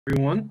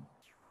Everyone.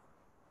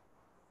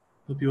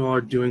 Hope you all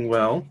are doing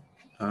well.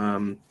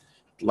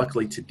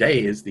 Luckily,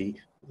 today is the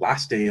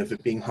last day of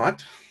it being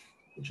hot,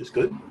 which is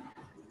good. Come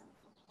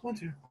on,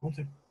 Tara. Come on,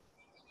 Tara.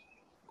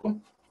 Come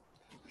on.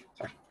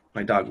 Sorry,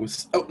 my dog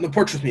was out on the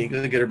porch with me.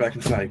 Gonna get her back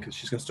inside because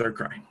she's gonna start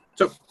crying.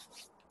 So,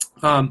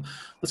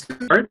 let's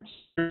get started.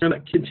 We're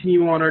gonna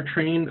continue on our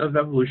train of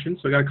evolution.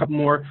 So, I got a couple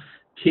more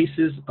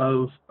cases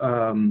of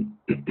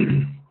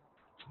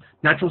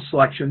natural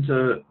selection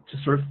to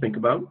sort of think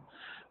about.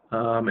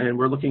 And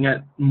we're looking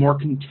at more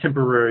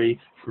contemporary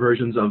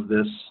versions of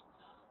this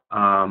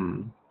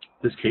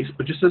this case.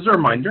 But just as a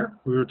reminder,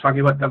 we were talking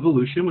about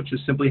evolution, which is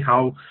simply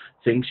how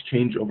things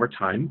change over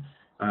time.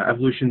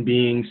 Evolution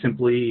being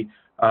simply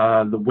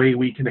the way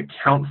we can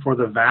account for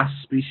the vast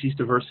species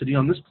diversity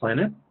on this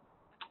planet,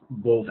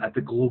 both at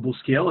the global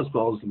scale as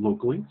well as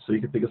locally. So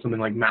you can think of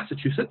something like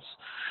Massachusetts,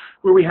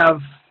 where we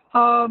have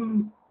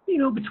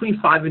between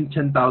 5,000 and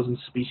 10,000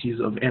 species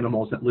of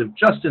animals that live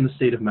just in the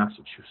state of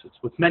Massachusetts,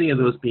 with many of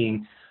those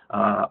being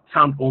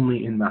found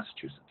only in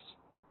Massachusetts.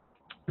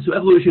 So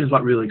evolution is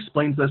what really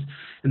explains this,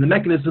 and the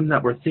mechanism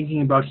that we're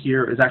thinking about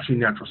here is actually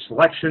natural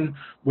selection,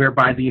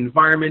 whereby the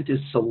environment is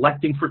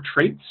selecting for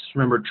traits.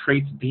 Remember,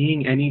 traits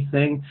being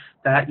anything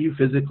that you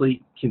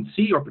physically can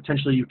see or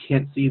potentially you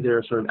can't see.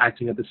 They're sort of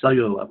acting at the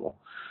cellular level.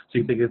 So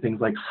you can think of things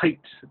like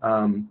height,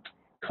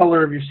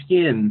 color of your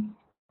skin,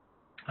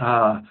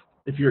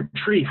 if you're a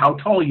tree, how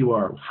tall you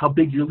are, how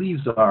big your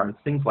leaves are,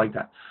 things like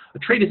that. A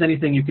trait is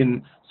anything you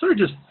can sort of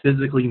just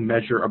physically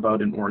measure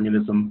about an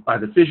organism,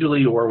 either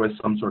visually or with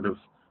some sort of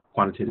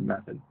quantitative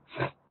method.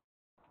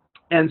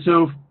 And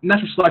so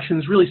natural selection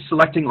is really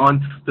selecting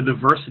on the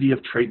diversity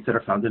of traits that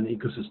are found in the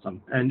ecosystem.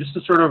 And just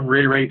to sort of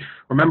reiterate,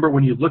 remember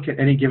when you look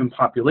at any given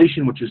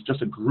population, which is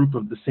just a group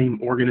of the same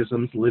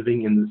organisms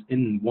living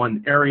in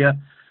one area,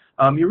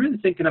 you're really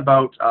thinking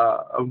about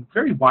a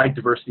very wide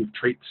diversity of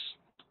traits.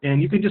 And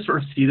you can just sort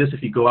of see this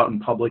if you go out in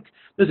public.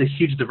 There's a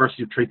huge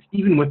diversity of traits,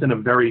 even within a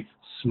very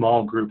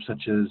small group,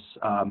 such as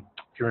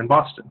if you're in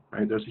Boston,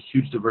 right? There's a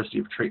huge diversity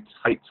of traits,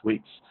 heights,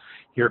 weights,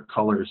 hair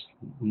colors,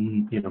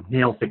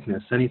 nail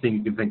thickness, anything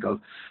you can think of.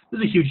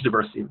 There's a huge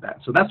diversity of that.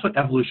 So that's what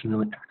evolution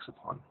really acts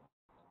upon.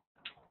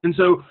 And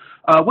so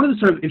one of the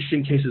sort of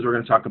interesting cases we're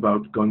going to talk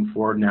about going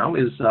forward now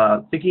is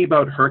thinking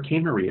about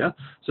Hurricane Maria.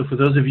 So for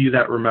those of you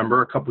that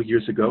remember a couple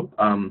years ago,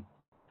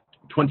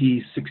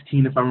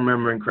 2016, if I'm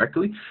remembering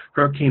correctly,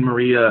 Hurricane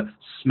Maria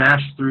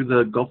smashed through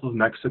the Gulf of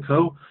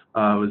Mexico.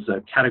 It was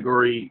a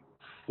Category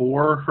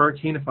 4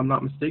 hurricane, if I'm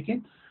not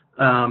mistaken.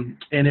 And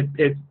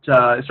it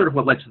sort of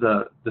what led to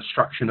the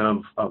destruction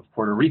of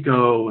Puerto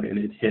Rico, and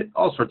it hit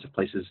all sorts of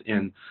places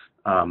in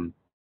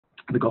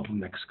the Gulf of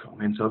Mexico.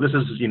 And so this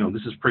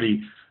is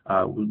pretty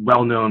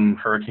well-known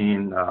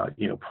hurricane.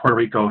 Puerto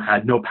Rico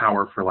had no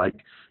power for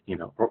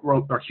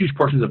or huge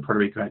portions of Puerto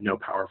Rico had no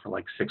power for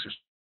like 6 or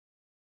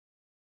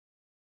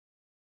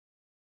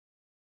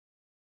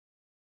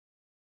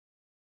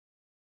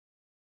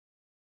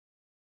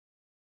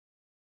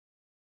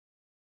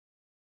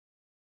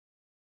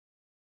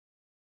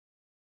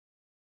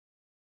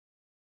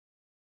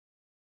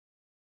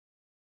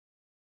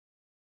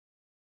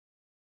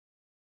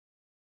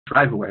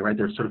drive away, right?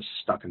 They're sort of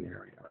stuck in the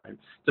area, right?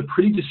 It's a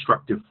pretty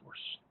destructive force.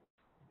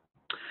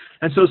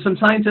 And so some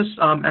scientists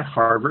at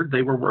Harvard,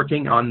 they were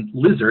working on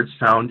lizards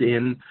found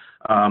in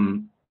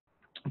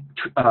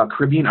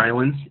Caribbean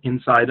islands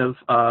inside of,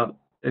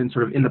 and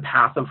sort of in the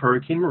path of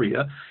Hurricane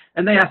Maria.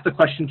 And they asked the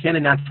question, can a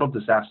natural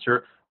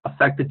disaster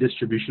affect the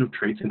distribution of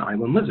traits in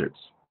island lizards?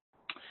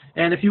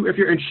 And if you're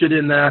interested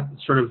in that,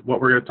 sort of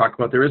what we're going to talk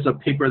about, there is a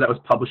paper that was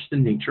published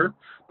in Nature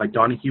by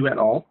Donahue et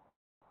al.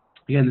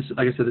 Again,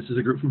 like I said, this is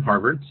a group from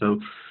Harvard, so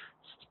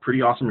it's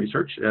pretty awesome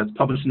research. It's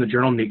published in the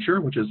journal Nature,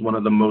 which is one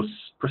of the most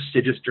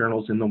prestigious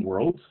journals in the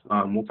world.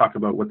 We'll talk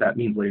about what that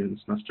means later in the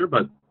semester,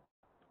 but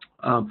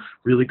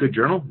really good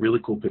journal, really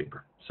cool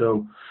paper.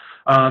 So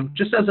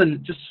just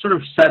sort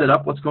of set it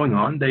up, what's going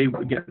on. They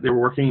were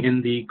working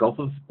in the Gulf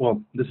of,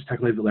 well, this is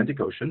technically the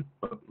Atlantic Ocean,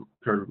 but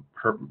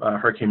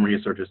Hurricane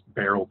Maria sort of just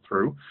barreled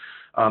through.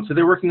 So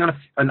they're working on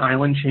an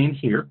island chain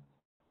here.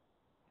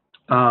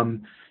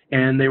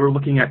 And they were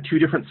looking at 2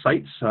 different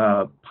sites,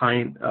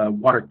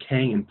 Water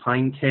Cay and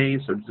Pine Cay,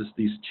 so just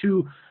these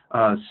 2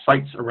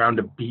 sites around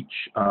a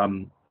beach.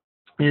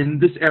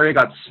 And this area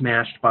got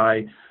smashed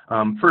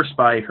first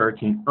by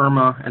Hurricane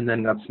Irma, and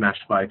then got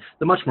smashed by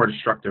the much more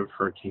destructive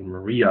Hurricane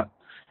Maria.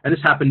 And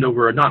this happened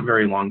over a not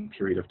very long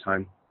period of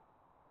time,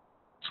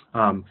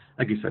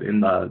 like you said,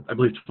 in I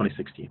believe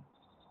 2016.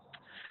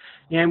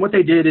 And what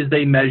they did is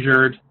they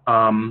measured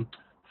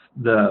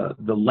the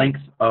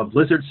length of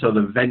lizards, so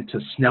the vent to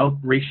snout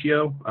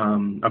ratio,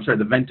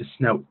 the vent to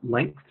snout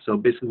length, so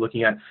basically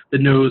looking at the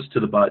nose to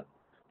the butt,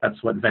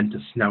 that's what vent to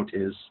snout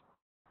is.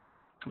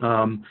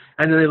 And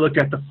then they look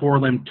at the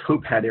forelimb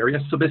toe pad area,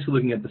 so basically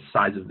looking at the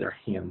size of their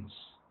hands.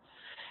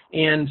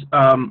 And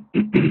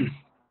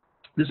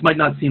this might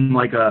not seem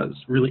like a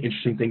really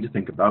interesting thing to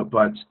think about,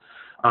 but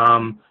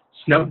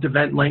snout to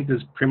vent length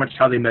is pretty much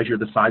how they measure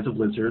the size of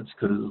lizards,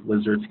 because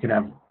lizards can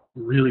have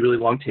really, really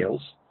long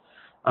tails.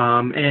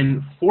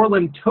 And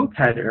four-limbed toped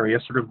area,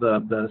 sort of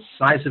the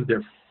size of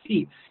their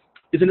feet,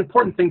 is an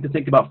important thing to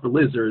think about for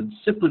lizards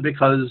simply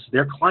because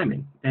they're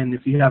climbing. And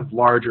if you have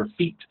larger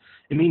feet,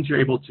 it means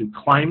you're able to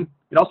climb.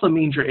 It also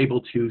means you're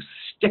able to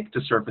stick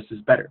to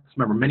surfaces better. Because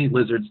remember, many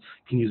lizards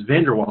can use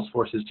van der Waals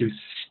forces to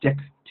stick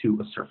to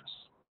a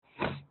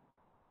surface.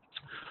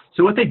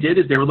 So what they did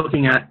is they were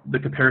looking at the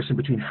comparison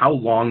between how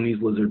long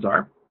these lizards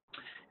are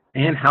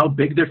and how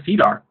big their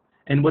feet are.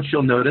 And what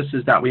you'll notice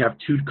is that we have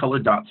two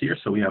colored dots here.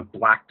 So we have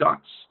black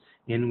dots,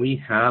 and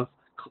we have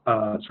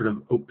sort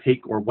of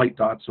opaque or white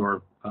dots,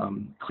 or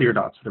clear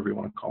dots, whatever you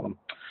want to call them.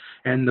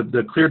 And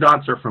the clear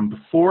dots are from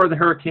before the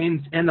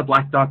hurricanes, and the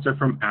black dots are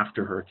from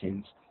after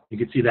hurricanes. You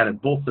can see that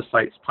at both the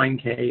sites, Pine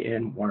Cay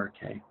and Water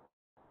Cay.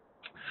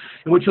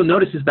 And what you'll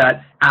notice is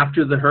that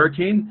after the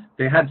hurricane,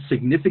 they had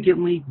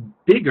significantly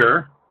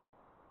bigger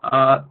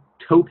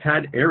toe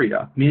pad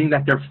area, meaning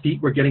that their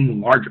feet were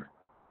getting larger.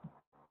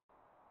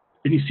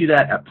 And you see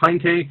that at Pine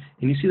Cay,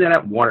 and you see that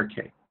at Water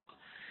Cay.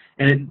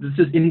 And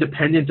this is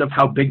independent of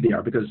how big they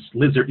are, because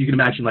lizard, you can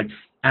imagine, like,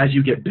 as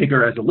you get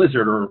bigger as a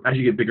lizard, or as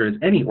you get bigger as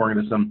any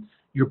organism,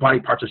 your body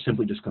parts are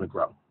simply just going to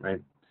grow,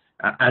 right?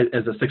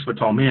 As a 6 foot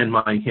tall man,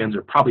 my hands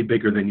are probably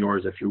bigger than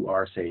yours if you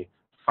are, say,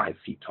 5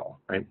 feet tall,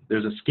 right?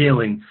 There's a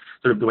scaling,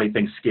 sort of the way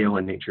things scale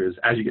in nature is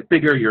as you get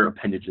bigger, your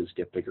appendages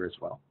get bigger as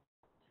well.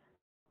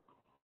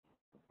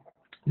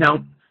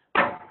 Now,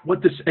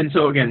 and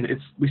so again,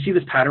 we see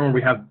this pattern where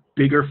we have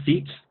bigger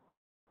feet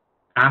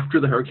after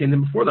the hurricane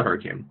than before the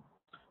hurricane.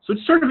 So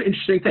it's sort of an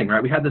interesting thing,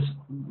 right? We had this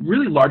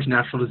really large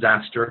natural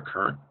disaster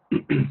occur,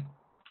 and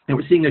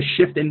we're seeing a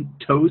shift in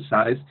toe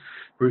size.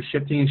 We're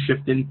shifting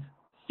in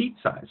feet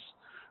size,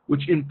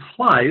 which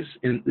implies,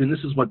 and this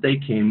is what they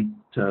came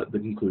to the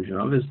conclusion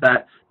of, is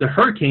that the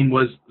hurricane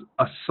was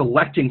a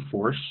selecting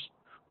force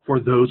for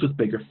those with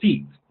bigger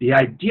feet. The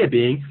idea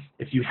being,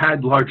 if you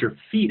had larger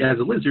feet as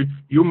a lizard,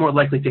 you were more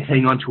likely to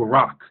hang onto a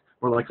rock,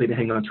 more likely to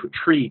hang onto a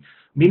tree,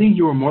 meaning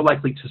you were more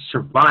likely to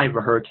survive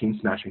a hurricane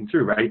smashing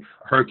through, right?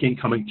 A hurricane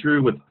coming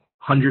through with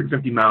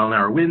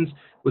 150-mile-an-hour winds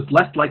was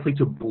less likely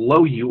to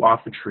blow you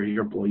off a tree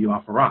or blow you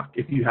off a rock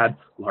if you had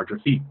larger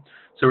feet.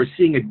 So we're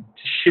seeing a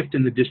shift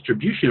in the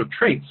distribution of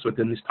traits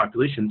within these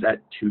populations at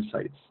two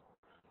sites,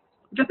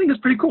 which I think is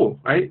pretty cool,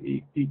 right?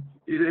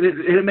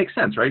 It makes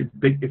sense, right?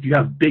 If you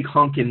have big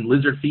honking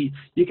lizard feet,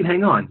 you can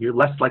hang on. You're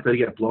less likely to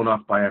get blown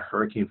off by a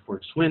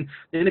hurricane-force wind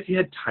than if you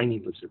had tiny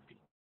lizard feet,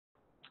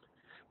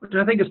 which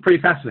I think is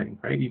pretty fascinating,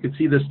 right? You can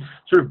see this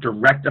sort of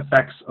direct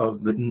effects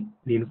of the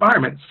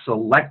environment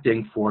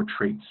selecting for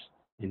traits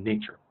in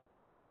nature.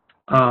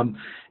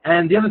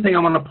 And the other thing I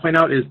want to point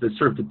out is the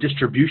sort of the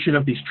distribution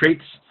of these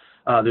traits.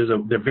 There's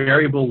the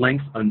variable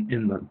length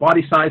in the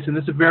body size, and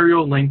there's a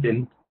variable length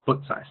in foot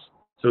size.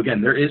 So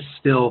again, there is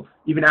still,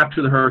 even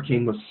after the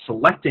hurricane was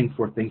selecting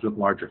for things with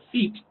larger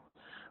feet,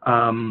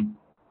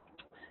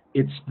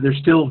 there's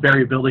still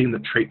variability in the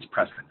traits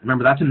present.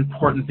 Remember, that's an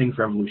important thing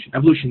for evolution.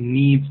 Evolution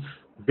needs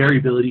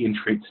variability in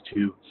traits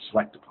to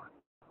select upon.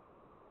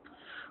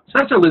 So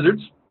that's our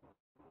lizards.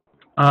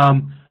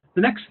 The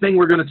next thing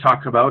we're going to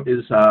talk about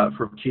is,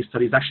 for case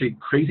studies, actually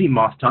crazy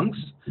moth tongues.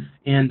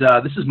 And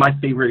this is my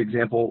favorite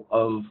example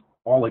of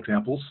all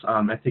examples.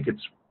 I think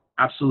it's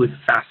absolutely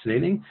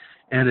fascinating.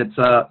 And it's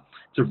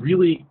a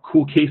really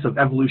cool case of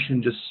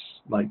evolution, just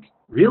like,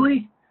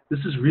 really? This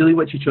is really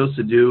what you chose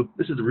to do?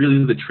 This is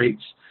really the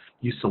traits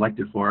you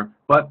selected for?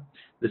 But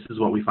this is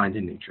what we find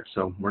in nature.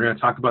 So we're going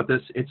to talk about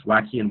this. It's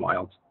wacky and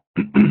wild.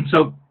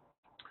 So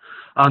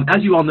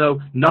as you all know,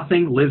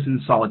 nothing lives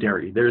in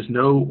solidarity. There's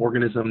no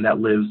organism that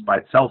lives by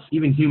itself.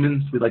 Even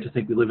humans, we like to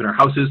think we live in our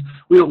houses.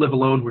 We don't live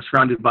alone. We're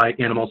surrounded by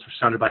animals. We're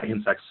surrounded by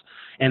insects.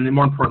 And then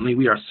more importantly,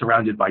 we are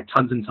surrounded by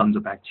tons and tons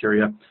of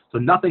bacteria. So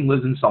nothing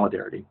lives in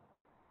solidarity.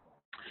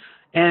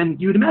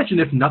 And you would imagine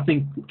if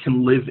nothing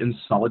can live in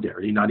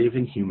solidarity, not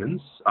even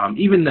humans,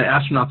 even the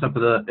astronauts up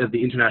at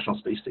the International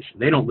Space Station,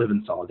 they don't live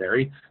in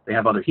solidarity. They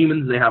have other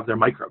humans. They have their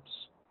microbes.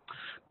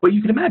 But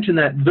you can imagine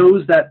that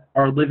those that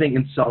are living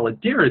in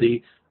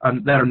solidarity,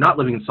 that are not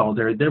living in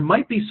solidarity, there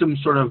might be some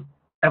sort of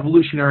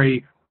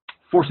evolutionary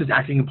forces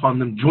acting upon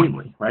them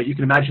jointly, right? You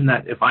can imagine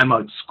that if I'm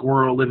a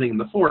squirrel living in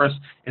the forest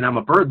and I'm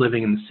a bird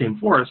living in the same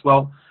forest,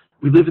 well,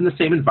 we live in the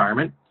same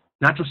environment.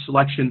 Natural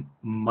selection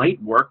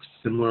might work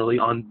similarly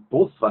on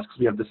both of us because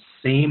we have the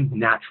same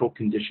natural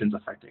conditions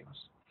affecting us.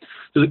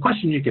 So the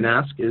question you can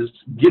ask is,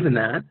 given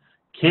that,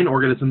 can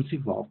organisms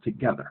evolve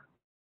together?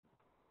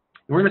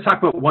 And we're going to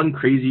talk about one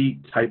crazy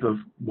type of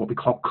what we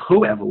call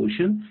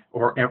coevolution,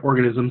 or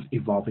organisms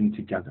evolving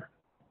together.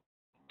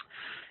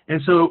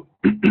 And so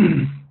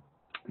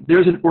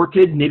there's an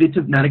orchid native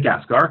to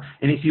Madagascar,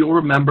 and if you'll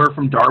remember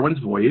from Darwin's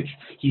voyage,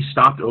 he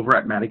stopped over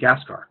at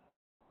Madagascar.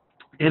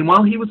 And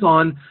while he was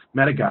on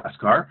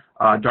Madagascar,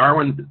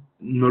 Darwin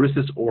noticed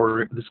this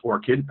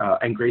orchid,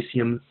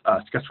 Angraecium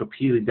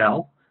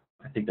scaspopelidale.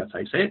 I think that's how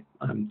you say it.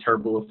 I'm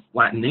terrible with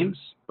Latin names,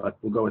 but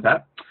we'll go with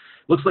that.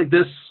 Looks like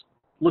this.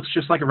 Looks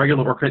just like a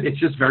regular orchid. It's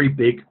just very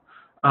big.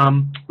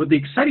 But the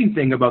exciting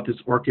thing about this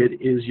orchid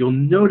is you'll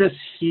notice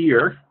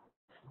here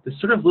this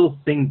sort of little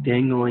thing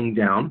dangling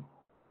down.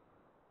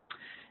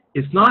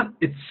 it's not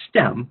its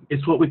stem,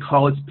 it's what we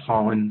call its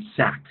pollen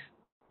sac.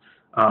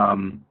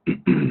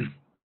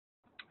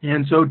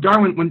 And so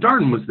when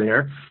Darwin was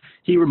there,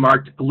 he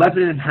remarked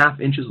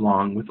 11.5 inches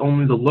long with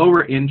only the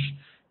lower inch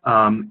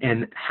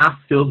and half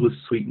filled with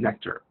sweet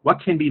nectar.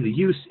 What can be the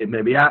use, it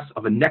may be asked,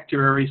 of a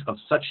nectary of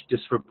such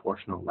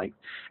disproportional length?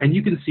 And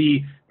you can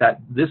see that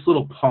this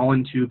little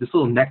pollen tube, this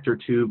little nectar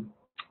tube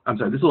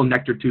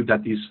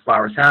that these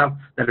flowers have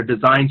that are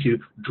designed to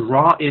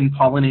draw in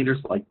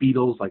pollinators like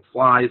beetles, like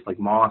flies, like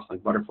moths,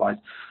 like butterflies,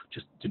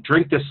 just to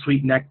drink this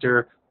sweet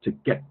nectar, to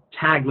get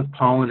tagged with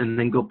pollen and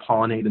then go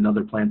pollinate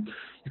another plant.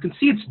 You can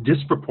see it's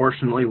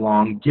disproportionately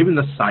long given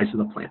the size of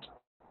the plant.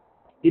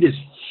 It is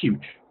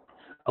huge.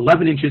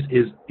 11 inches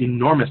is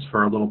enormous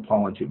for a little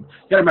pollen tube.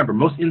 You gotta remember,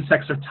 most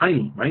insects are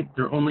tiny, right?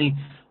 They're only,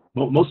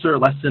 most are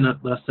less than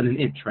an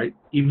inch, right?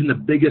 Even the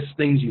biggest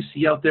things you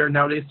see out there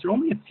nowadays, they're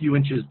only a few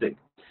inches big.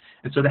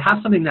 And so to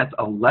have something that's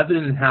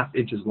 11.5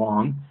 inches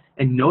long,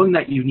 and knowing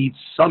that you need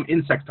some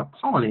insects to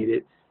pollinate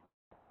it,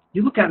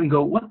 you look at it and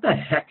go, what the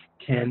heck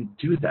can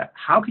do that?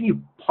 How can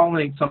you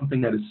pollinate something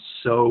that is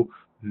so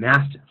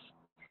massive?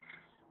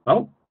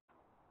 Well,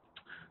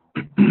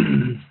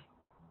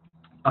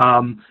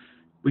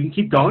 we can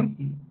keep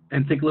going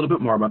and think a little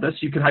bit more about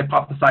this. You can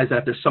hypothesize that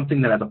if there's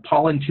something that has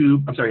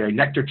a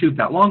nectar tube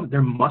that long,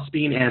 there must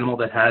be an animal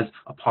that has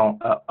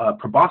a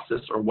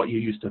proboscis, or what you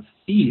use to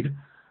feed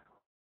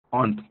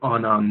on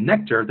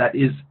nectar, that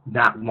is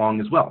that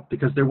long as well,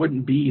 because there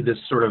wouldn't be this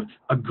sort of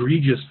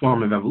egregious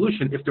form of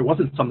evolution if there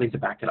wasn't something to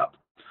back it up.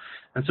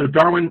 And so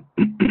Darwin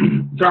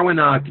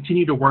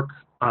continued to work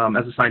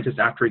as a scientist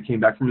after he came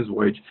back from his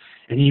voyage,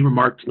 and he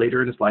remarked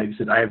later in his life, he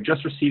said, "I have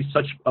just received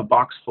such a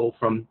box full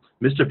from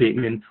Mr.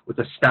 Bateman with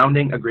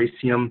astounding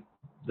agrasium,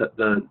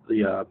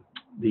 the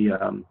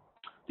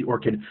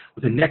orchid,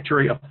 with a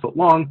nectary a foot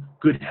long.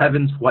 Good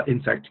heavens, what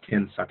insect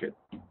can suck it?"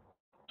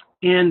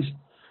 And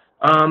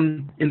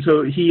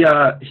so he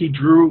had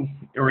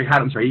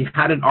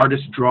an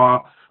artist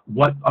draw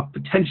what a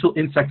potential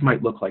insect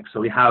might look like. So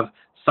we have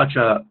such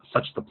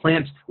the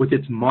plant with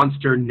its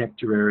monster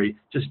nectary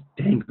just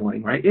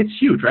dangling, right? It's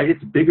huge, right?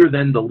 It's bigger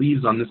than the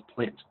leaves on this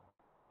plant.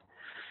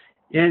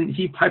 And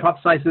he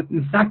hypothesized that,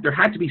 in fact, there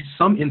had to be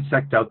some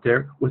insect out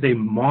there with a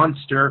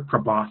monster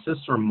proboscis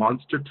or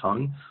monster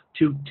tongue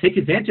to take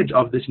advantage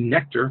of this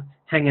nectar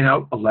hanging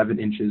out 11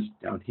 inches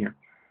down here.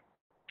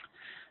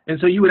 And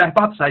so you would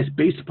hypothesize,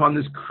 based upon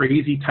this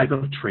crazy type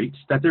of traits,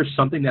 that there's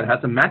something that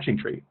has a matching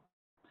trait.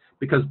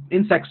 Because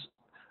insects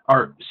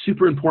are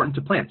super important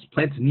to plants.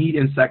 Plants need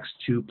insects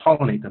to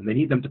pollinate them. They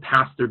need them to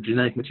pass their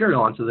genetic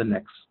material on to the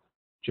next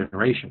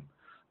generation.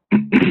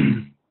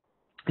 And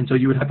so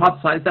you would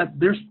hypothesize that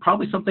there's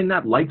probably something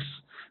that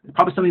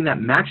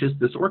matches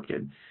this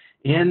orchid.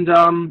 And,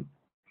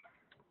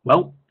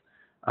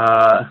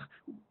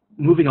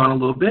 moving on a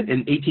little bit,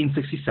 in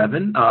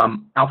 1867,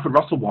 Alfred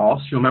Russel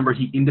Wallace, you remember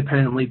he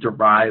independently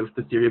derived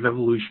the theory of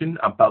evolution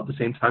about the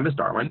same time as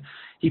Darwin.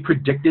 He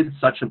predicted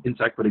such an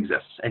insect would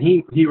exist. And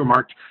he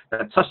remarked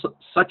that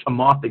such a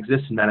moth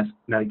exists in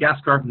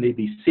Madagascar may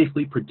be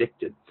safely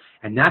predicted.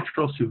 And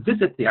naturalists who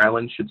visit the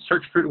island should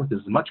search for it with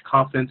as much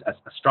confidence as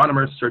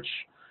astronomers search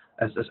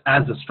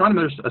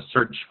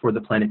for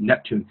the planet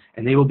Neptune,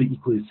 and they will be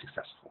equally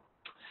successful.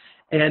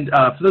 And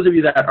for those of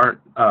you that aren't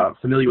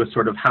familiar with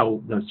sort of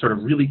how the sort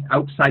of really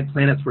outside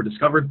planets were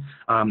discovered,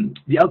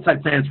 the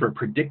outside planets were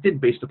predicted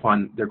based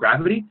upon their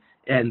gravity,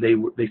 and they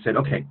said,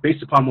 okay,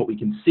 based upon what we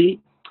can see,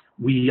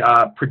 we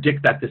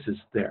predict that this is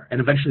there,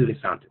 and eventually they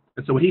found it.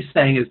 And so what he's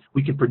saying is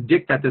we can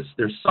predict that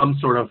there's some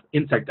sort of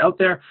insect out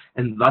there,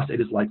 and thus it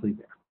is likely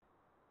there.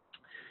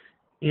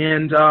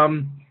 And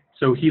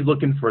so he's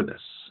looking for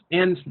this.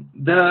 And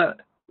the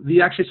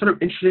actually sort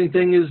of interesting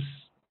thing is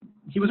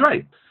he was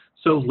right.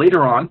 So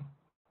later on,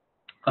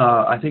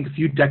 I think a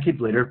few decades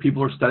later,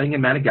 people were studying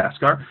in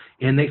Madagascar,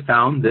 and they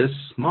found this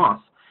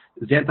moth,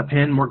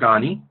 Xanthopan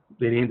morgani.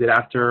 They named it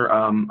after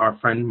our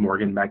friend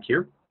Morgan back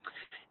here.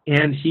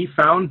 And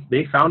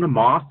they found a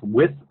moth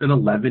with an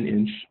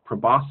 11-inch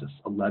proboscis,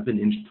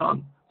 11-inch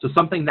tongue. So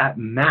something that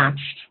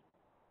matched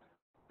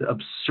the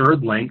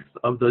absurd length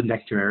of the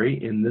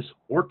nectary in this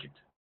orchid.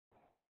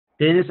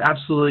 And it's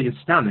absolutely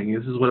astounding.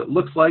 This is what it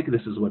looks like.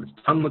 This is what its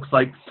tongue looks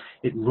like.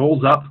 It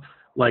rolls up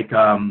like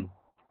I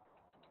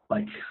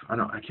don't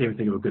know, I can't even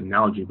think of a good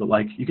analogy, but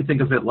like you could think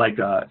of it like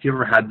if you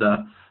ever had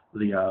the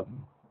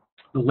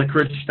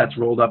licorice that's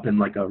rolled up in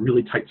like a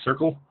really tight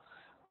circle,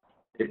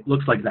 it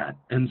looks like that.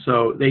 And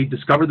so they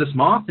discovered this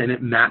moth, and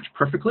it matched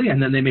perfectly,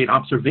 and then they made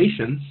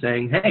observations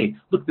saying, hey,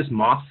 look, this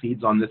moth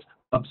feeds on this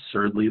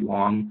absurdly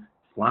long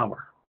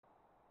flower.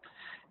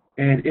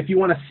 And if you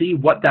want to see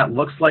what that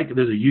looks like,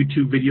 there's a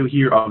YouTube video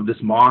here of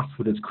this moth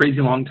with its crazy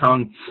long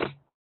tongue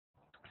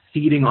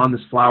feeding on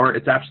this flower.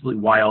 It's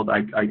absolutely wild.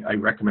 I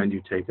recommend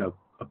you take a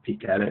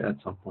peek at it at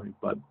some point.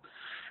 But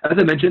as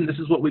I mentioned, this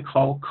is what we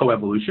call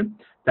coevolution,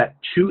 that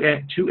two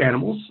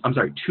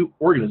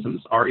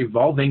organisms are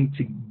evolving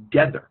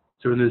together.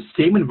 So in the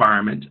same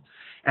environment,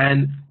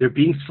 and they're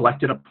being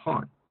selected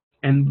upon.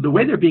 And the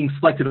way they're being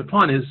selected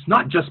upon is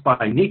not just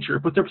by nature,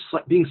 but they're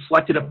being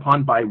selected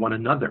upon by one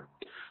another.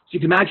 So you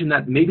can imagine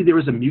that maybe there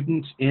was a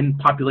mutant in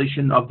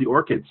population of the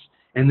orchids,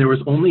 and there was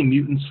only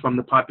mutants from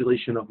the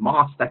population of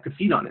moths that could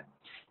feed on it.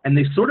 And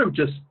they sort of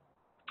just,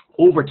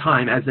 over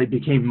time, as they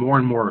became more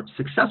and more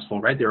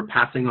successful, right, they were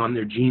passing on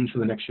their genes for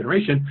the next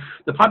generation,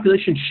 the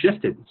population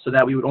shifted so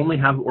that we would only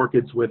have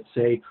orchids with,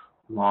 say,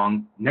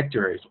 long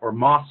nectaries, or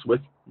moths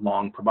with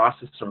long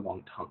proboscis or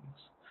long tongues.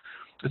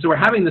 And so we're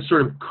having this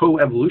sort of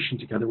co-evolution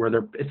together where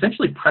they're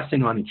essentially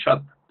pressing on each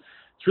other.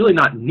 It's really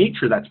not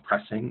nature that's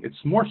pressing, it's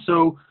more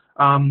so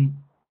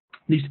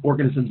these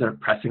organisms that are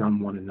pressing on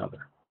one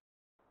another.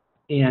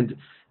 And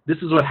this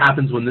is what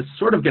happens when this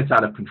sort of gets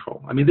out of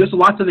control. I mean, there's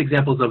lots of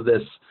examples of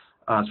this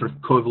sort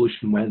of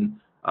co-evolution when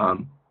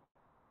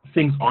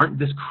things aren't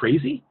this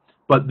crazy,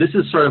 but this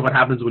is sort of what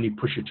happens when you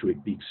push it to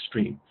the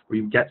extreme, where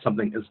you get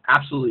something as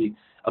absolutely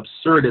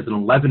absurd as an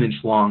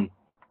 11-inch long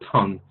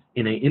tongue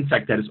in an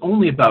insect that is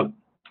only about,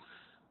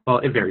 well,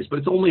 it varies, but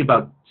it's only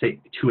about, say,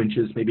 2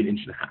 inches, maybe 1.5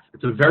 inches.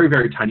 It's a very,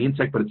 very tiny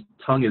insect, but its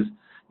tongue is,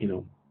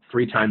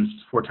 4 times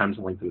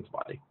the length of its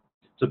body.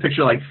 So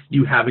picture like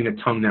you having a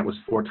tongue that was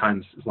 4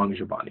 times as long as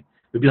your body.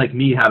 It would be like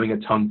me having a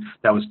tongue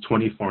that was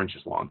 24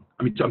 inches long.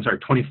 I'm sorry,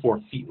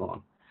 24 feet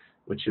long,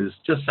 which is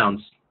just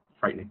sounds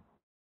frightening.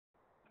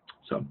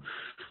 So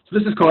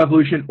this is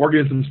coevolution,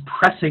 organisms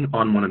pressing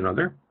on one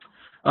another.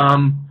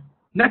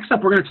 Next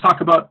up, we're going to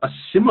talk about a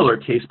similar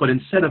case, but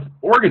instead of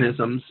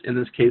organisms, in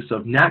this case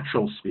of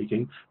natural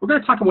speaking, we're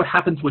going to talk about what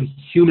happens when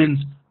humans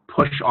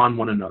push on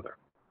one another.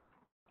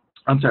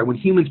 When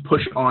humans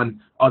push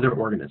on other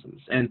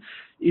organisms. And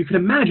you can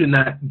imagine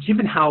that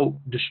given how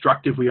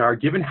destructive we are,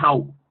 given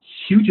how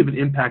huge of an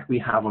impact we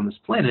have on this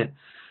planet,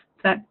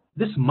 that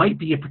this might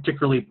be a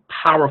particularly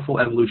powerful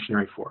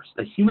evolutionary force.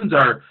 That humans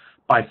are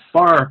by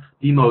far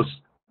the most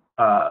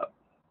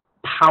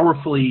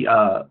powerfully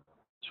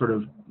sort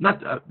of,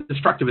 not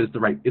destructive is the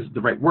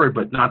right word,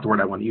 but not the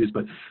word I want to use,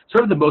 but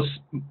sort of the most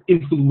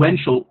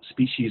influential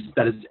species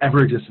that has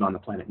ever existed on the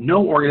planet.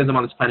 No organism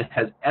on this planet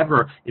has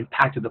ever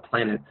impacted the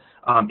planet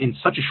in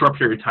such a short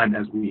period of time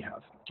as we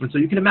have. And so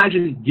you can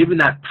imagine, given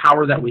that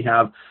power that we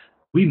have,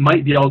 we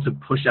might be able to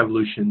push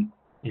evolution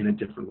in a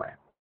different way.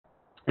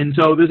 And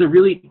so there's a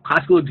really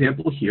classical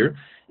example here.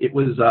 It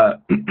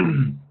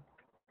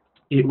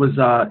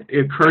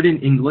occurred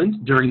in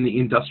England during the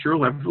Industrial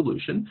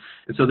Revolution.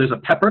 And so there's a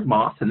peppered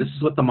moth, and this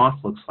is what the moth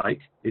looks like.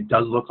 It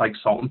does look like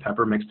salt and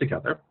pepper mixed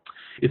together.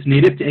 It's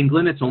native to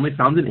England. It's only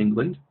found in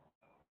England.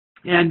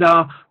 And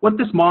what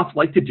this moth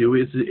liked to do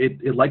is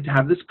it liked to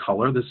have this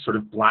color, this sort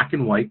of black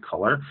and white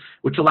color,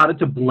 which allowed it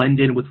to blend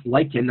in with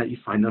lichen that you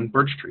find on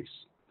birch trees.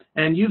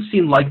 And you've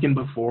seen lichen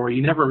before.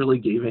 You never really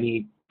gave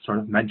any sort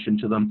of mention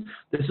to them.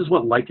 This is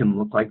what lichen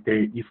look like.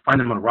 You find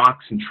them on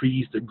rocks and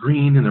trees. They're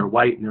green and they're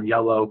white and they're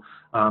yellow.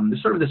 They're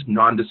sort of this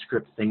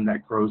nondescript thing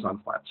that grows on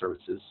flat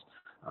surfaces.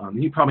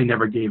 You probably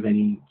never gave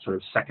any sort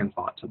of second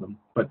thought to them.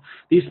 But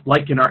these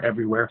lichen are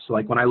everywhere. So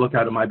like when I look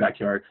out in my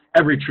backyard,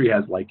 every tree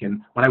has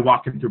lichen. When I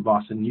walk in through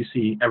Boston, you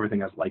see everything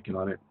has lichen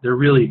on it. They're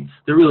really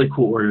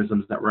cool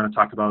organisms that we're going to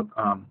talk about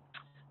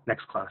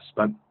next class.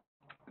 But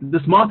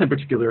this moth in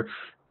particular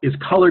is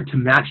colored to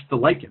match the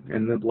lichen,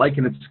 and the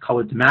lichen it's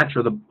colored to match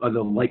are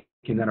the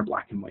lichen that are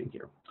black and white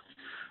here.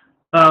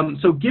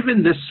 So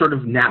given this sort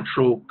of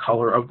natural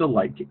color of the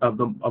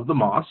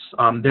moss,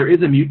 there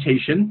is a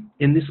mutation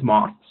in this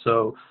moth,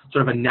 so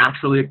sort of a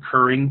naturally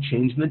occurring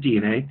change in the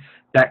DNA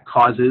that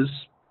causes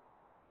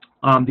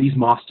these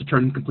moths to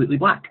turn completely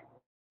black.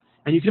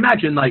 And you can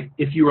imagine, like,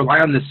 if you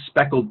rely on this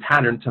speckled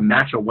pattern to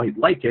match a white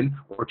lichen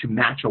or to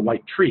match a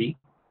white tree,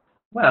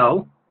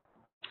 well,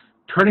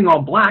 turning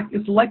all black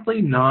is likely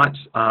not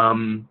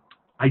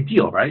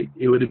ideal, right?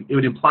 It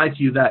would imply to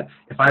you that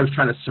if I was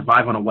trying to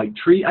survive on a white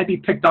tree, I'd be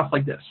picked off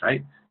like this,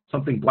 right?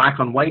 Something black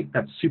on white,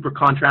 that's super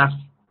contrast,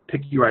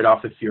 pick you right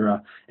off if you're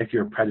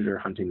a predator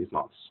hunting these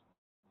moths.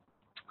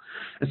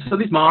 And so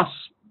these moths,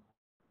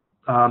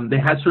 they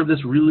had sort of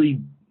this really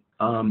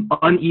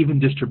uneven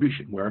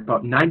distribution where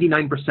about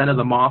 99% of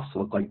the moths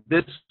look like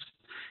this,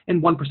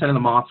 and 1% of the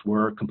moths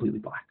were completely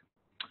black.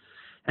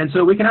 And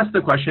so we can ask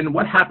the question,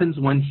 what happens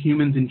when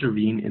humans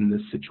intervene in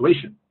this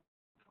situation?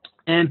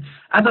 And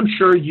as I'm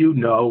sure you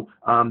know,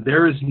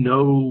 there is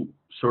no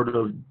sort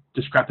of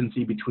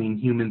discrepancy between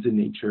humans and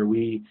nature.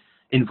 We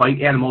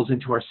invite animals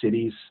into our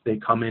cities. They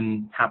come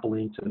in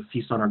happily to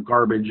feast on our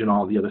garbage and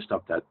all the other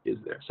stuff that is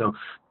there. So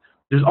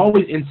there's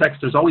always insects,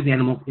 there's always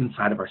animals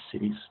inside of our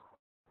cities.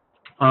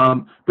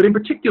 But in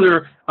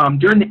particular,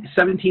 during the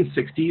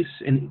 1760s,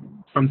 and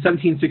from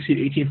 1760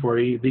 to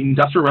 1840, the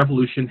Industrial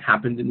Revolution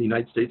happened in the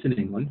United States and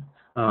England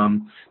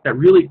that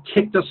really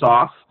kicked us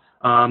off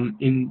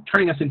in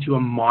turning us into a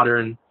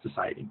modern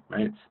society,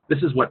 right? This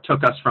is what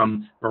took us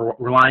from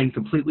relying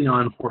completely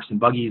on horse and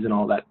buggies and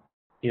all that,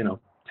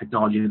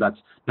 technology that's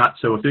not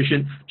so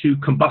efficient, to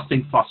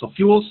combusting fossil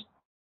fuels,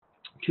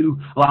 to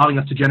allowing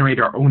us to generate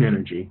our own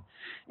energy.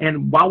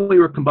 And while we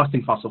were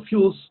combusting fossil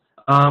fuels,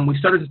 we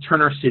started to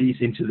turn our cities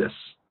into this.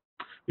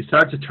 We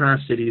started to turn our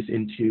cities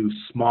into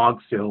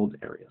smog-filled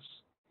areas.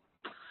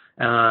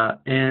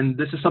 And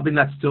this is something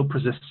that still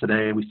persists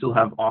today. We still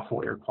have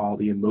awful air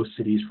quality in most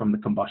cities from the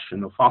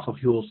combustion of fossil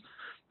fuels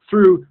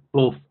through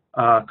both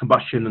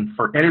combustion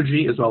for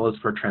energy as well as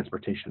for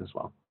transportation as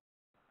well.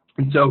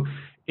 And so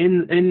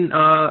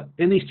in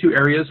these two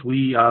areas,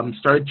 we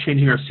started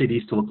changing our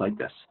cities to look like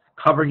this,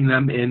 covering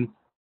them in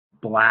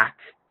black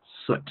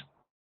soot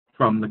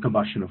from the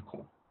combustion of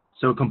coal.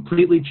 So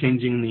completely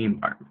changing the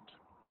environment.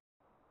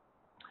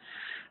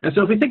 And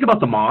so if we think about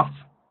the moth,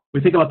 we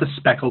think about the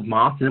speckled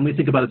moth, and then we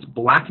think about its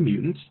black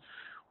mutant,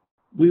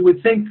 we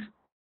would think,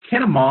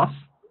 can a moth,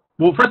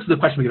 well, first the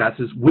question we could ask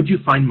is, would you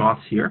find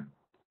moths here?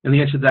 And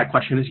the answer to that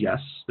question is yes.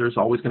 There's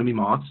always going to be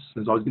moths.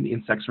 There's always going to be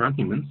insects around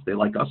humans. They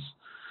like us.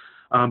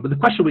 But the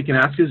question we can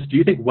ask is, do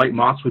you think white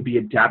moths would be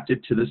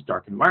adapted to this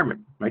dark environment?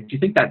 Right? Do you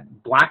think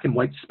that black and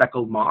white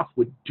speckled moth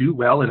would do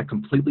well in a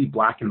completely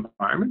black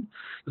environment?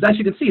 Because as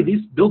you can see,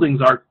 these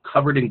buildings are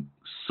covered in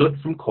soot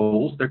from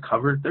coals. They're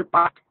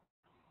black.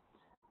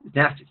 It's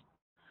nasty.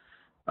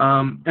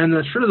 And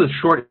the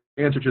short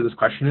answer to this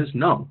question is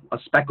no.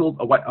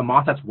 A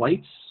moth that's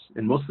white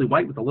and mostly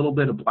white with a little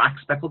bit of black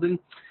speckled in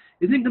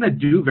isn't going to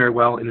do very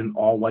well in an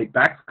all-white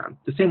background.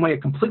 The same way a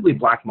completely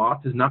black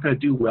moth is not going to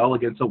do well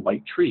against a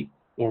white tree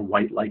or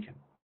white lichen.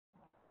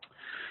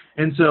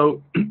 And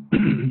so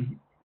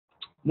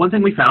one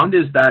thing we found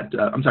is that,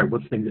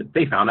 one thing that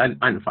they found, I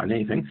didn't find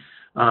anything,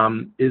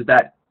 is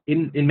that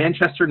in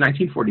Manchester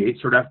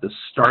 1948, sort of at the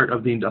start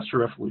of the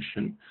Industrial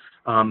Revolution,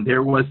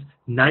 there was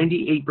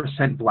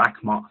 98% black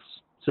moths.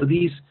 So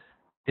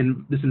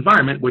in this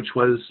environment, which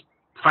was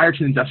prior to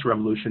the Industrial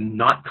Revolution,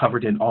 not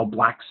covered in all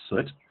black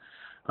soot,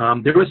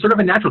 there was sort of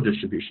a natural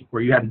distribution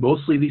where you had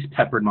mostly these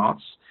peppered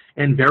moths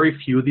and very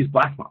few of these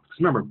black moths. Because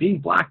remember, being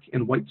black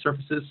and white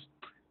surfaces,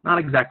 not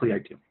exactly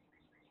ideal.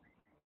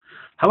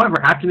 However,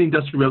 after the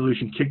Industrial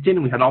Revolution kicked in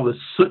and we had all this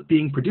soot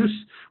being produced,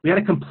 we had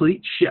a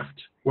complete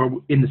shift where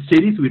in the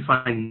cities we'd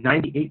find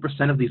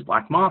 98% of these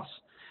black moths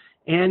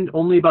and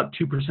only about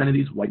 2% of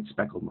these white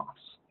speckled moths.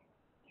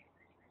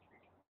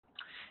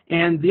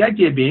 And the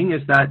idea being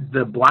is that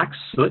the black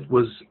soot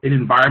was an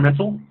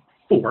environmental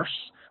force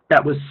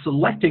that was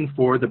selecting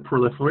for the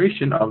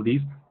proliferation of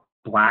these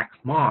black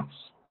moths.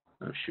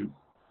 Oh, shoot.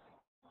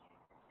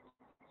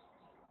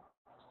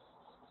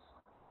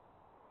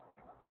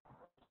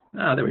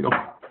 There we go.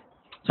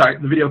 Sorry,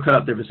 the video cut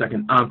out there for a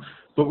second.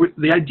 But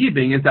the idea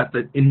being is that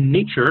in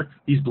nature,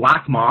 these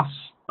black moths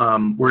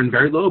were in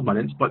very low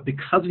abundance, but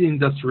because of the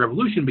Industrial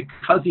Revolution,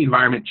 because the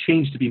environment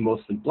changed to be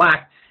mostly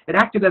black, it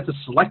acted as a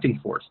selecting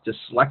force to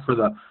select for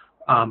the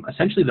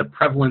essentially the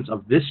prevalence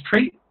of this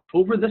trait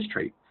over this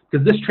trait,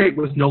 because this trait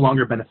was no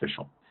longer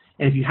beneficial.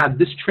 And if you had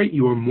this trait,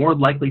 you were more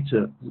likely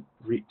to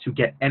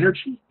get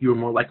energy, you were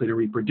more likely to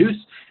reproduce,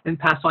 and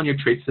pass on your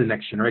traits to the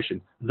next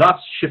generation, thus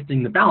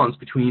shifting the balance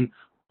between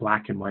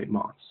black and white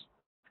moths.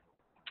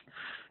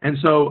 And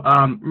so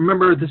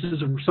remember, this is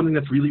something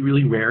that's really,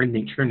 really rare in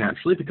nature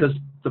naturally, because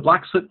the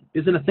black soot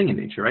isn't a thing in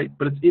nature, right?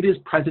 But it is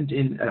present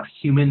in a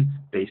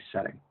human-based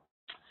setting.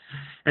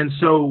 And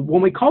so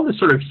when we call this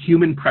sort of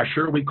human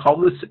pressure, we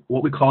call this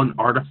what we call an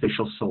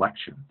artificial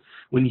selection.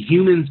 When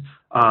humans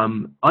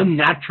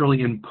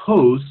unnaturally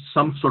impose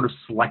some sort of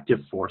selective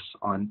force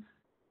on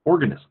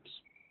organisms.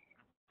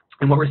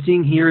 And what we're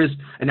seeing here is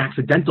an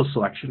accidental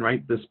selection,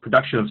 right? This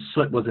production of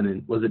soot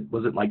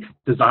wasn't like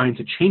designed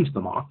to change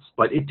the moths,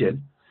 but it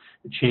did.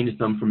 It changed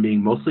them from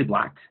being mostly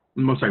white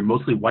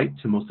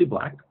to mostly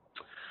black.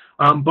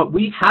 But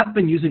we have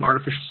been using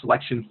artificial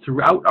selection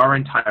throughout our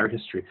entire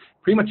history.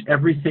 Pretty much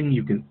everything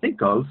you can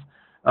think of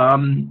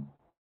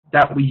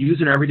that we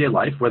use in our everyday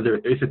life, whether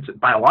if it's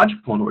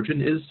biological in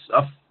origin,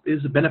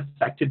 is been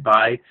affected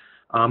by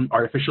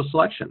artificial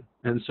selection.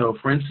 And so,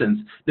 for instance,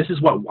 this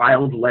is what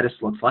wild lettuce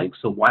looks like.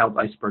 So wild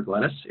iceberg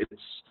lettuce.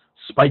 It's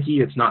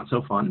spiky. It's not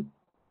so fun.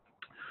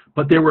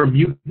 But there were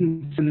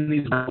mutants in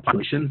these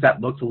populations that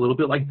looked a little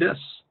bit like this,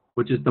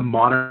 which is the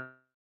modern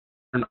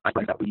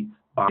iceberg that we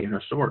buy in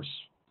our stores.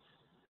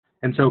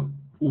 And so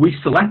we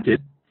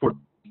selected for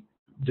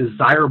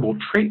desirable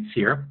traits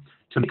here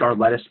to make our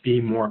lettuce be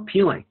more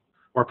appealing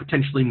or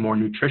potentially more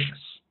nutritious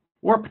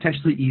or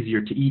potentially easier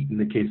to eat in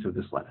the case of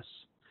this lettuce.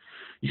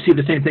 You see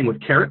the same thing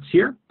with carrots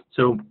here.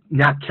 So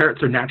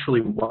carrots are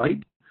naturally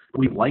white.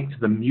 We liked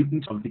the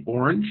mutant of the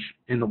orange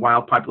in the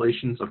wild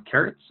populations of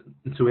carrots.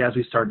 And so as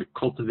we started to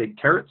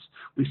cultivate carrots,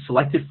 we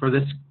selected for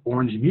this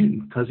orange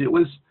mutant because it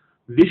was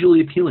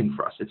visually appealing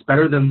for us. It's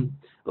better than,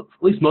 at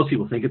least most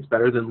people think it's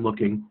better than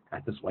looking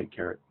at this white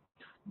carrot.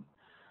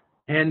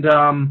 And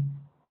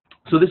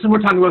so this is what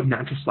we're talking about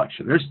natural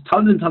selection. There's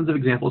tons and tons of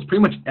examples.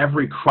 Pretty much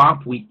every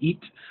crop we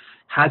eat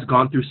has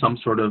gone through some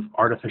sort of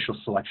artificial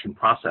selection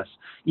process.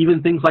 Even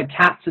things like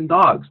cats and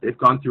dogs, they've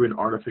gone through an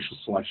artificial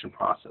selection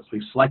process.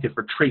 We've selected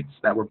for traits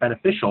that were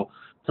beneficial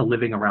to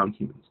living around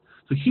humans.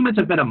 So humans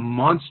have been a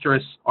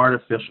monstrous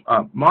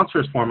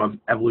form of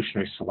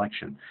evolutionary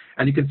selection.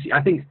 And you can see,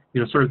 I think,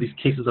 sort of these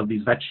cases of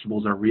these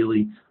vegetables are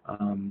really,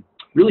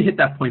 really hit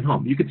that point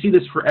home. You can see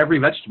this for every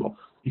vegetable.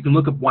 You can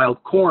look up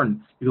wild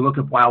corn, you can look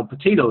up wild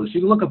potatoes, you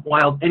can look up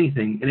wild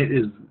anything, and it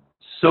is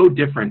so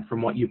different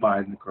from what you buy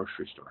in the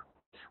grocery store.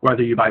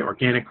 whether you buy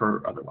organic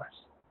or otherwise.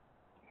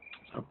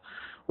 So,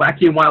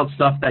 wacky and wild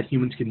stuff that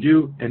humans can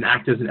do and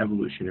act as an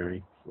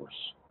evolutionary force.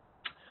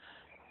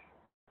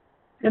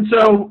 And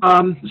so,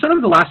 sort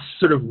of the last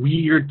sort of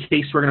weird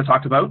case we're going to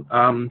talk about.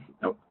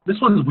 This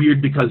one's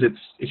weird because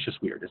it's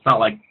just weird. It's not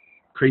like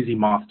crazy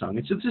moth tongue.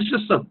 It's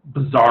just a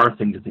bizarre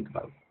thing to think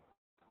about.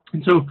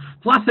 And so,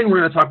 the last thing we're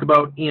going to talk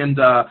about, and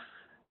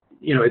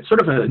you know, it's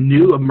sort of a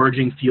new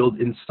emerging field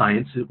in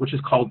science, which is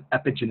called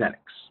epigenetics.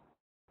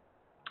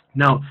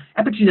 Now,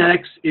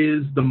 epigenetics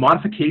is the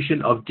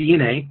modification of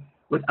DNA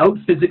without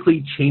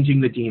physically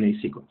changing the DNA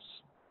sequence.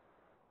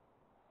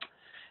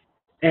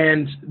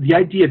 And the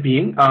idea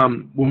being,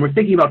 when we're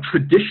thinking about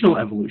traditional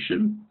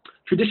evolution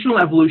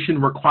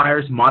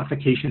requires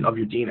modification of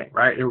your DNA,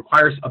 right? It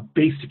requires a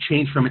base to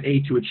change from an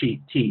A to a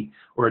T,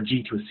 or a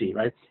G to a C,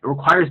 right? It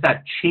requires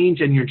that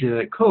change in your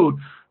genetic code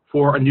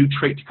for a new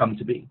trait to come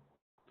to be,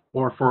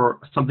 or for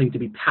something to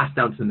be passed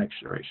down to the next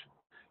generation.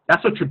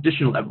 That's how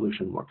traditional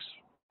evolution works.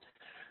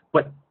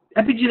 But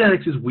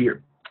epigenetics is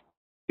weird.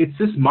 It's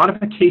this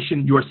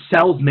modification your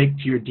cells make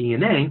to your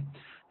DNA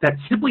that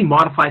simply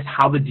modifies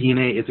how the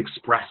DNA is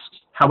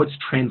expressed, how it's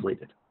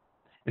translated,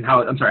 and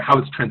how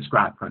it's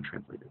transcribed, not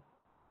translated.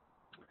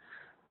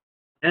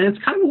 And it's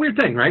kind of a weird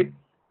thing, right?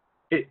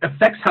 It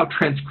affects how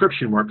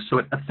transcription works, so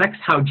it affects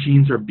how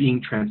genes are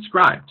being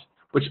transcribed,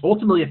 which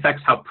ultimately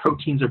affects how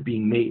proteins are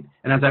being made.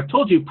 And as I've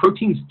told you,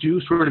 proteins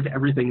do sort of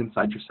everything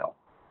inside your cell.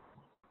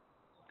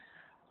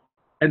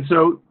 And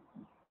so,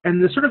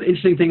 and the sort of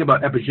interesting thing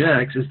about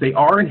epigenetics is they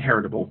are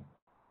inheritable,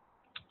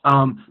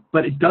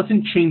 but it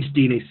doesn't change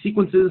DNA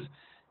sequences.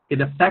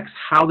 It affects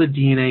how the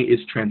DNA is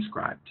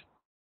transcribed.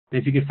 And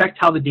if you can affect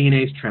how the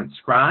DNA is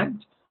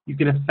transcribed, you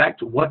can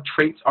affect what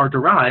traits are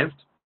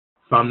derived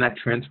from that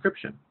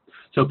transcription.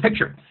 So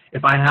picture,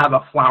 if I have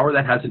a flower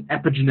that has an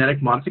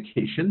epigenetic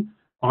modification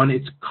on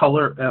its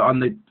color, on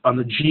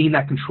the gene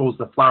that controls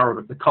the flower,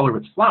 the color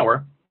of its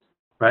flower,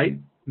 right?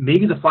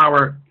 Maybe the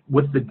flower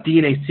with the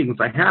DNA sequence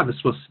I have is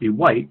supposed to be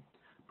white,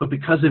 but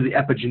because of the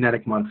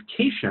epigenetic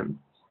modification,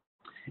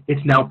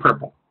 it's now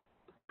purple.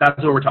 That's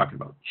what we're talking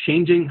about.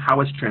 Changing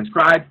how it's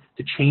transcribed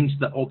to change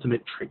the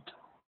ultimate trait.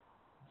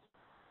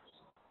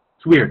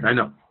 It's weird, I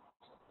know.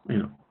 You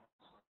know,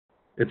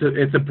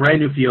 it's a brand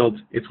new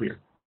field. It's weird.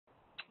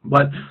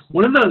 But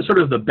one of the sort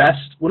of the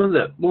best,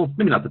 well,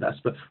 maybe not the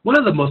best, but one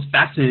of the most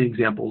fascinating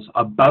examples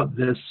about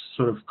this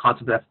sort of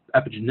concept of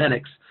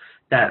epigenetics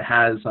that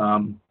has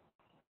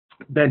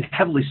been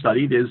heavily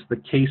studied is the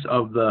case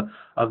of the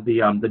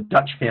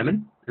Dutch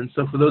famine. And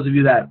so for those of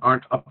you that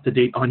aren't up to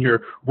date on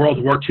your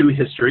World War II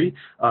history,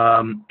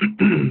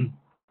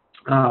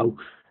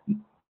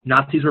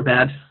 Nazis were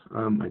bad.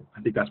 I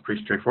think that's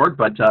pretty straightforward,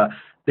 but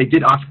they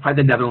did occupy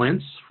the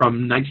Netherlands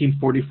from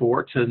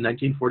 1944 to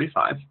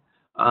 1945.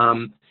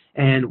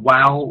 And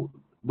while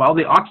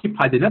they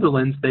occupied the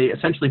Netherlands, they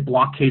essentially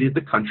blockaded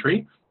the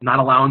country, not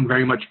allowing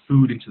very much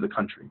food into the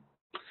country.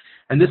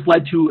 And this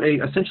led to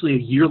essentially a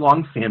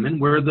year-long famine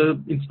where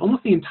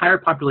almost the entire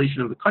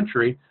population of the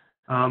country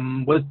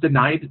was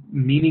denied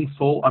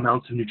meaningful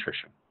amounts of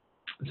nutrition.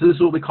 So this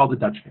is what we call the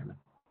Dutch famine.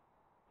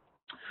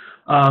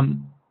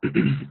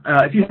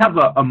 If you have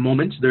a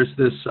moment, there's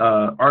this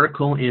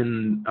article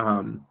in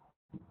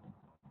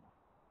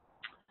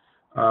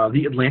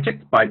The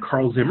Atlantic by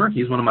Carl Zimmer.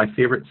 He's one of my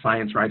favorite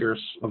science writers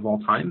of all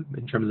time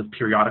in terms of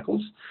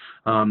periodicals.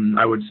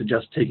 I would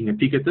suggest taking a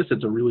peek at this.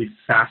 It's a really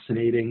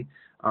fascinating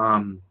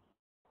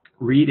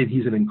read, and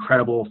he's an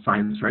incredible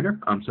science writer.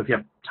 So if you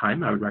have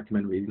time, I would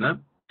recommend reading that.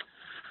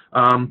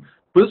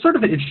 But it's sort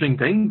of an interesting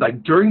thing,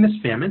 like during this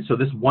famine, so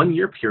this 1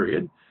 year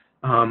period,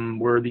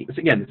 where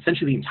again,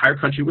 essentially the entire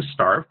country was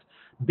starved,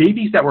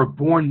 babies that were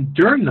born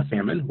during the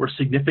famine were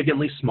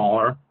significantly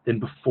smaller than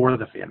before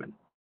the famine,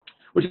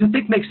 which I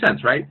think makes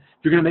sense, right?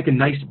 If you're going to make a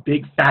nice,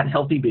 big, fat,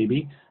 healthy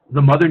baby,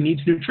 the mother needs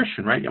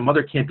nutrition, right? A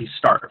mother can't be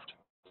starved.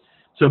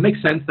 So it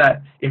makes sense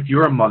that if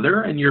you're a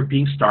mother and you're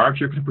being starved,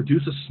 you're going to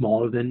produce a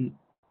smaller than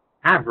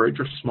average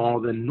or smaller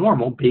than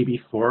normal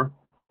baby for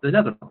the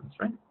Netherlands,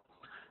 right?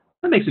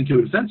 That makes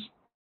intuitive sense.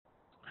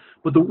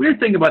 But the weird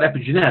thing about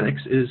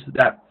epigenetics is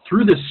that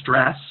through this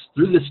stress,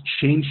 through this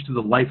change to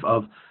the life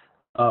of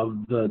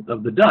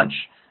the Dutch,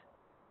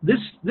 this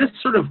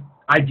sort of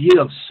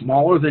idea of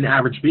smaller than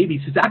average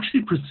babies has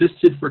actually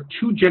persisted for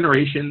 2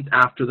 generations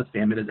after the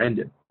famine has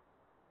ended.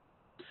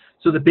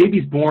 So the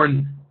babies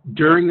born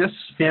during this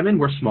famine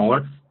were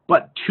smaller,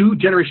 but 2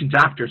 generations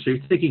after, so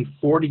you're thinking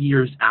 40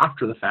 years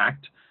after the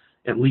fact,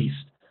 at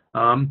least.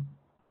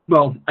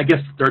 Well, I guess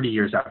 30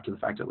 years after the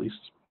fact, at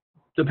least.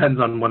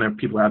 Depends on when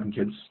people are having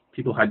kids.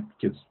 People had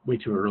kids way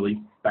too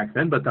early back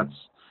then, but that's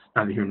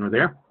neither here nor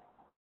there.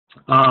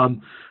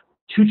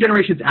 2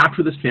 generations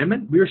after this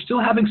famine, we are still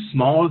having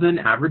smaller than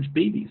average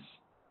babies,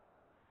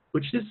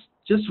 which is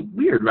just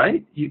weird,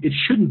 right? It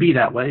shouldn't be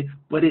that way,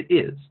 but it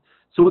is.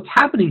 So what's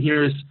happening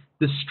here is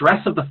the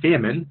stress of the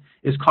famine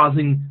is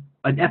causing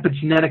an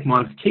epigenetic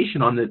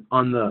modification on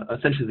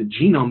essentially the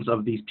genomes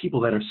of these people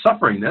that are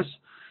suffering this,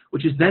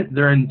 which is then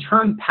they're in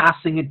turn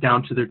passing it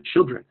down to their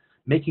children.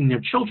 making their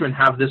children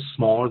have this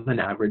smaller than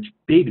average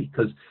baby,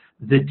 because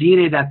the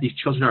DNA that these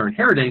children are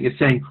inheriting is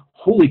saying,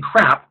 holy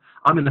crap,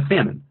 I'm in a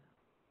famine.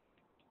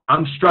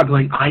 I'm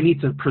struggling. I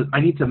need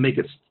to make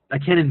it. I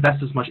can't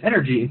invest as much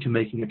energy into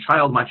making a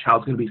child. My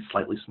child's going to be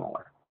slightly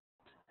smaller.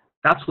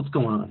 That's what's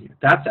going on here.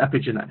 That's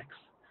epigenetics.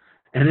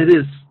 And it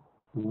is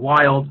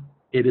wild.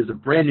 It is a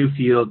brand new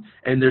field,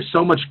 and there's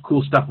so much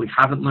cool stuff we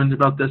haven't learned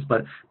about this,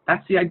 but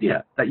that's the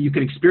idea, that you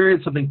can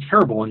experience something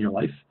terrible in your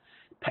life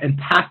and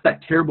pass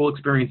that terrible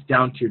experience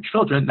down to your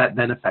children that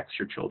then affects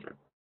your children.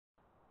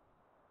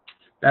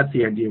 That's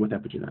the idea with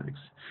epigenetics.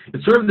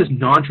 It's sort of this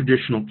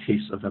non-traditional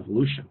case of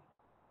evolution.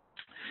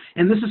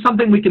 And this is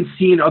something we can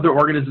see in other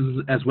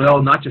organisms as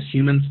well, not just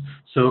humans.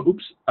 So,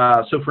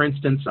 so for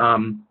instance,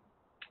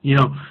 you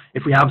know,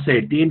 if we have, say,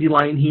 a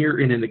dandelion here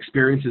and it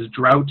experiences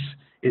drought,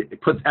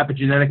 it puts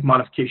epigenetic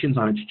modifications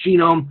on its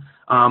genome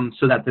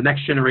so that the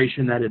next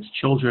generation, that its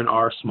children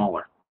are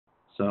smaller.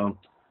 So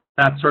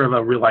that's sort of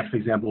a real-life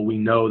example. We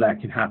know that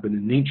can happen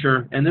in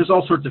nature, and there's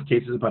all sorts of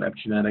cases about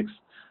epigenetics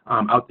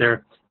out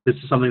there. This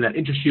is something that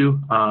interests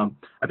you.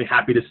 I'd be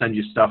happy to send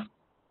you stuff,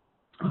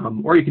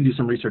 or you can do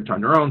some research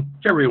on your own,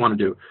 whichever you want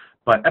to do.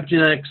 But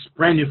epigenetics,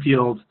 brand new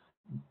field,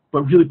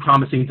 but really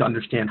promising to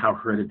understand how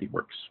heredity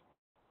works.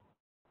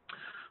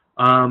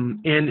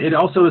 And it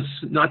also is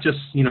not just,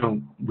 you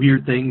know,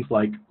 weird things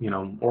like, you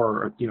know,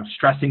 or, you know,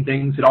 stressing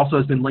things. It also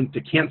has been linked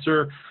to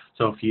cancer.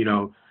 So if, you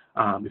know,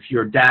 if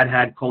your dad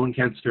had colon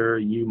cancer,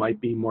 you might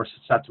be more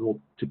susceptible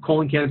to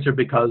colon cancer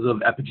because of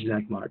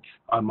epigenetic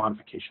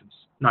modifications,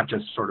 not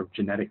just sort of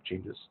genetic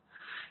changes.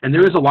 And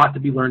there is a lot to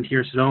be learned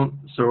here, so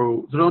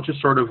don't just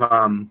sort of,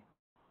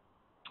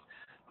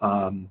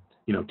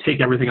 you know,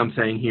 take everything I'm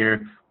saying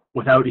here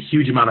without a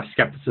huge amount of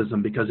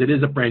skepticism, because it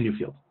is a brand new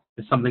field.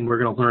 It's something we're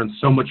going to learn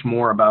so much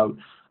more about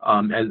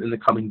in the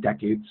coming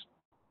decades.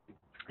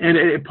 And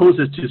it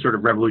poses to sort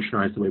of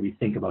revolutionize the way we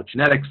think about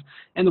genetics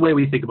and the way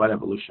we think about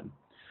evolution.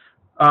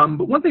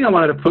 But one thing I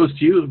wanted to pose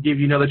to you, give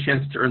you another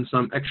chance to earn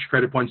some extra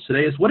credit points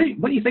today, is what do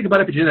you think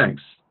about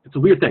epigenetics? It's a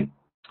weird thing.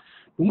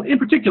 In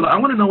particular, I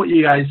want to know what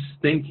you guys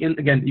think. And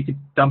again, you could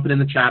dump it in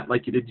the chat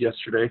like you did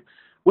yesterday.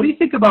 What do you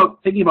think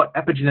about thinking about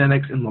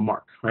epigenetics and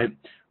Lamarck, right?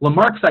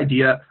 Lamarck's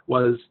idea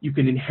was you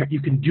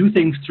can do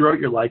things throughout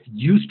your life,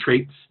 use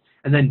traits,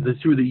 and then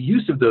through the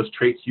use of those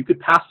traits, you could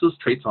pass those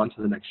traits on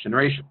to the next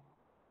generation,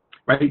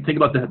 right? Think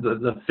about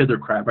the fiddler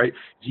crab, right?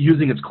 It's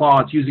using its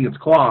claw,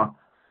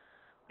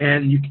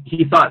 and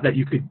he thought that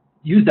you could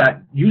use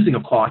that using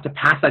of claw to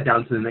pass that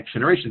down to the next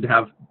generation, to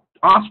have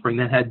offspring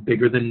that had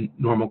bigger than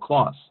normal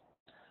claws.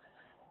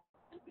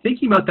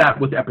 Thinking about that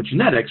with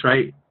epigenetics,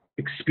 right?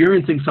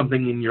 Experiencing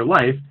something in your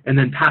life and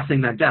then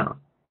passing that down.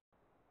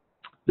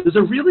 There's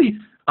a really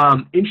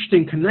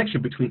interesting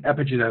connection between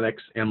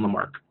epigenetics and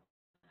Lamarck.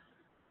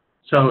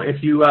 So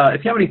if you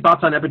have any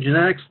thoughts on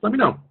epigenetics, let me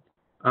know.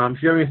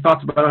 If you have any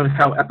thoughts about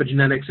how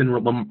epigenetics and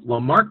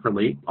Lamarck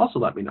relate, also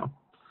let me know.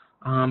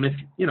 If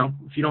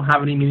you don't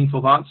have any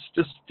meaningful thoughts,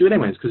 just do it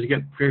anyways, because you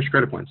get various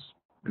credit points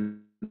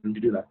and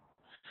you do that.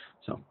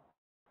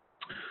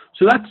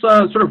 So that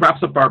sort of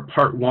wraps up our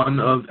part one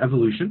of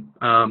evolution.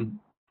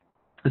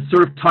 It's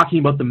sort of talking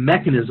about the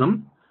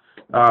mechanism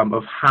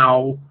of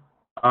how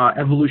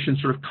evolution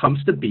sort of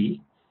comes to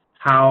be,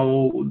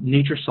 how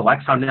nature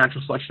selects, how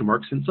natural selection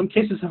works, in some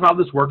cases of how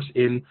this works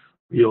in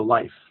real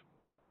life.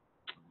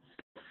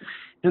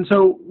 And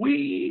so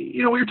we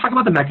were talking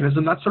about the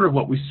mechanism. That's sort of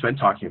what we spent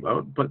talking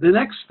about. But the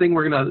next thing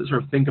we're going to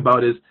sort of think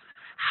about is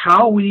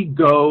how we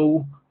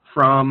go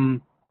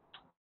from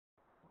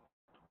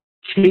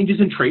changes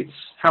in traits,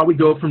 how we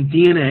go from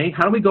DNA,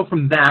 how do we go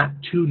from that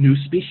to new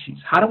species?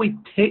 How do we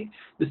take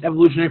this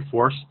evolutionary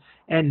force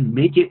and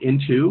make it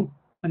into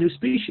a new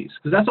species?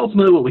 Because that's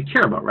ultimately what we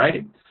care about,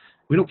 right?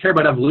 We don't care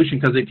about evolution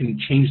because it can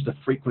change the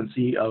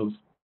frequency of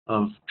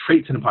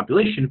traits in a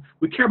population.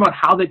 We care about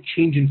how that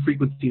change in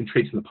frequency and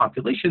traits in the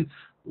population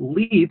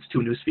leads to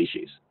a new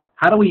species.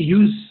 How do we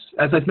use,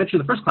 as I mentioned in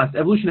the first class,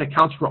 evolution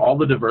accounts for all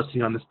the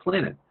diversity on this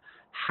planet.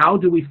 How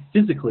do we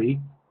physically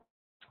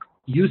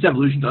use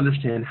evolution to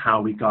understand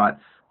how we got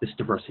this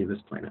diversity of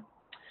this planet?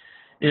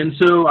 And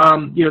so,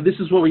 this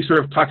is what we sort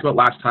of talked about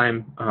last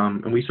time,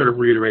 and we sort of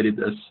reiterated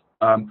this.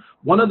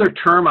 One other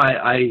term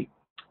I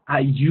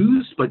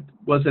used, but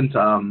wasn't,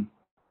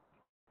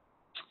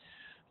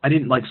 I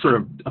didn't like sort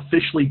of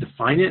officially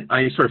define it.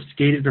 I sort of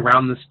skated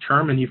around this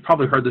term, and you've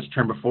probably heard this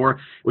term before,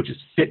 which is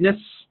fitness.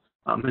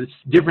 And it's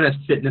different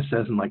as fitness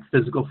as in like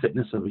physical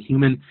fitness of a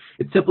human.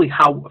 It's simply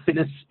how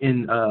fitness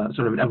in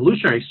sort of an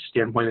evolutionary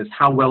standpoint is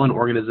how well an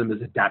organism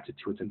is adapted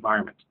to its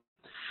environment.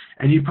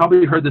 And you've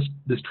probably heard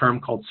this term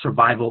called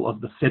survival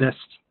of the fittest.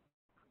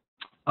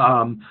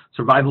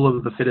 Survival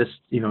of the fittest,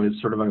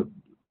 is sort of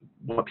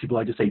what people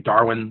like to say.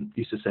 Darwin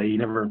used to say. He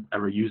never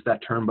ever used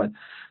that term, but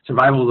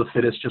survival of the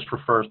fittest just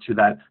refers to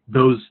that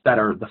those that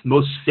are the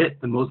most fit,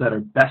 the most that are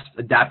best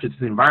adapted to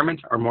the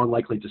environment, are more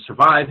likely to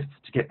survive,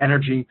 to get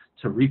energy,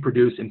 to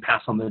reproduce, and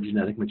pass on their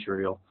genetic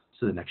material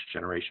to the next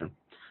generation.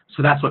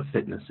 So that's what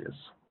fitness is.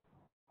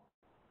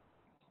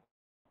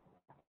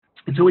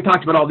 And so we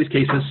talked about all these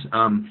cases,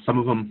 some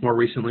of them more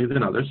recently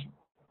than others.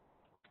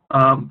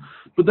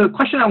 But the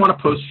question I want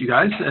to pose to you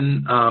guys,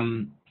 and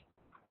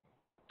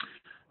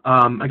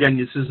again,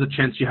 this is a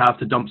chance you have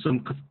to dump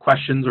some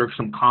questions or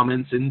some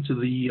comments into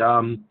the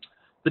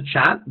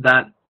chat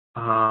that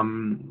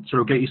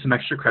sort of get you some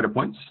extra credit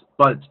points.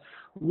 But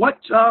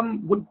what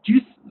do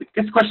you?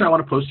 It's a question I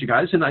want to pose to you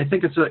guys, and I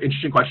think it's an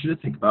interesting question to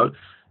think about.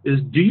 Is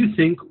do you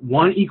think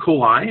one E.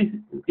 coli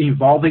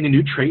evolving a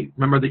new trait?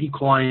 Remember the E.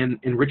 coli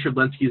in Richard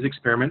Lenski's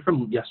experiment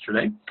from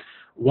yesterday.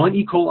 One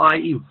E.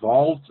 coli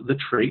evolved the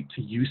trait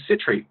to use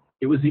citrate.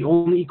 It was the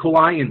only E.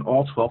 coli in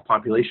all 12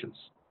 populations.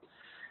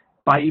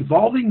 By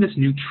evolving this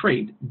new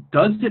trait,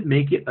 does it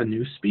make it a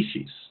new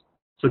species?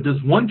 So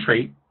does one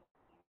trait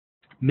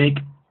make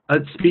a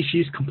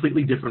species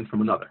completely different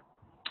from another?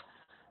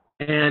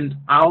 And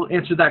I'll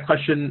answer that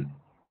question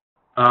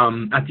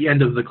at the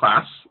end of the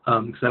class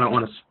because I don't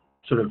want to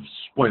sort of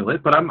spoil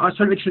it, but I'm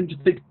sort of interested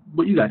to think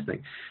what you guys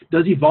think.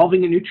 Does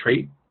evolving a new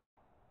trait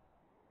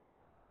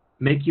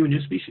make you a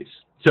new species?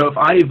 So if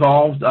I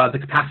evolved the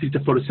capacity to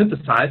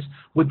photosynthesize,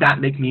 would that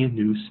make me a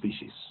new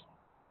species?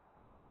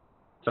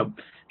 So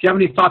if you have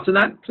any thoughts on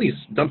that, please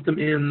dump them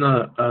in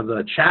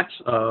the chat,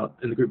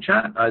 in the group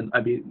chat.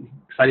 I'd be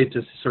excited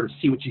to sort of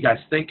see what you guys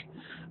think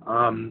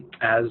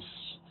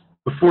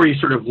before you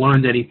sort of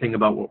learned anything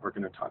about what we're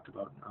going to talk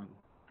about.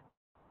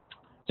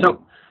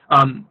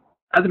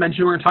 As I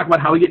mentioned, we're going to talk about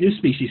how we get new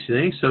species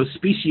today. So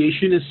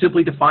speciation is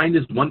simply defined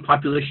as one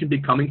population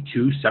becoming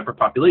two separate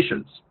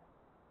populations.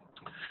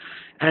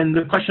 And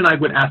the question I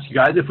would ask you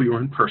guys if we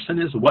were in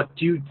person is, what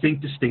do you think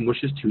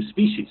distinguishes two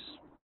species?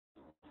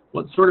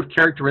 What sort of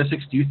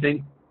characteristics do you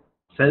think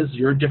says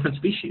you're a different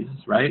species,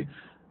 right?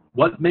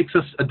 What makes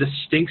us a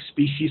distinct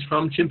species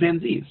from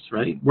chimpanzees,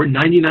 right? We're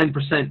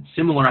 99%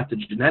 similar at the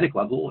genetic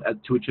level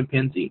to a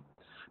chimpanzee.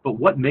 But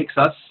what makes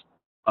us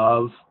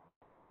a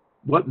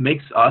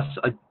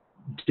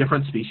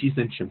different species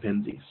than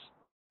chimpanzees?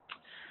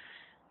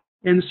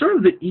 And sort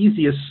of the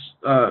easiest,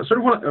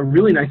 a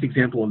really nice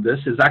example of this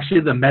is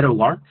actually the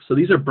meadowlark. So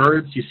these are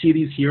birds. You see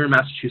these here in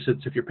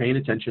Massachusetts if you're paying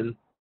attention.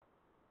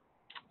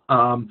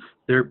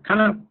 They're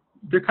kind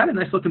of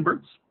nice looking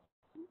birds.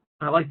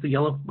 I like the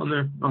yellow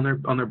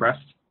on their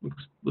breast.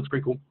 Looks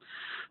pretty cool.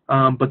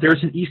 But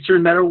there's an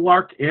eastern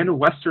meadowlark and a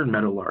western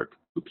meadowlark.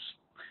 Oops.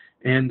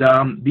 And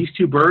these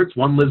two birds,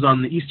 one lives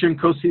on the eastern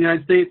coast of the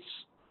United States,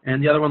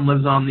 and the other one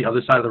lives on the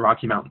other side of the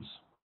Rocky Mountains.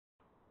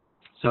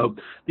 So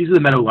these are the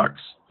meadowlarks.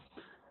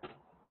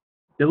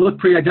 They look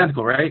pretty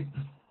identical, right?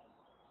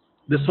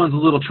 This one's a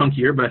little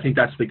chunkier, but I think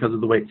that's because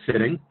of the way it's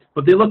sitting.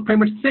 But they look pretty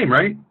much the same,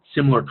 right?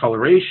 Similar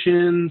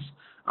colorations,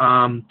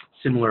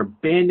 similar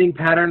banding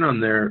pattern on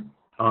their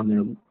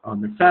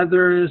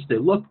feathers. They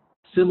look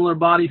similar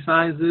body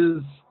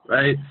sizes,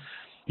 right?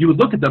 You would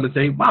look at them and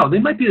say, wow, they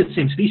might be the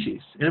same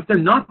species. And if they're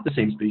not the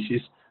same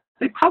species,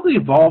 they probably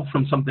evolved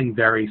from something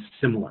very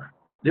similar.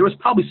 There was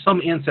probably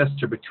some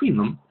ancestor between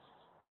them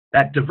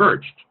that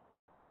diverged.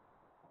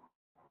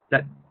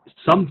 That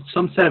some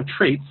set of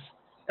traits,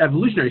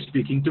 evolutionary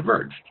speaking,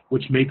 diverged,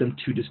 which made them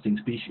two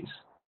distinct species.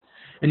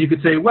 And you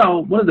could say,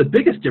 well, one of the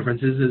biggest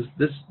differences is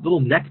this little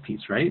neck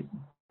piece, right?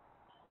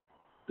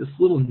 This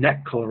little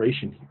neck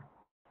coloration here.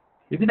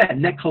 Maybe that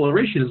neck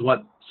coloration is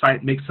what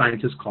makes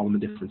scientists call them a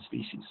different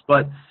species.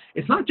 But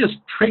it's not just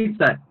traits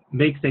that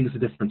make things a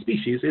different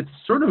species. It's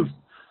sort of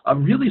a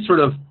really sort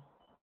of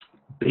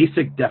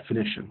basic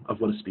definition of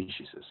what a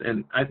species is.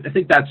 And I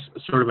think that's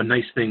sort of a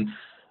nice thing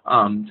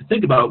to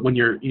think about when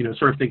you're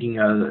sort of thinking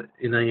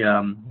in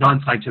a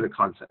non-scientific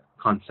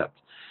concept.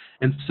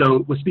 And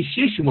so with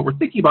speciation, what we're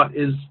thinking about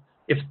is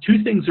if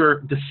two things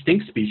are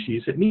distinct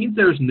species, it means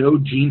there's no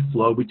gene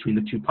flow between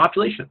the two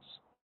populations.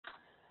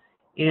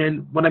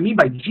 And what I mean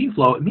by gene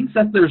flow, it means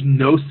that there's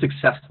no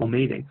successful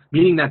mating,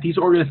 meaning that these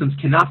organisms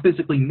cannot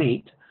physically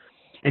mate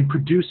and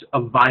produce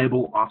a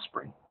viable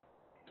offspring.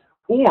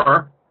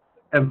 Or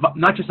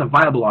not just a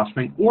viable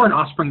offspring, or an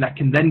offspring that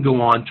can then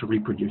go on to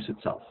reproduce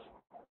itself.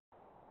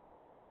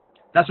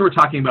 That's what we're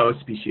talking about with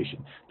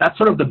speciation. That's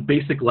sort of the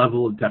basic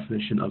level of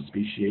definition of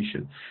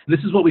speciation. And this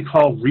is what we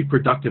call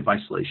reproductive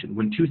isolation,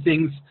 when two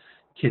things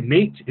can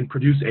mate and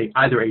produce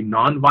either a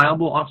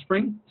non-viable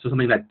offspring, so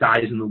something that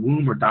dies in the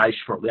womb or dies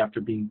shortly after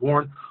being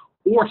born,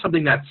 or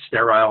something that's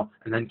sterile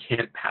and then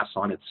can't pass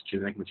on its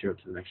genetic material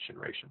to the next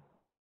generation.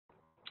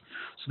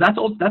 So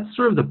that's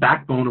sort of the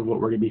backbone of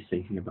what we're going to be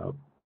thinking about.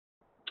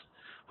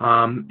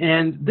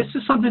 And this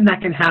is something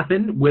that can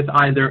happen with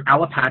either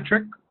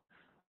allopatric,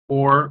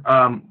 or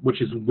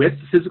which is with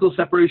physical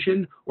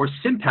separation, or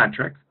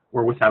sympatric,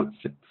 or without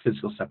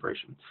physical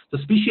separation. So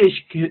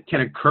speciation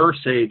can occur,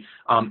 say,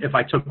 if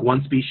I took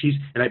one species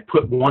and I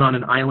put one on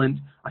an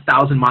island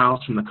 1,000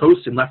 miles from the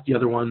coast and left the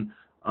other one,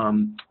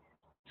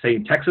 say,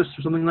 in Texas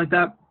or something like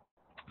that.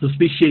 So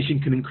speciation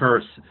can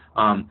occur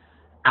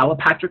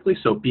allopatrically,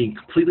 so being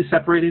completely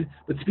separated,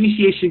 but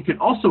speciation can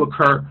also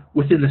occur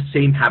within the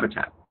same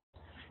habitat.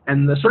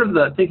 And the sort of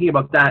the thinking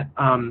about that,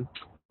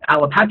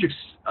 allopatric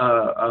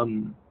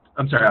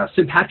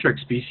sympatric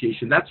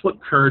speciation. That's what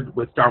occurred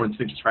with Darwin's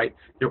finches, right?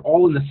 They're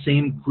all in the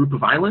same group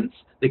of islands.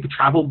 They could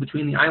travel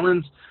between the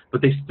islands,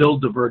 but they still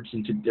diverged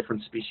into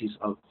different species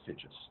of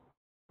finches.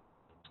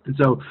 And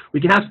so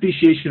we can have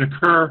speciation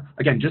occur,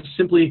 again, just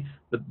simply,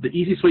 the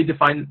easiest way to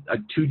define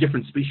two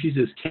different species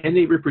is, can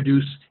they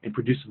reproduce and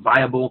produce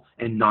viable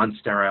and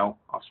non-sterile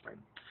offspring?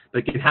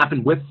 That can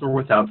happen with or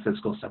without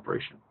physical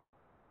separation.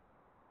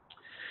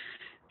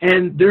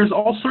 And there's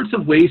all sorts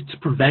of ways to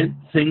prevent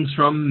things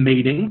from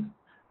mating,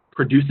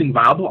 producing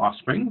viable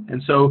offspring.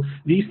 And so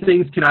these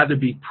things can either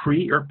be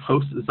pre or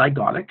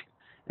post-zygotic.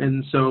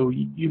 And so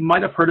you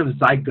might have heard of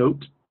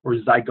zygote or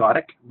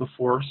zygotic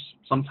before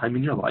sometime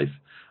in your life.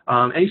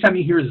 Anytime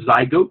you hear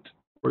zygote,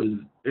 or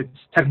it's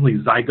technically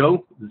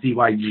zygo,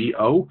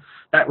 Z-Y-G-O,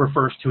 that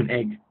refers to an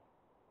egg.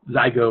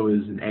 Zygo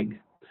is an egg.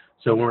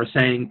 So when we're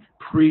saying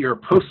pre or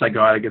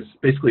post-zygotic, it's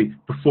basically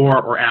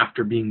before or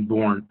after being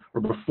born,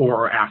 or before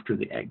or after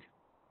the egg.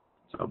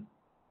 So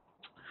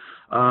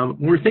when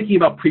we're thinking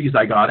about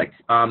pre-zygotic,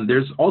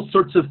 there's all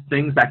sorts of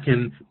things that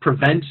can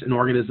prevent an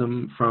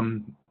organism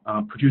from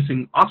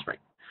producing offspring.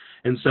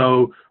 And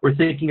so we're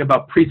thinking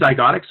about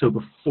pre-zygotic, so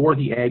before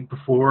the egg,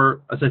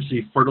 before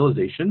essentially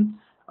fertilization.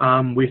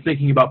 We're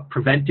thinking about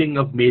preventing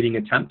of mating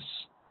attempts.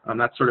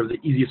 That's sort of the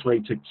easiest way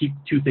to keep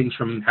two things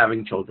from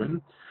having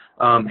children.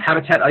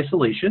 Habitat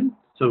isolation,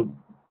 so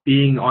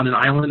being on an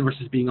island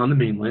versus being on the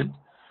mainland.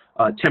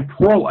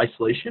 Temporal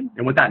isolation,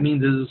 and what that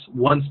means is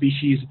one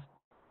species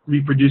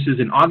reproduces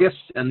in August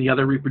and the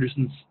other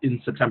reproduces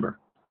in September.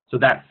 So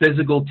that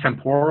physical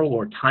temporal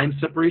or time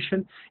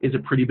separation is a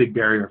pretty big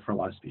barrier for a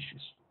lot of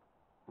species.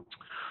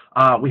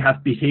 We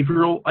have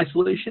behavioral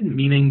isolation,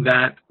 meaning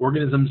that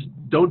organisms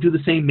don't do the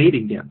same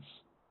mating dance,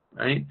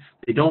 right?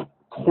 They don't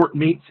court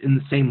mates in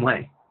the same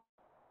way.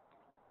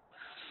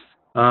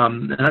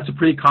 And that's a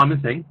pretty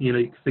common thing. You know,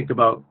 you can think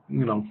about,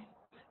 you know,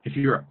 if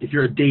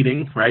you're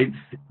dating, right?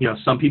 You know,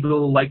 some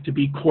people like to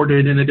be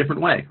courted in a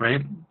different way,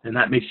 right? And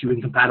that makes you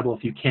incompatible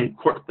if you can't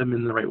court them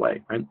in the right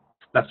way, right?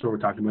 That's what we're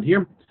talking about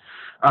here.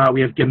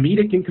 We have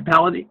gametic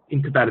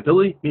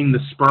incompatibility, meaning the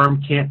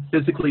sperm can't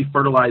physically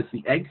fertilize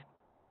the egg.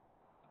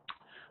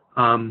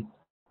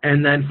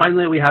 And then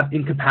finally, we have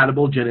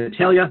incompatible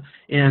genitalia.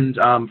 And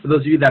for those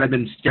of you that have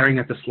been staring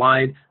at the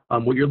slide,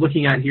 what you're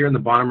looking at here in the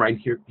bottom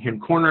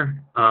right-hand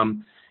corner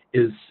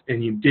is,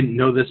 and you didn't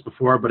know this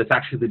before, but it's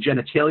actually the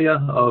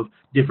genitalia of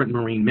different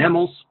marine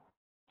mammals.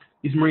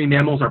 These marine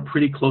mammals are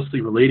pretty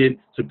closely related.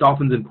 So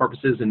dolphins and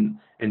porpoises and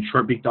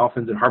short-beaked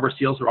dolphins and harbor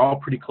seals are all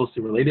pretty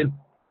closely related.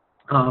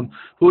 But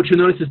what you'll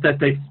notice is that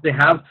they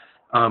have,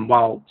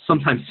 while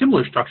sometimes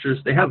similar structures,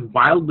 they have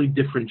wildly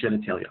different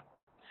genitalia.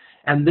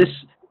 And this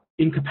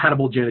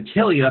incompatible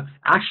genitalia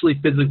actually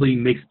physically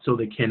makes it so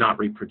they cannot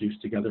reproduce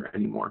together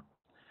anymore.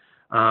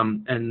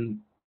 And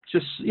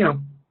just, you know,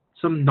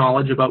 some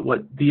knowledge about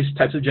what these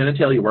types of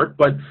genitalia work,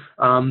 but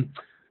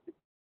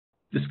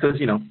just because,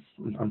 you know,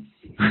 I'm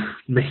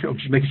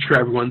just making sure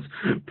everyone's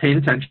paying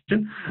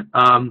attention.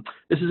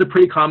 This is a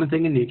pretty common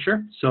thing in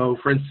nature. So,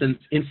 for instance,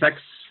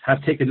 insects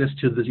have taken this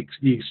to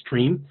the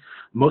extreme.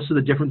 Most of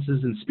the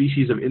differences in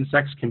species of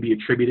insects can be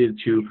attributed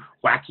to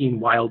wacky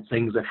and wild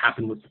things that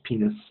happen with the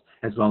penis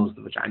as well as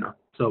the vagina.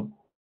 So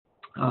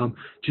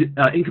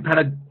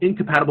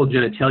incompatible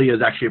genitalia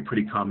is actually a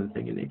pretty common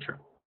thing in nature.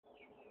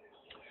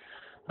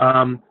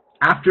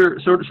 After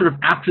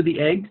the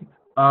egg,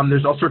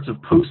 there's all sorts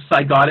of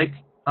post-zygotic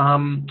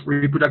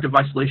reproductive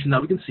isolation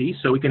that we can see.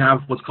 So we can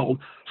have what's called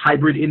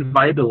hybrid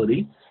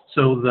inviability.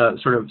 So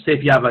say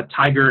if you have a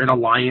tiger and a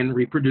lion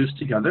reproduce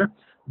together,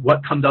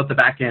 what comes out the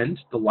back end,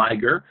 the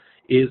liger,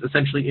 is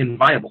essentially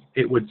inviable.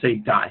 It would say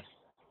die.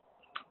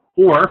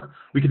 Or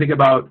we can think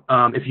about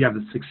if you have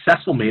a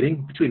successful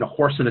mating between a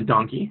horse and a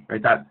donkey,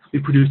 right? That we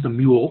produce a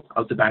mule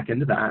out the back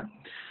end of that.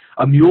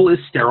 A mule is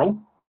sterile,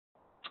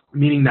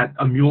 meaning that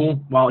a mule,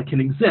 while it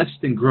can exist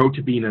and grow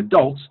to be an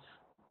adult,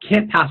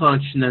 can't pass on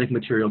its genetic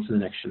material to the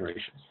next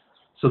generation.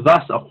 So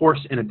thus, a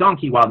horse and a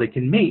donkey, while they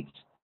can mate,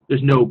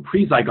 there's no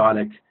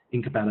pre-zygotic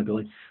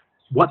incompatibility.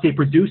 What they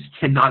produce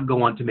cannot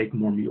go on to make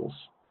more mules.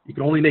 You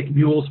can only make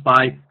mules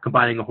by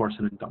combining a horse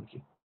and a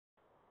donkey.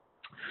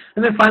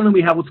 And then finally,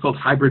 we have what's called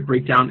hybrid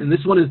breakdown. And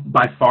this one is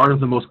by far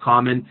the most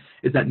common,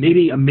 is that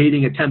maybe a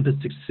mating attempt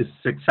is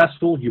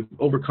successful. You've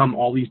overcome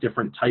all these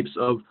different types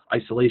of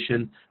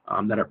isolation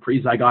that are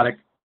pre-zygotic.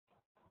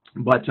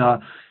 But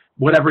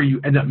whatever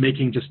you end up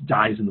making just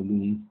dies in the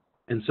womb.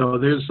 And so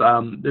this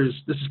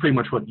is pretty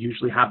much what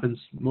usually happens.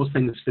 Most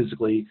things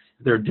physically,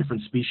 there are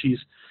different species,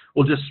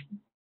 will just,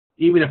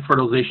 even if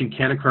fertilization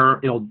can occur,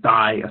 it'll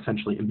die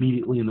essentially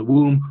immediately in the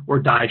womb or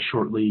die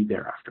shortly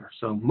thereafter.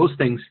 So most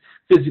things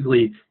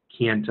physically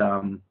can't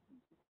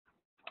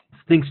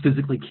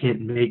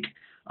make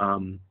a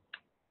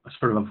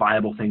sort of a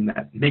viable thing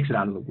that makes it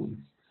out of the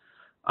womb.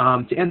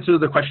 To answer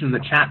the question in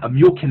the chat, a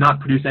mule cannot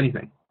produce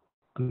anything.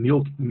 A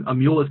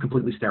mule is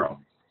completely sterile.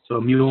 So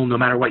a mule, no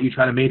matter what you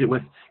try to mate it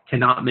with,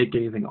 cannot make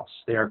anything else.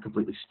 They are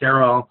completely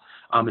sterile,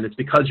 and it's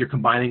because you're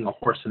combining a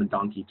horse and a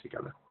donkey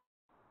together.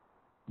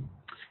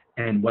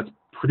 And what's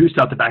produced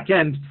out the back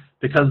end,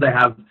 because they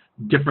have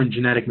different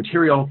genetic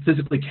material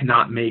physically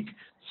cannot make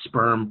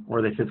sperm,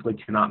 or they physically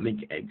cannot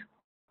make egg.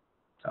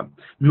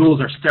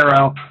 Mules are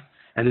sterile,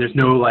 and there's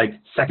no like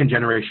second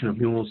generation of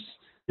mules.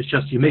 It's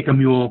just you make a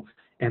mule,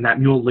 and that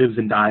mule lives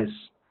and dies,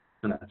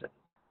 and that's it.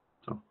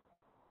 So,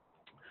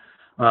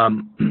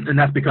 and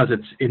that's because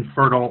it's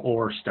infertile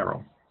or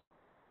sterile.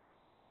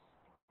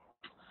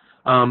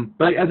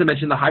 But as I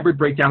mentioned, the hybrid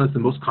breakdown is the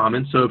most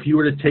common. So if you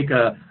were to take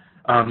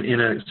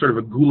in a sort of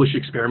a ghoulish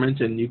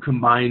experiment and you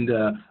combined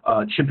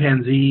a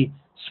chimpanzee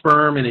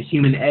sperm and a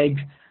human egg,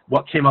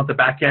 what came out the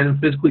back end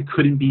physically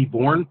couldn't be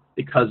born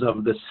because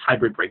of this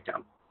hybrid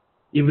breakdown.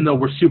 Even though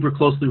we're super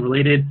closely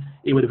related,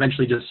 it would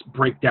eventually just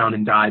break down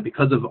and die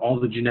because of all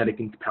the genetic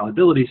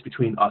incompatibilities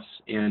between us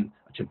and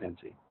a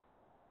chimpanzee.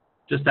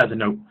 Just as a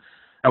note,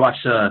 I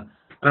watched, I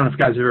don't know if you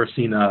guys have ever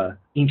seen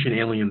Ancient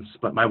Aliens,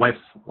 but my wife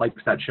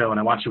likes that show, and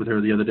I watched it with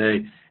her the other day,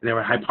 and they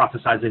were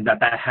hypothesizing that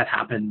that had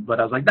happened, but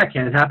I was like, that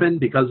can't happen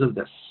because of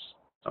this.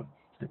 So,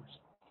 anyways.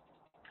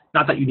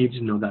 Not that you need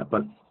to know that,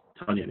 but I'm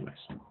telling you anyways.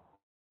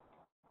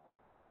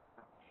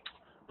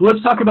 But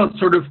let's talk about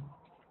sort of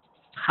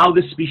how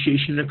this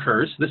speciation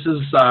occurs. This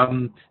is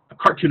a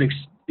cartoon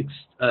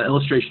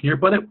illustration here,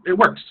 but it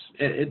works.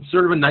 It's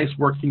sort of a nice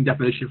working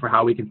definition for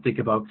how we can think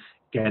about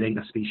getting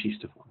a species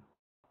to form.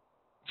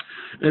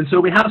 And so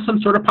we have some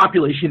sort of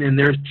population, and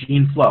there's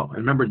gene flow. And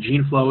remember,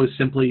 gene flow is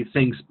simply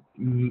things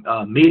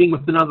mating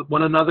with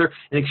one another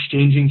and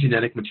exchanging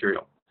genetic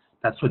material.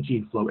 That's what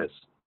gene flow is.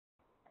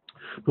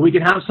 But we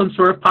can have some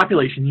sort of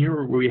population here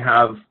where we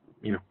have,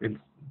 you know,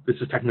 this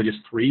is technically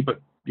just 3,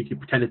 but you can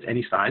pretend it's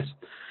any size.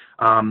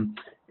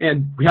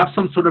 And we have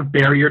some sort of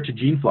barrier to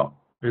gene flow.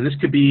 And this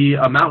could be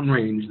a mountain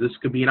range. This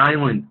could be an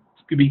island.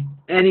 This could be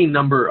any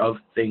number of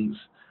things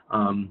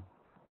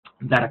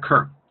that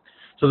occur.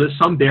 So there's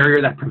some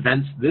barrier that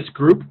prevents this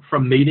group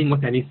from mating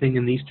with anything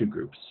in these two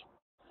groups.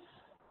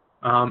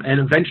 And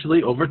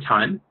eventually, over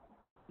time,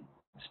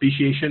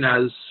 speciation,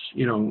 as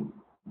you know,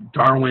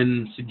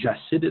 Darwin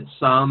suggested, it's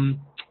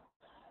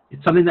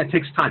something that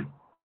takes time.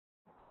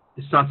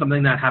 It's not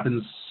something that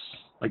happens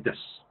like this.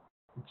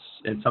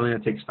 It's something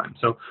that takes time.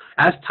 So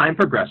as time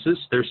progresses,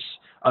 there's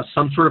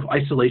some sort of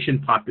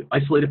isolated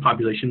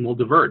population will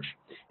diverge.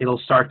 It'll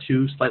start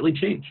to slightly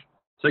change.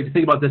 So you can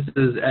think about this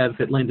as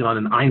if it landed on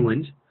an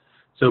island.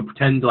 So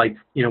pretend like,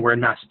 you know, we're in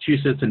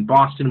Massachusetts and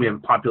Boston. We have a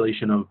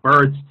population of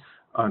birds.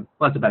 Well,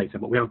 that's a bad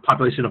example. We have a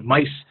population of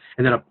mice,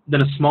 and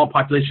then a small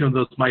population of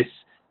those mice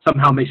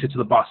somehow makes it to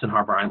the Boston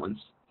Harbor Islands,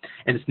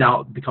 and it's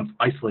now becomes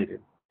isolated.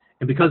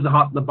 And because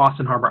the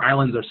Boston Harbor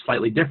Islands are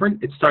slightly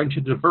different, it's starting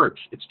to diverge.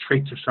 Its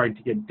traits are starting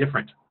to get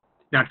different.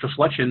 Natural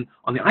selection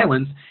on the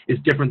islands is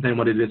different than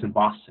what it is in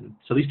Boston.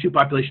 So these two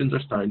populations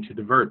are starting to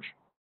diverge.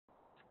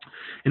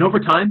 And over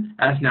time,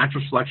 as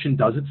natural selection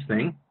does its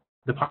thing,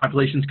 the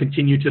populations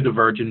continue to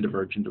diverge and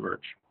diverge and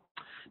diverge.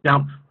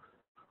 Now,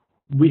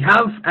 we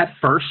have at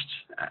first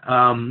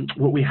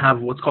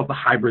what's called the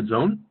hybrid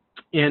zone,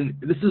 and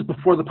this is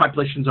before the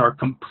populations are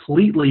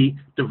completely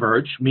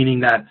diverged, meaning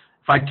that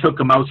if I took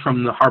a mouse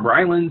from the Harbor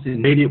Islands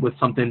and made it with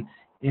something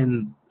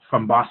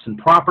from Boston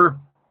proper,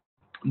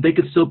 they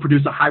could still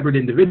produce a hybrid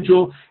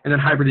individual, and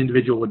that hybrid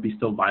individual would be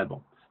still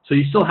viable. So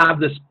you still have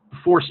this,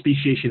 before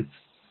speciation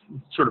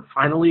sort of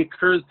finally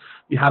occurs,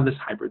 you have this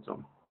hybrid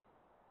zone.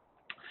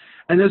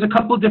 And there's a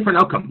couple of different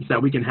outcomes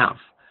that we can have.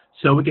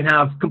 So we can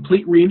have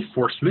complete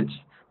reinforcement,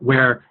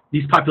 where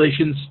these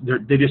populations,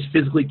 they just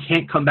physically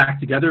can't come back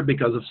together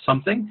because of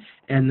something,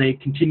 and they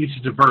continue to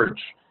diverge.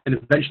 And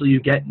eventually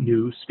you get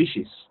new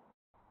species,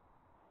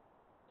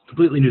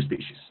 completely new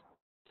species.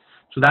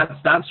 So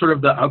that's sort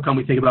of the outcome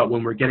we think about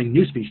when we're getting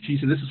new species,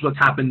 and this is what's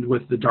happened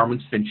with the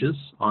Darwin's finches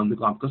on the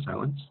Galapagos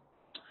Islands.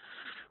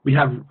 We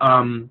have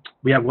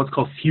what's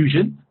called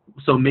fusion.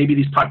 So maybe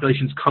these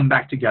populations come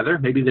back together.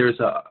 Maybe there's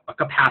a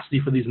capacity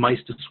for these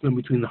mice to swim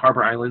between the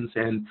Harbor Islands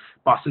and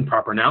Boston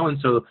proper now, and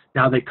so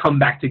now they come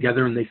back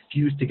together and they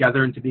fuse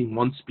together into being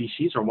one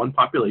species or one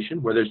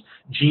population where there's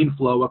gene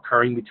flow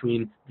occurring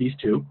between these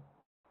two.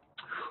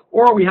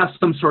 Or we have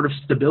some sort of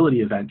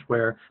stability event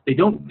where they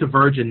don't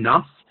diverge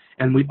enough,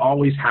 and we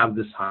always have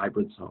this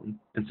hybrid zone.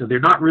 And so they're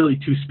not really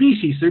two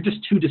species, they're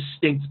just two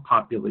distinct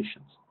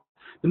populations.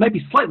 They might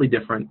be slightly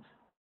different,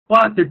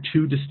 but they're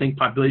two distinct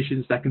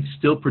populations that can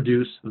still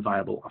produce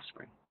viable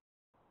offspring.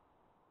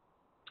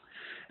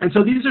 And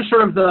so these are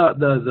sort of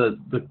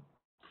the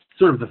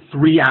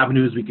 3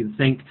 avenues we can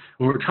think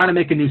when we're trying to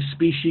make a new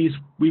species.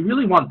 We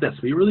really want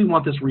this. We really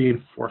want this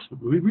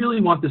reinforcement. We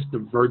really want this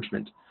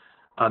divergence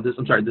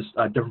between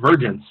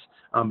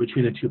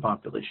the two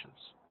populations.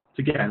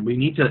 So again, we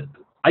need to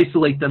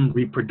isolate them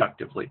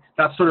reproductively.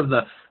 That's sort of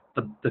the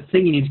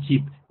thing you need to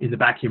keep in the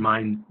back of your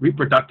mind.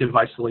 Reproductive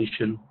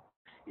isolation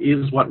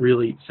is what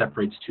really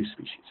separates two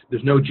species.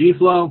 There's no gene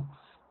flow,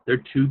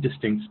 they're two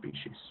distinct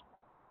species.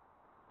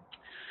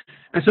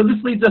 And so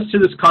this leads us to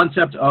this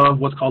concept of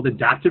what's called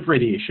adaptive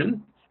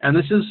radiation. And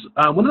this is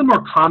one of the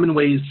more common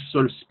ways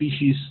sort of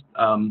species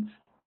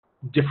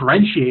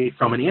differentiate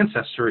from an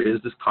ancestor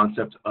is this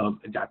concept of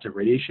adaptive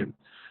radiation.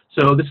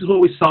 So this is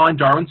what we saw in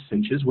Darwin's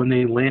finches when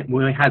they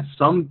had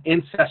some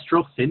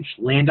ancestral finch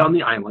land on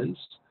the islands,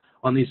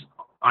 on these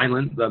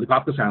islands, the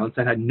Galapagos Islands,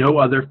 that had no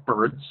other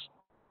birds.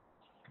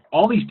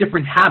 All these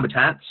different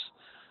habitats,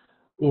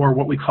 or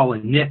what we call a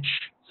niche.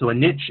 So a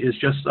niche is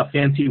just a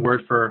fancy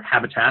word for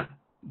habitat.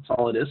 That's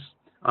all it is.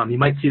 You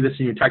might see this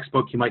in your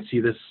textbook. You might see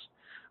this.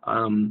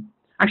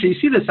 Actually, you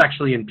see this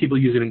actually, and people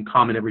use it in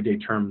common everyday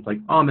terms, like,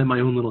 oh, I'm in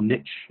my own little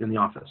niche in the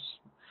office.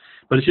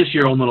 But it's just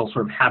your own little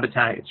sort of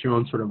habitat. It's your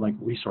own sort of like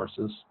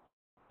resources.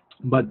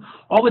 But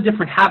all the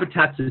different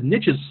habitats and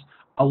niches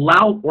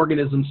allow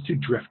organisms to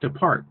drift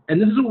apart.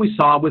 And this is what we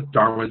saw with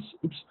Darwin's,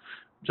 this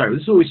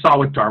is what we saw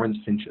with Darwin's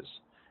finches.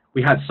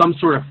 We had some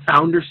sort of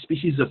founder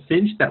species of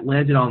finch that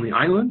landed on the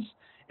islands,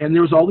 and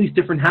there was all these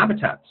different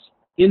habitats,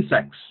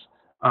 insects,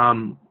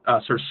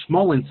 sort of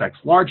small insects,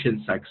 large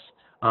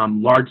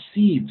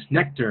seeds,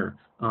 nectar,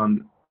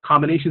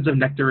 combinations of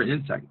nectar and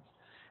insects.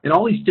 And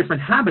all these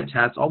different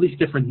habitats, all these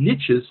different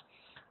niches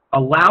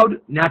allowed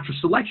natural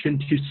selection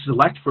to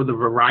select for the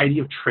variety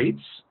of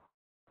traits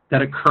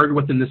that occurred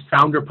within this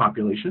founder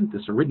population,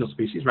 this original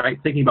species, right?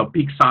 Thinking about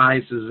beak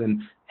sizes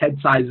and head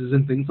sizes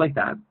and things like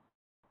that,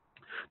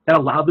 that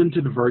allowed them to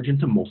diverge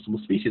into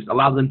multiple species,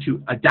 allowed them to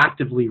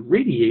adaptively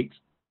radiate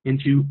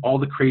into all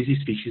the crazy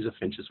species of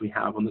finches we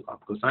have on the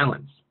Galapagos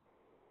Islands.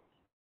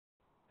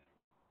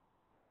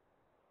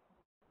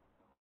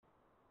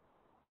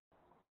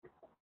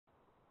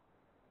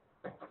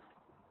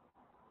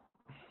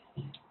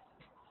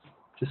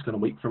 Just going to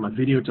wait for my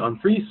video to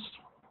unfreeze.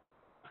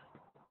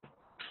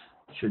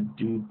 Should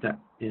do that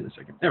in a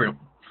second. There we go.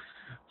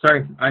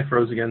 Sorry, I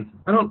froze again.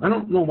 I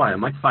don't know why.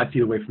 I'm like 5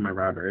 feet away from my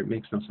router. It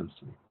makes no sense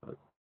to me. But,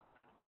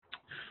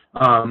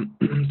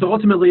 so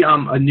ultimately,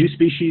 a new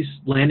species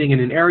landing in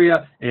an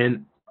area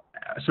and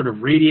sort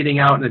of radiating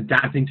out and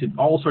adapting to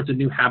all sorts of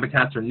new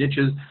habitats or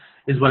niches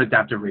is what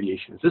adaptive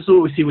radiation is. This is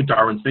what we see with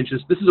Darwin's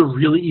finches. This is a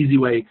really easy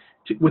way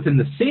to, within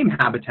the same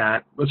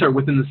habitat,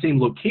 within the same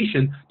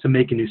location, to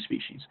make a new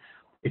species.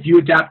 If you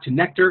adapt to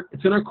nectar,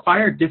 it's going to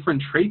require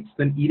different traits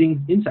than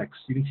eating insects.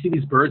 You can see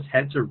these birds'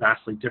 heads are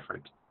vastly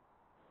different.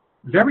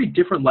 Very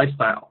different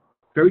lifestyle,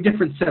 very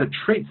different set of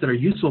traits that are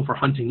useful for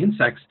hunting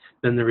insects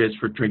than there is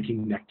for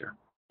drinking nectar.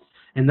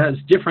 And those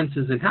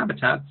differences in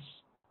habitats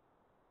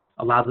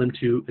allow them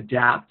to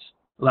adapt,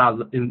 allow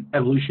in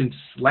evolution to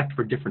select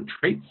for different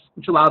traits,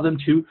 which allow them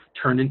to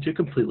turn into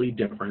completely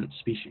different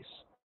species.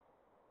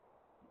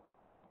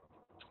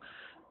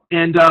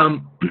 And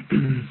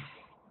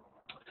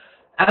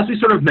as we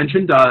sort of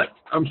mentioned, as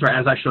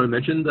I sort of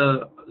mentioned,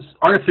 the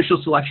artificial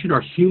selection,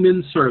 or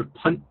humans sort of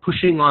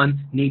pushing on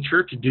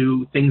nature to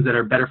do things that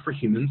are better for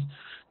humans,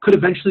 could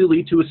eventually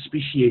lead to a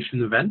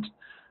speciation event.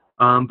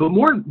 But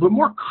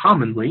more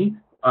commonly,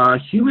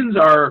 humans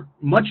are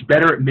much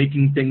better at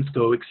making things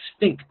go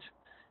extinct.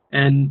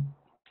 And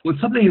when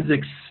something is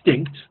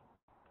extinct,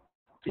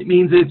 it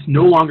means it's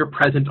no longer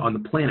present on the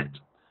planet.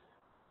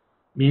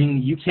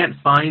 Meaning you can't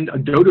find a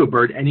dodo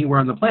bird anywhere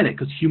on the planet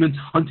because humans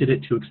hunted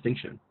it to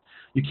extinction.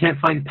 You can't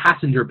find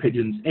passenger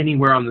pigeons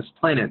anywhere on this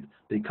planet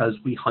because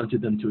we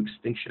hunted them to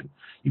extinction.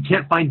 You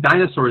can't find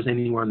dinosaurs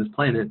anywhere on this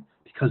planet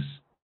because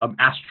an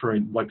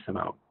asteroid wipes them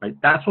out, right?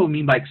 That's what we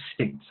mean by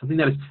extinct, something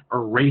that is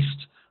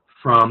erased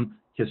from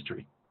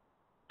history.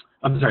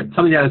 I'm sorry,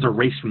 something that is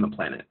erased from the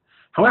planet.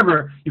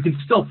 However, you can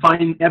still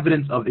find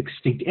evidence of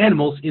extinct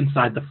animals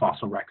inside the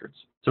fossil records.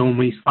 So when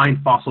we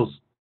find fossils,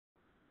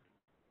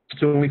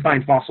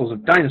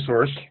 of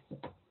dinosaurs,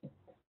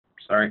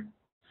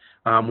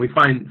 we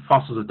find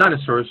fossils of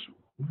dinosaurs.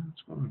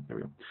 There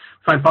we go.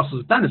 Find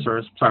fossils of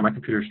dinosaurs. Sorry, my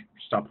computer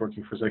stopped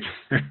working for a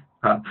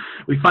second.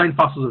 We find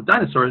fossils of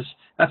dinosaurs.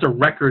 That's a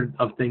record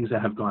of things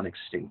that have gone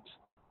extinct.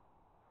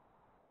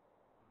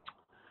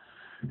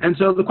 And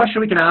so the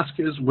question we can ask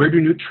is, where do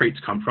new traits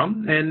come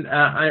from? And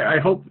I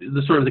hope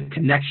the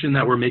connection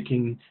that we're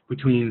making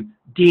between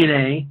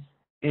DNA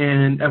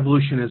and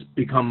evolution has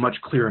become much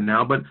clearer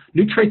now. But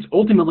new traits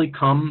ultimately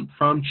come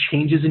from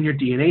changes in your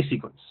DNA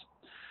sequence.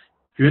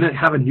 If you're going to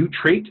have a new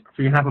trait, if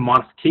you're going to have a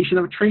modification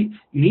of a trait,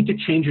 you need to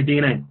change your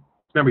DNA.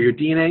 Remember, your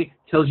DNA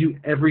tells you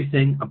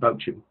everything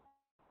about you.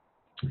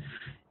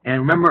 And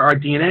remember, our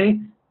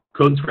DNA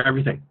codes for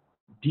everything.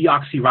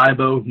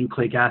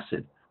 Deoxyribonucleic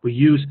acid. We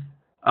use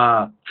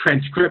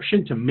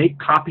transcription to make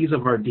copies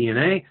of our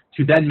DNA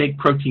to then make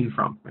protein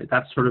from. Right?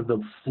 That's sort of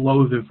the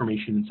flow of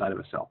information inside of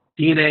a cell.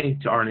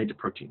 DNA to RNA to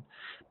protein.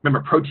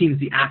 Remember, protein is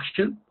the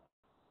action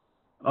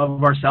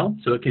of our cell,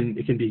 so it can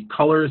be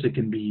colors, it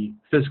can be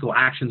physical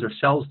actions our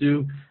cells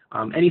do.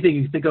 Anything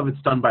you think of,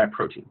 it's done by a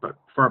protein. But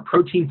for a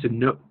protein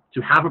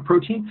to have a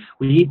protein,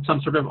 we need some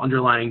sort of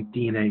underlying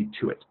DNA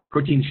to it.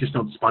 Proteins just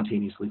don't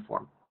spontaneously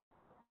form.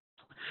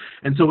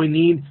 And so we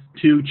need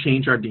to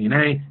change our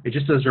DNA. It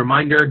just as a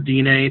reminder,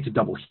 DNA, it's a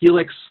double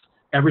helix.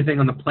 Everything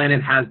on the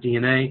planet has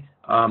DNA.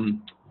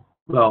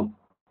 Well,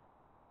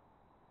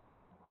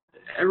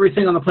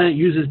 everything on the planet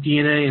uses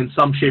DNA in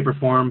some shape or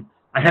form.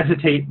 I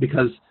hesitate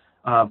because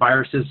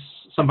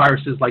some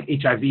viruses like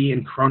HIV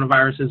and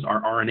coronaviruses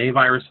are RNA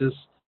viruses.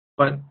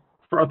 But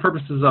for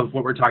purposes of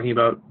what we're talking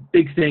about,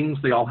 big things,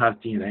 they all have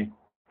DNA.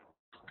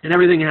 And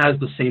everything has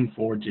the same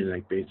 4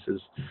 genetic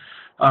bases.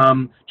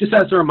 Just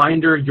as a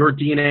reminder, your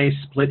DNA is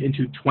split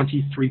into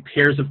 23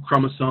 pairs of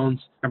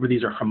chromosomes. Remember,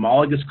 these are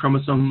homologous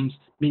chromosomes,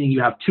 meaning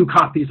you have 2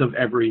 copies of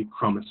every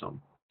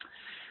chromosome.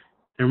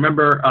 And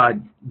remember,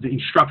 the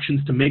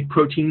instructions to make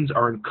proteins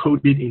are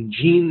encoded in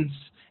genes,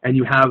 and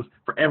you have,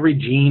 for every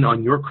gene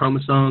on your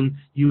chromosome,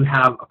 you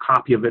have a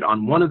copy of it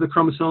on one of the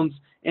chromosomes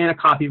and a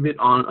copy of it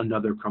on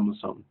another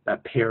chromosome,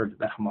 that paired,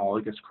 that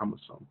homologous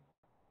chromosome.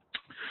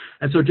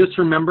 And so just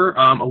remember,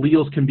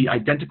 alleles can be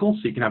identical,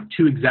 so you can have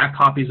 2 exact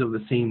copies of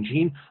the same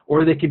gene,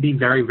 or they can be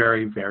very,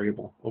 very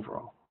variable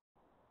overall.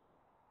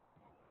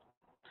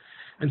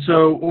 And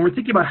so when we're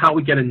thinking about how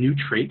we get a new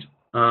trait,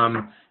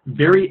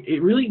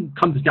 it really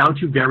comes down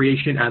to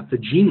variation at the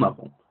gene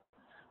level.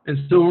 And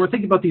so when we're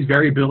thinking about these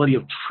variability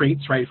of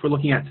traits, right, if we're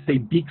looking at, say,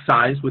 beak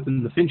size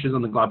within the finches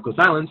on the Galapagos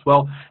Islands,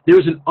 well,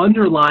 there's an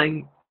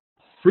underlying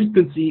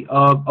frequency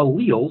of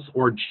alleles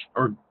or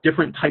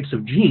different types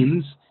of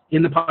genes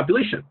in the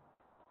population,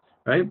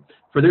 right?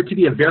 For there to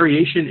be a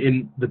variation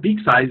in the beak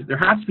size, there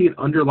has to be an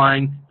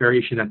underlying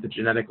variation at the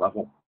genetic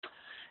level.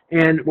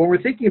 And when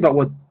we're thinking about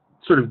what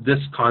sort of this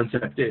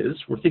concept is,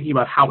 we're thinking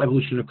about how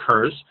evolution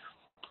occurs.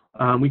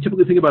 We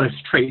typically think about it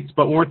as traits,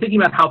 but when we're thinking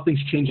about how things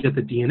change at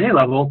the DNA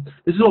level,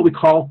 this is what we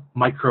call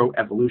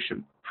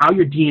microevolution. How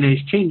your DNA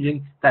is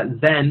changing that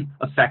then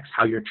affects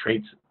how your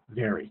traits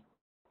vary.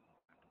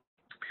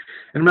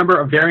 And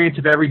remember, a variant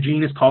of every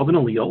gene is called an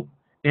allele,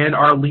 and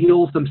our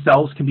alleles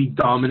themselves can be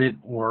dominant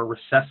or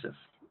recessive.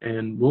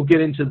 And we'll get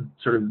into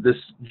sort of this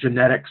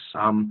genetics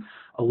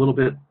a little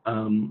bit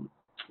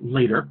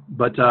later,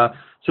 but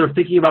sort of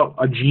thinking about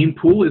a gene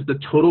pool is the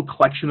total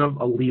collection of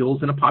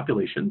alleles in a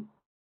population.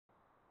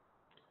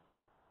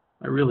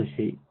 I really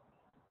hate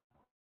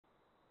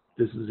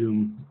this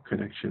Zoom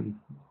connection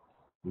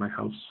in my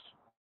house.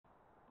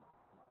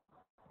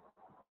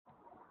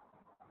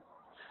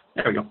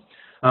 There we go.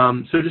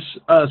 So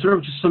just sort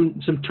of just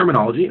some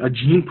terminology. A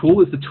gene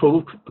pool is the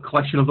total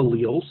collection of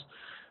alleles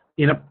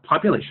in a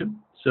population.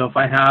 So if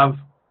I have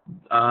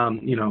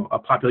you know, a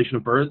population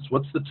of birds,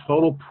 what's the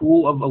total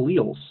pool of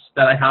alleles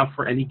that I have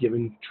for any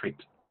given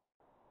trait?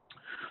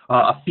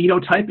 A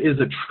phenotype is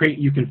a trait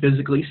you can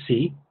physically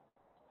see.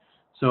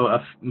 So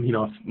if, you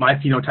know, if my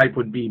phenotype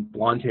would be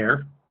blonde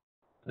hair,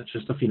 that's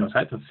just a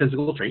phenotype, a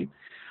physical trait.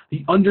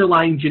 The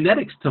underlying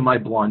genetics to my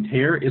blonde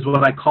hair is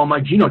what I call my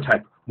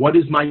genotype. What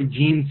is my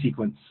gene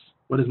sequence?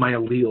 What is my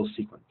allele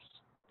sequence?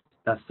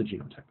 That's the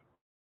genotype.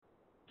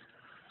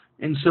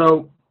 And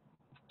so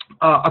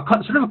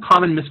sort of a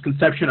common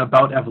misconception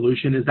about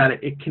evolution is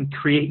that it can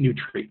create new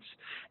traits.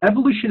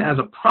 Evolution as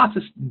a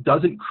process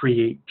doesn't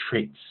create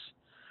traits.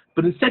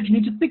 But instead, you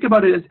need to think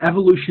about it as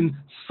evolution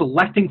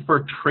selecting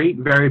for trait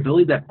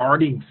variability that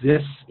already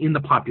exists in the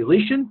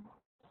population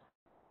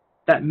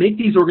that make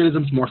these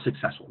organisms more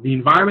successful. The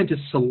environment is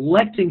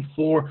selecting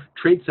for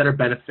traits that are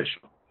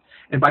beneficial.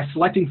 And by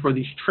selecting for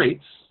these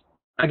traits,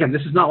 again,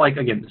 this is not like,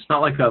 it's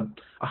not like a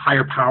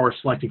higher power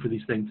selecting for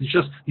these things. It's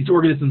just these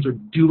organisms are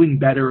doing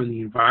better in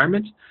the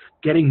environment,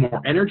 getting more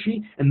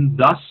energy, and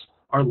thus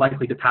are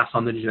likely to pass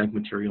on the genetic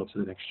material to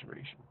the next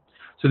generation.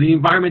 So the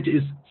environment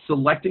is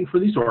selecting for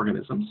these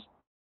organisms,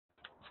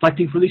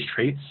 selecting for these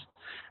traits,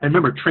 and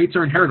remember, traits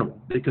are inheritable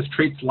because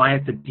traits lie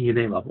at the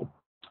DNA level.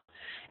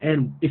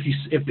 And if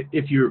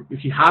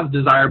you have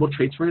desirable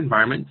traits for an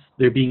environment,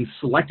 they're being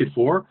selected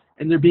for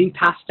and they're being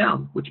passed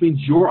down, which means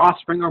your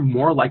offspring are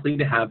more likely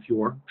to have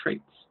your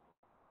traits.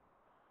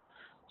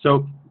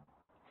 So,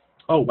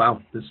 oh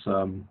wow, this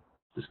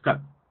got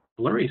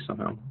blurry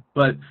somehow.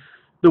 But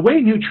the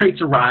way new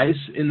traits arise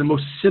in the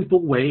most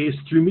simple way is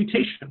through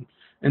mutation.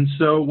 And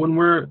so when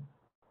we're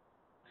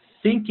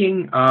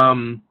thinking of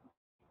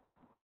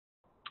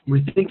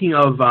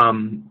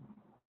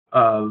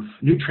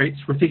new traits,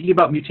 we're thinking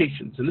about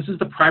mutations. And this is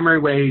the primary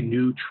way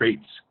new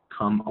traits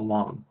come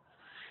along.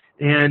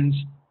 And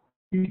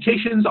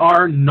mutations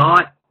are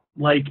not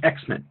like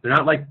X-Men. They're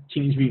not like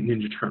Teenage Mutant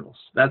Ninja Turtles.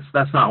 That's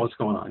not what's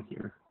going on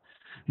here.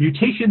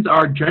 Mutations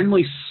are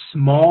generally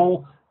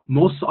small,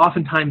 most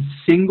oftentimes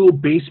single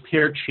base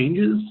pair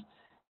changes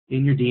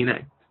in your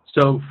DNA.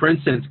 So, for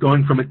instance,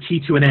 going from a T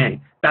to an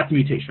A, that's a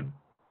mutation.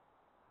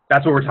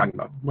 That's what we're talking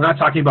about. We're not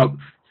talking about,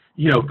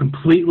 you know,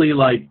 completely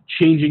like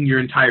changing your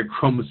entire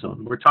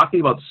chromosome. We're talking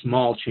about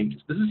small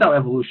changes. This is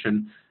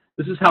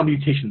how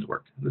mutations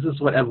work. This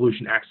is what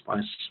evolution acts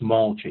upon, is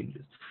small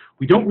changes.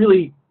 We don't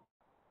really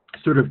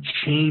sort of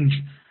change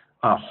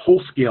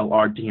whole scale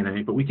our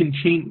DNA, but we can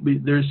change.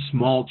 There's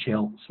small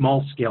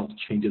scale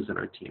changes in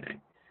our DNA.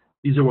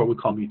 These are what we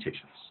call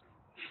mutations.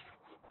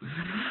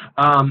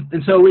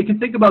 And so we can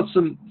think about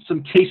some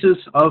cases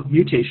of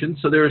mutations.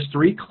 So there's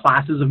 3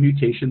 classes of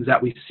mutations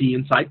that we see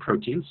inside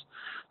proteins.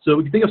 So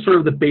we can think of sort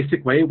of the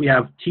basic way. We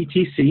have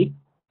TTC.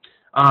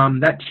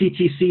 That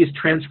TTC is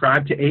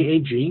transcribed to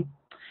AAG,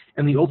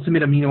 and the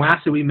ultimate amino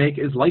acid we make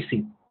is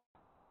lysine.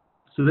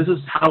 So this is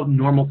how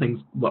normal things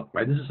look,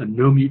 right? This is a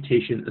no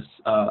mutation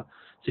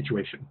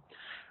situation.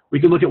 We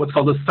can look at what's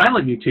called a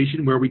silent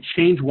mutation, where we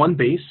change one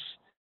base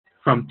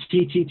from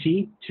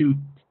TTT to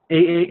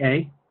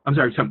AAA. I'm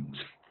sorry,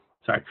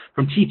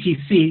 from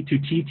TTC to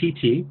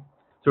TTT.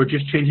 So we're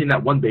just changing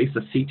that one base,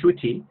 a C to a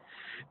T.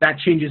 That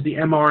changes the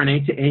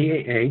mRNA to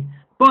AAA.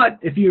 But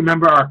if you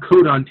remember our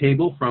codon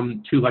table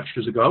from 2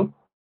 lectures ago,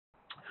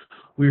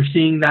 we're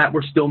seeing that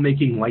we're still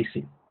making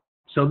lysine.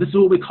 So this is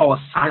what we call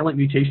a silent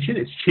mutation.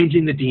 It's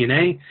changing the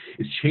DNA,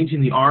 it's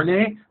changing the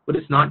RNA, but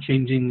it's not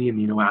changing the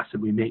amino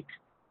acid we make.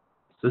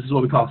 So this is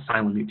what we call a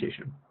silent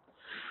mutation.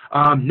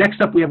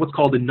 Next up, we have what's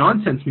called a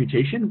nonsense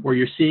mutation, where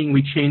you're seeing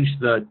we change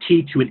the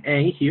T to an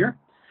A here.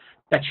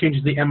 That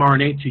changes the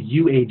mRNA to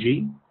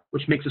UAG,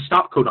 which makes a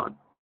stop codon.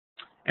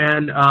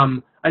 And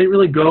I didn't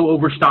really go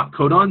over stop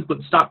codons, but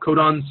stop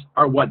codons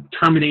are what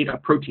terminate a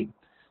protein.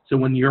 So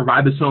when your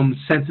ribosome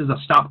senses a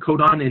stop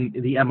codon in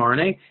the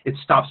mRNA, it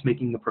stops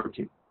making the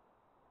protein.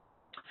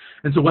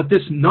 And so what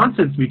this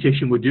nonsense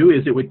mutation would do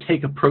is it would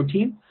take a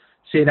protein,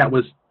 say that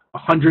was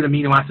 100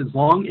 amino acids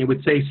long, it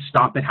would say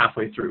stop it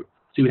halfway through.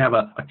 So you would have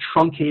a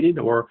truncated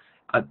or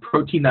a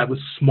protein that was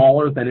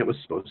smaller than it was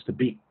supposed to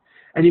be.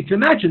 And you can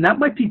imagine that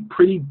might be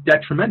pretty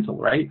detrimental,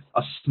 right?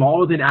 A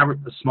smaller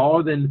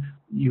than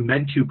you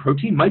meant to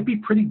protein might be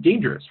pretty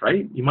dangerous,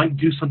 right? You might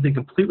do something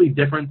completely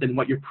different than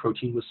what your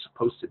protein was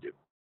supposed to do,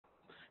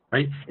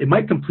 right? It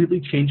might completely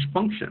change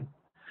function.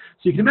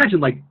 So you can imagine,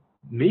 like,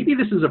 maybe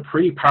this is a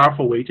pretty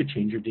powerful way to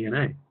change your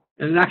DNA.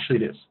 And actually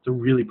it is. It's a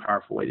really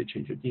powerful way to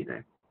change your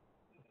DNA.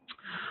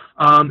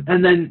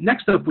 And then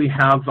next up we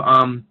have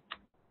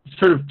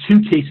sort of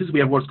 2 cases. We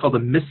have what's called a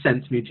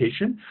missense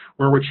mutation,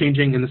 where we're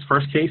changing, in this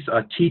first case,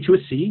 a T to a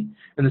C.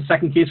 In the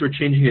second case, we're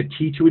changing a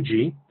T to a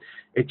G.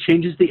 It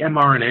changes the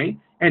mRNA,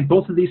 and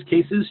both of these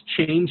cases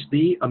change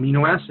the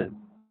amino acid.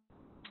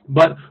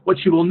 But what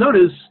you will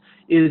notice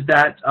is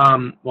that,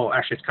 well,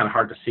 actually it's kind of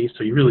hard to see,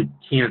 so you really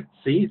can't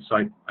see, so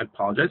I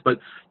apologize, but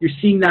you're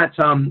seeing that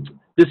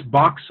this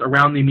box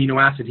around the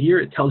amino acid here,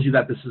 it tells you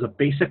that this is a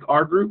basic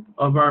R group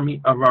of our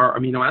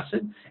amino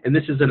acid, and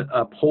this is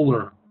a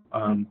polar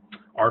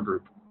R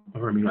group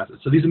of our amino acids.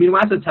 So these amino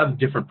acids have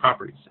different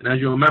properties. And as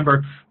you'll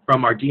remember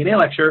from our DNA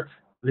lecture,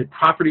 the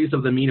properties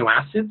of the amino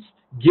acids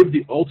give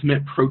the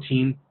ultimate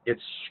protein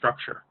its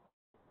structure.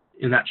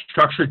 And that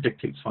structure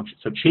dictates function.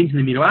 So changing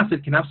the amino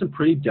acid can have some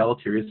pretty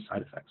deleterious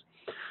side effects.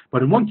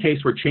 But in one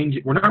case,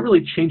 we're not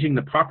really changing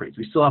the properties.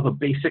 We still have a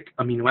basic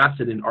amino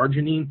acid in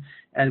arginine,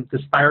 and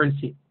this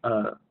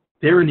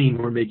threonine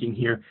we're making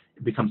here,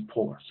 it becomes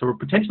polar. So we're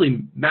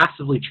potentially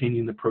massively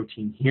changing the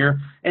protein here,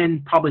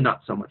 and probably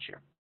not so much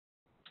here.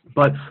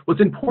 But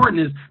what's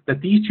important is that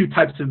these 2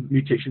 types of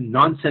mutation,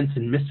 nonsense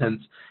and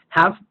missense,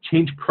 have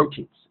changed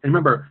proteins. And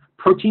remember,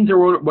 proteins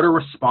are what are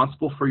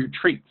responsible for your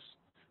traits.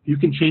 You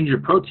can change your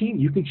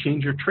protein, you can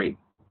change your trait.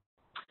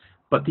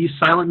 But these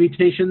silent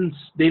mutations,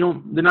 they're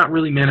not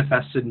really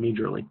manifested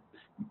majorly.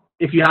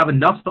 If you have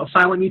enough of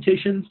silent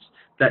mutations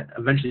that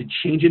eventually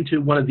change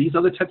into one of these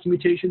other types of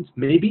mutations,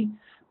 maybe.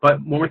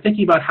 But when we're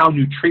thinking about how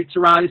new traits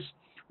arise,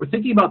 we're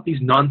thinking about these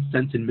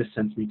nonsense and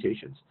missense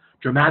mutations,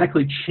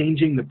 dramatically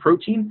changing the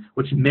protein,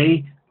 which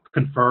may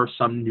confer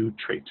some new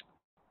trait.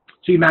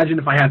 So you imagine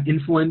if I have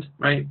insulin,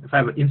 right? If I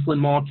have an insulin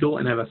molecule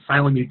and I have a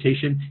silent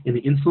mutation in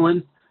the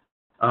insulin,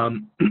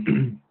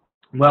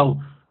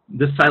 well,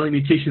 this silent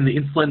mutation in the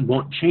insulin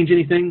won't change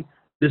anything.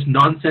 This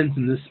nonsense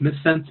and this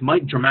missense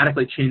might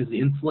dramatically change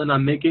the insulin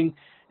I'm making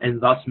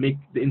and thus make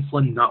the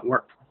insulin not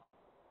work.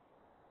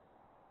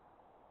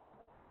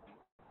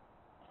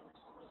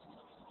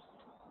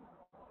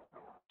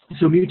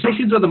 So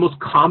mutations are the most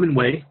common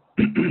way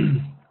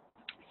new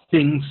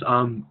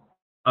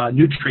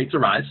traits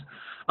arise.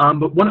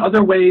 But one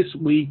other ways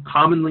we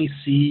commonly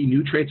see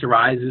new traits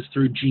arise is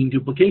through gene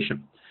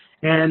duplication.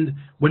 And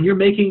when you're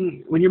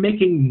making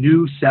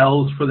new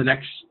cells for the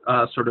next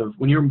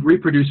when you're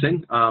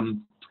reproducing,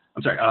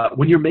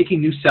 when you're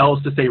making new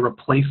cells to say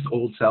replace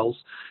old cells,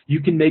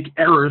 you can make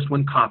errors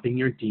when copying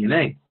your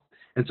DNA.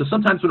 And so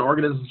sometimes when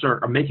organisms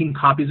are making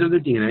copies of their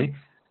DNA,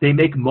 they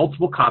make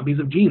multiple copies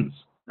of genes.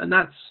 And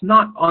that's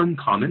not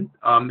uncommon.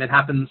 It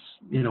happens,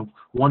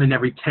 1 in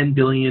every 10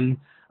 billion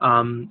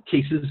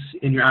cases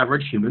in your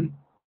average human.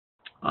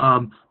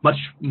 Much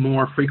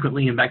more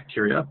frequently in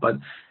bacteria, but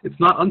it's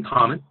not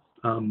uncommon.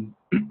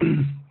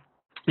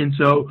 And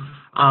so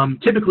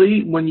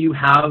typically when you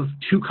have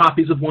 2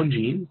 copies of one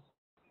gene,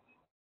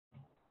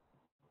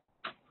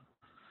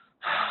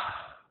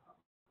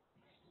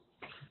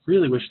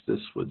 really wish this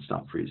would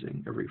stop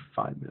freezing every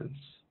 5 minutes.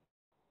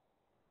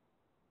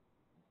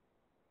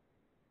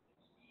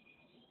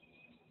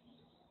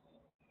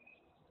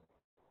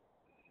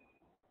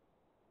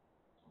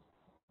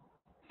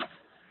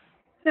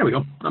 There we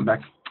go, I'm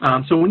back.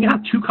 So when you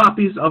have 2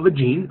 copies of a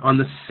gene on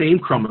the same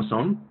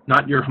chromosome,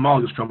 not your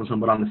homologous chromosome,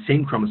 but on the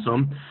same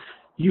chromosome,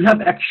 you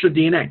have extra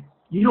DNA.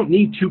 You don't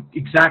need 2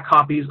 exact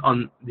copies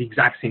on the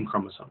exact same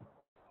chromosome.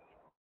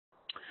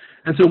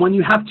 And so when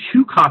you have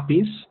 2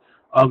 copies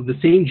of the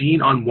same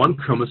gene on one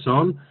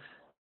chromosome,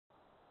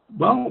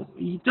 well,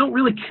 you don't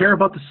really care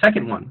about the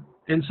second one.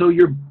 And so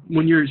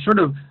when your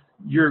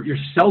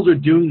cells are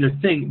doing their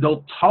thing,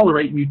 they'll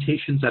tolerate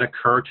mutations that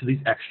occur to these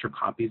extra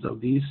copies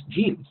of these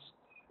genes.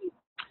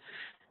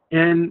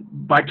 And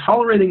by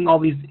tolerating all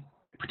these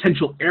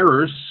potential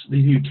errors,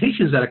 these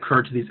mutations that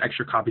occur to these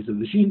extra copies of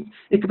the gene,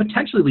 it could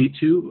potentially lead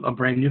to a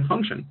brand new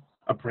function,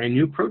 a brand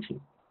new protein.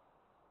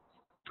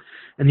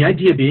 And the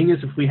idea being is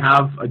if we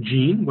have a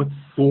gene with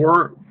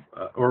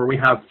we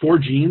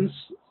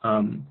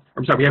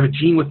have a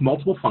gene with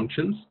multiple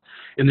functions,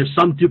 and there's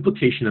some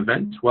duplication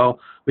event, well,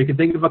 we can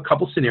think of a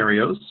couple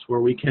scenarios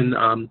where we can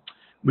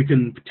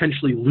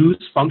potentially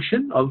lose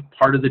function of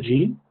part of the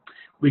gene,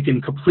 we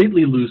can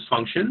completely lose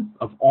function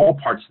of all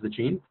parts of the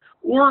gene,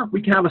 or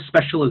we can have a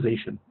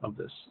specialization of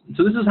this. And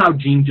so this is how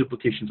gene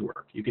duplications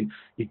work. You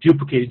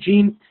duplicate a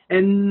gene,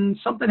 and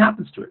something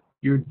happens to it.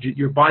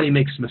 Your body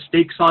makes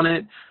mistakes on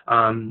it,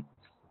 and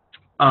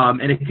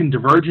it can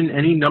diverge in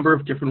any number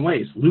of different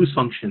ways: lose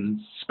functions,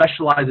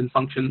 specialize in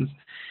functions,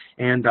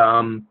 and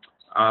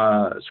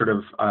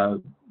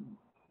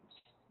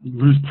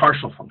lose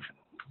partial function.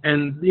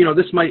 And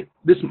this might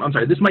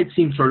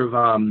seem sort of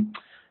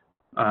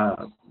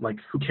like,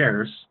 who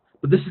cares?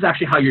 But this is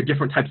actually how your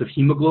different types of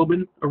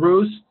hemoglobin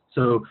arose.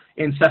 So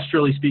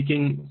ancestrally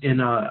speaking, in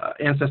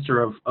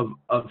ancestor of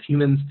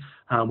humans,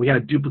 we had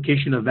a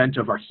duplication event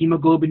of our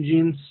hemoglobin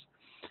genes,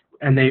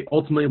 and they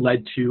ultimately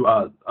led to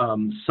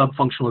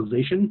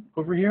subfunctionalization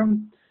over here,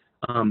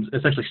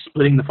 essentially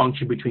splitting the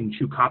function between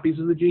two copies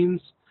of the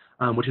genes,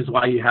 which is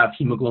why you have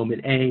hemoglobin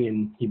A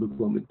and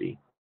hemoglobin B,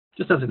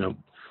 just as a note.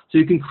 So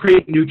you can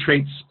create new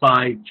traits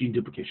by gene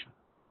duplication.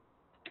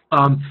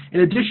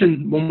 In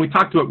addition, when we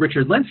talked about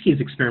Richard Lenski's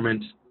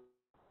experiment,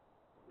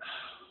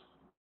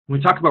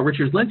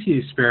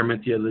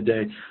 the other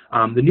day,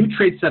 the new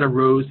traits that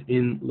arose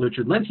in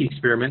Richard Lenski's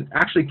experiment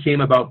actually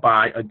came about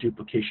by a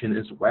duplication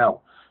as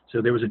well.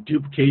 So there was a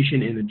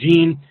duplication in the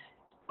gene.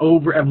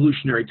 Over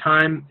evolutionary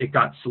time, it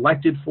got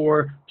selected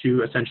for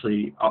to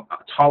essentially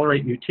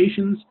tolerate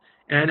mutations,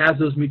 and as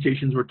those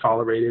mutations were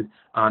tolerated,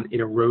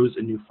 it arose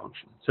a new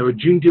function. So a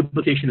gene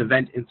duplication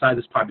event inside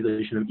this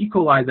population of E.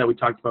 coli that we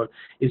talked about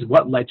is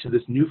what led to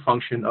this new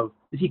function of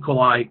the E.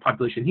 coli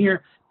population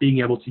here being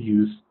able to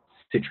use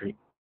citrate.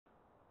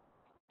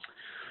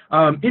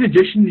 In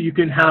addition, you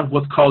can have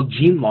what's called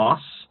gene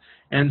loss.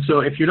 And so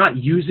if you're not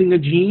using a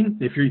gene,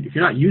 if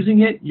you're not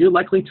using it, you're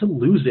likely to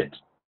lose it.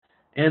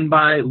 And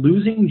by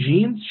losing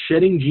genes,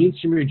 shedding genes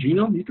from your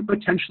genome, you could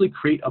potentially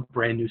create a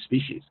brand new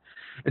species.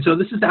 And so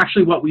this is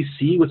actually what we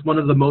see with one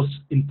of the most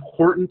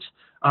important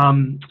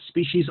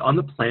species on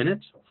the planet,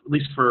 at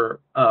least for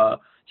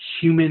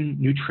human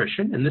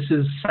nutrition, and this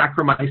is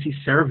Saccharomyces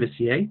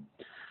cerevisiae.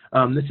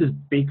 This is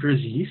baker's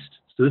yeast.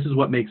 So this is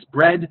what makes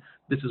bread,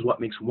 this is what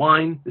makes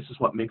wine, this is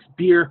what makes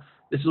beer,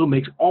 this is what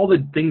makes all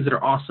the things that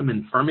are awesome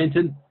and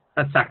fermented.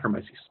 That's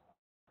Saccharomyces.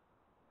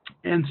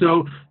 And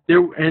so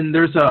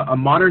there's a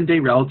modern day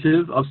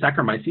relative of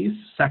Saccharomyces,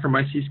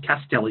 Saccharomyces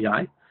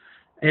castellii.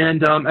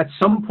 And at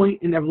some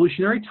point in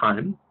evolutionary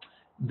time,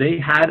 they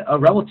had a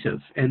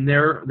relative, and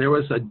there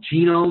was a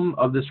genome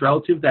of this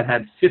relative that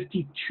had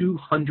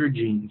 5,200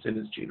 genes in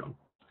its genome.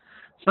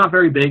 It's not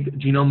very big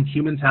genome.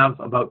 Humans have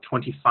about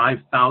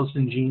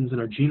 25,000 genes in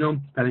our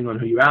genome, depending on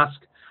who you ask.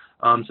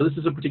 So this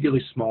is a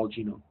particularly small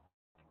genome.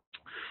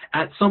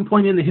 At some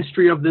point in the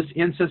history of this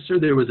ancestor,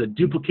 there was a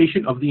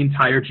duplication of the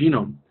entire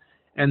genome.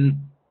 And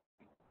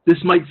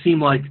this might seem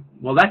like,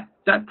 well, that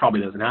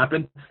probably doesn't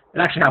happen. It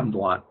actually happens a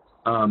lot.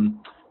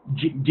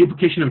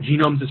 Duplication of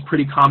genomes is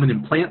pretty common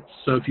in plants.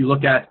 So if you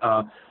look at,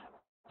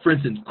 for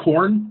instance,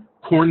 corn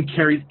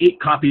carries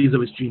 8 copies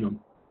of its genome.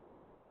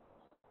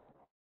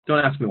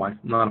 Don't ask me why. I'm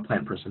not a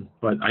plant person,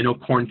 but I know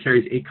corn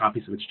carries 8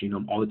 copies of its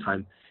genome all the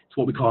time. It's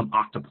what we call an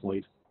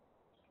octoploid.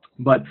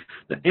 But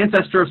the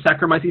ancestor of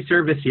Saccharomyces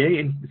cerevisiae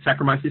and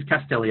Saccharomyces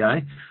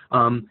castellii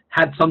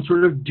had some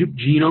sort of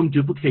genome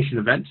duplication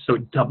event, so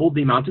it doubled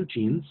the amount of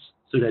genes.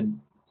 So it had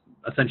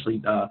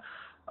essentially, 2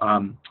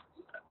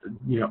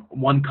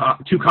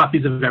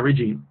 copies of every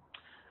gene.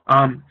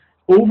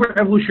 Over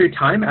evolutionary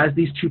time, as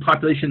these two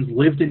populations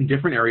lived in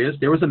different areas,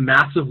 there was a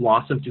massive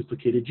loss of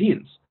duplicated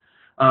genes.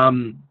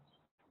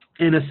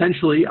 And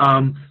essentially,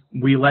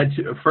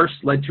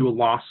 first led to a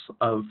loss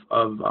of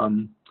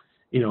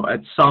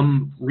at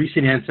some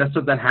recent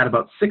ancestor that had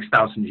about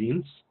 6,000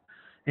 genes.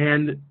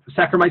 And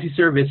Saccharomyces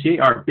cerevisiae,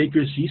 our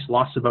baker's yeast,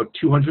 lost about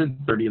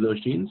 230 of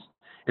those genes.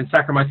 And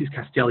Saccharomyces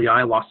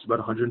castellii lost about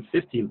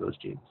 150 of those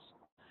genes.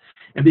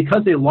 And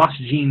because they lost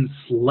genes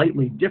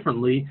slightly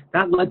differently,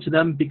 that led to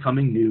them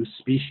becoming new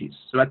species.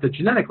 So at the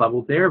genetic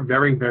level, they're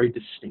very, very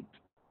distinct.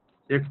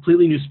 They're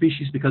completely new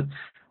species because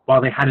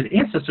while they had an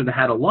ancestor that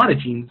had a lot of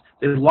genes,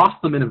 they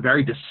lost them in a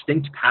very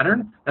distinct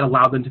pattern that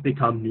allowed them to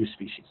become new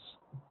species.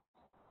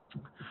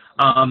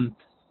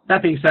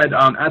 That being said,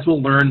 as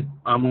we'll learn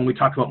when we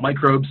talk about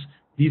microbes,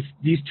 these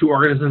two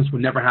organisms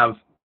would never have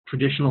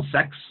traditional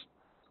sex.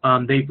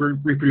 They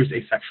reproduce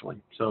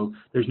asexually. So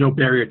there's no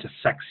barrier to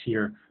sex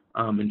here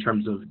in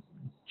terms of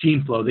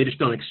gene flow. They just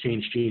don't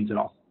exchange genes at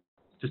all,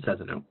 just as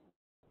a note.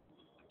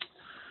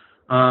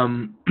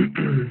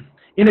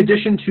 In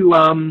addition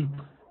to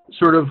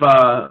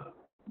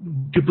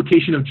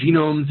duplication of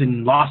genomes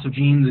and loss of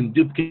genes and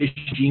duplication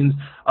of genes.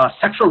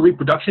 Sexual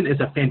reproduction is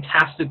a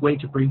fantastic way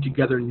to bring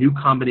together new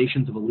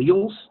combinations of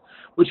alleles,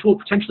 which will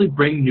potentially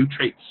bring new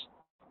traits.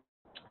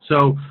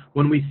 So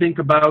when we think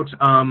about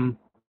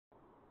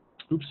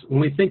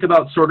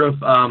sort of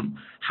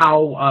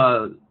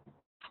how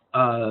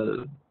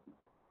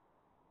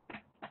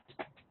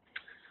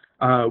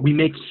we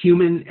make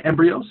human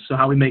embryos, so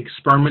how we make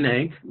sperm and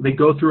egg, they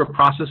go through a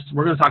process.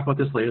 We're going to talk about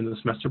this later in the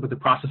semester, but the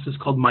process is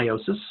called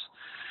meiosis.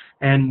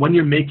 And when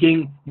you're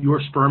making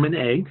your sperm and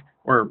egg,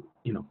 or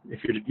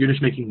if you're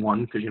just making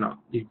one, because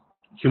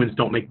humans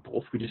don't make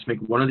both, we just make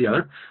one or the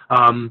other.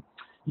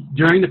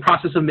 During the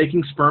process of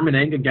making sperm and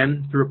egg,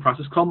 again through a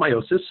process called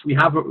meiosis, we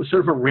have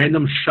sort of a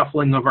random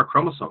shuffling of our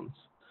chromosomes.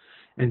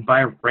 And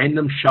by a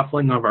random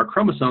shuffling of our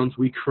chromosomes,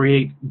 we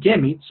create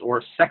gametes,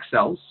 or sex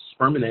cells,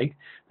 sperm and egg,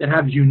 that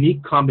have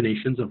unique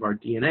combinations of our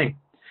DNA.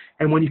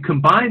 And when you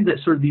combine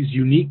these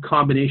unique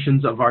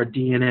combinations of our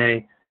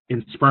DNA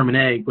in sperm and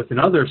egg with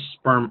another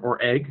sperm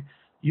or egg,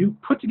 you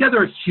put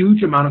together a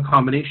huge amount of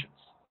combinations.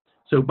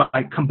 So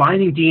by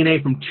combining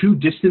DNA from two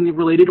distantly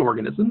related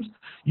organisms,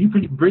 you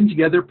can bring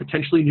together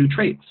potentially new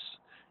traits.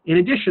 In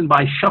addition,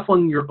 by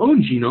shuffling your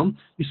own genome,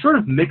 you sort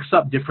of mix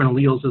up different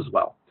alleles as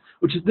well.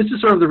 This is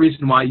sort of the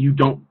reason why you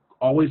don't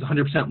always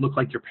 100% look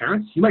like your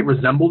parents. You might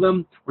resemble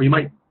them, or you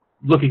might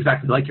look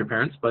exactly like your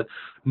parents, but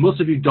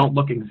most of you don't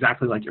look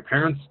exactly like your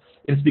parents.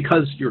 And it's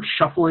because you're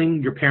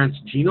shuffling your parents'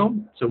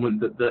 genome. So when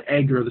the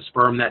egg or the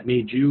sperm that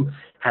made you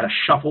had a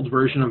shuffled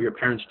version of your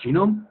parents'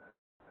 genome.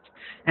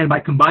 And by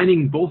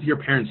combining both your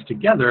parents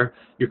together,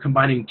 you're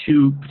combining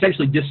two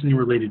potentially distantly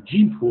related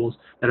gene pools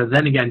that are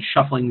then again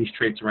shuffling these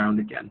traits around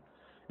again.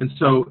 And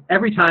so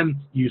every time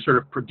you sort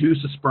of produce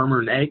a sperm or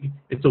an egg,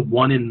 it's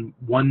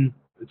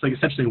it's like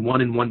essentially a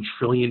 1 in 1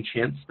 trillion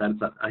chance that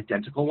it's an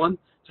identical one.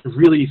 It's a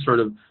really sort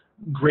of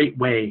great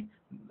way.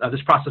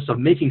 This process of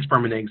making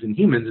sperm and eggs in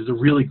humans is a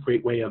really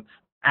great way of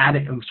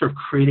sort of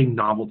creating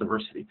novel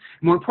diversity.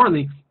 And more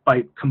importantly,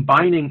 by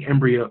combining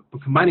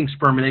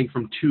sperm and egg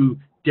from two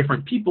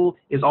different people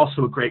is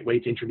also a great way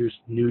to introduce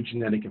new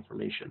genetic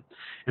information.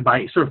 And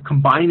by sort of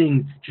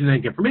combining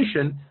genetic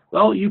information,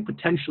 well, you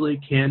potentially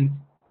can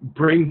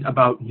bring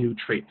about new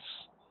traits.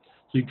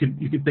 So you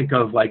could think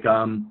of like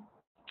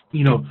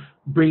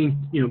bringing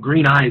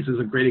green eyes is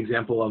a great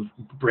example of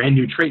brand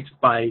new traits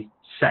by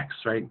sex,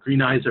 right?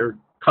 Green eyes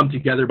come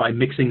together by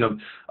mixing of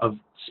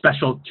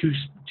special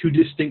two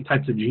distinct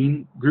types of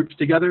gene groups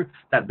together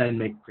that then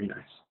make green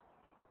eyes.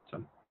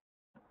 So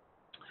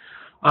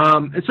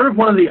it's sort of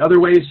one of the other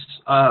ways,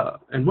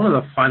 and one of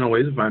the final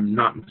ways, if I'm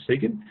not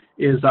mistaken,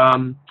 is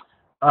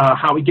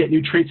how we get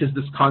new traits is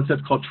this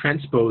concept called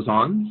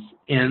transposons.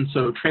 And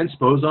so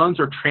transposons,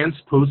 or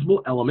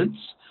transposable elements,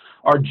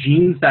 are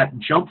genes that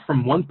jump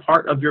from one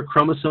part of your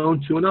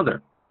chromosome to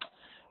another.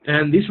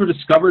 And these were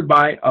discovered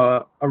by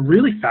a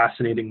really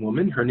fascinating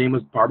woman. Her name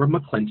was Barbara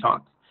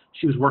McClintock.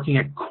 She was working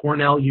at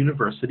Cornell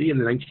University in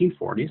the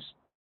 1940s.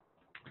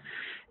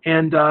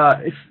 And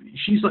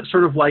she's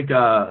sort of like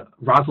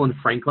Rosalind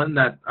Franklin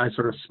that I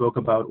sort of spoke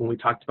about when we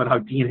talked about how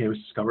DNA was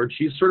discovered.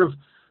 She's sort of,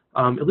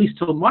 at least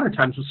till modern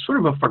times, was sort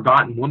of a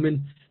forgotten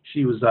woman.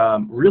 She was a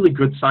really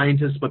good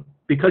scientist, but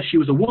because she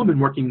was a woman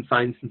working in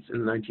science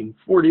in the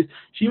 1940s,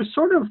 she was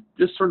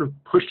just sort of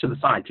pushed to the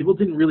side. People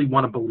didn't really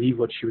want to believe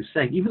what she was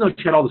saying, even though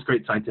she had all this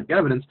great scientific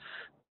evidence.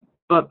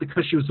 But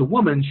because she was a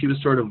woman, she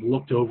was sort of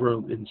looked over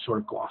and sort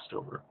of glossed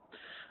over.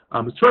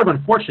 It's sort of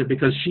unfortunate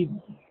because she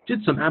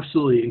did some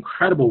absolutely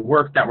incredible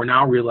work that we're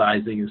now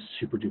realizing is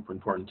super duper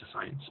important to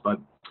science. But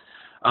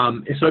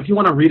so if you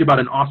want to read about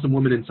an awesome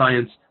woman in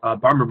science,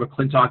 Barbara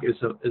McClintock is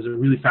a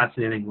really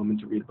fascinating woman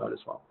to read about as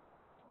well.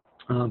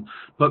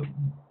 But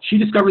she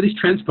discovered these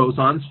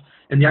transposons,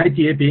 and the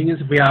idea being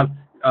is if we have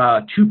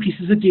two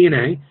pieces of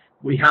DNA,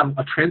 we have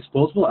a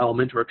transposable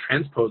element or a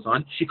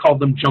transposon. She called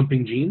them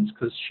jumping genes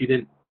because she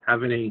didn't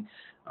have any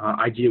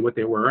idea what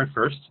they were at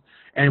first.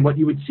 And what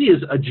you would see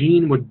is a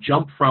gene would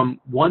jump from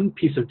one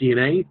piece of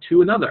DNA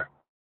to another,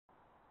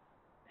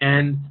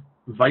 and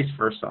vice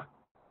versa,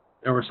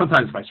 or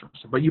sometimes vice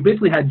versa. But you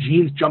basically had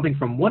genes jumping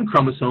from one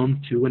chromosome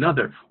to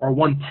another, or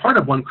one part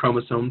of one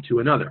chromosome to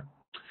another.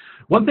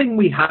 One thing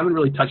we haven't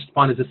really touched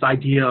upon is this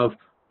idea of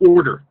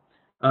order.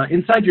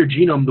 Inside your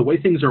genome, the way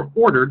things are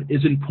ordered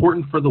is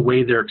important for the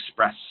way they're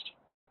expressed.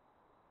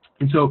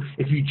 And so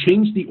if you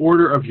change the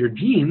order of your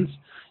genes,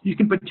 you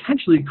can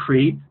potentially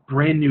create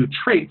brand new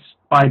traits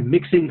by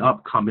mixing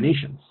up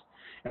combinations.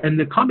 And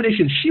the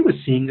combination she was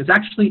seeing is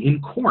actually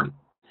in corn.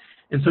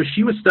 And so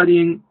she was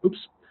studying,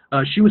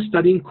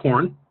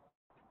 corn,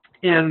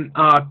 and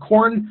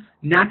corn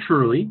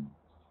naturally,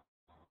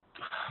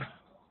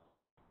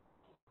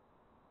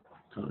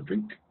 a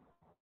drink.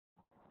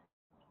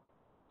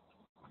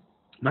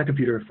 My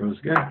computer froze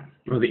again,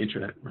 or the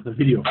internet, or the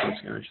video froze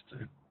again, I should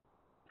say.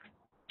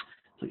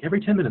 It's like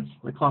every 10 minutes,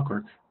 like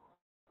clockwork.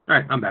 All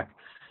right, I'm back.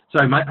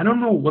 Sorry, I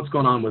don't know what's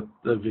going on with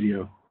the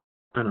video.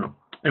 I don't know.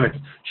 Anyways,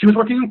 she was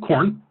working on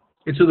corn,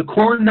 and so the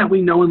corn that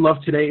we know and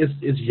love today is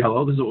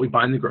yellow. This is what we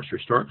buy in the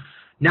grocery store.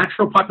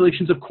 Natural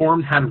populations of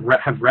corn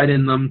have red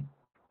in them.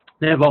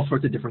 They have all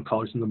sorts of different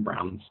colors in them,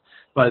 browns.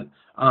 But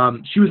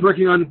she was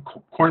working on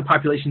corn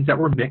populations that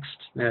were mixed.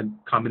 They had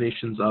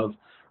combinations of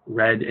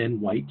red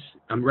and white,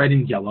 red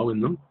and yellow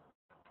in them.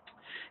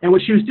 And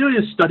what she was doing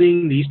is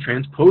studying these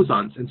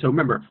transposons. And so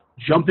remember,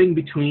 jumping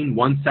between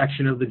one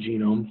section of the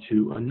genome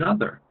to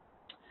another.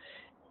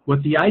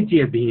 With the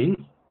idea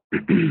being,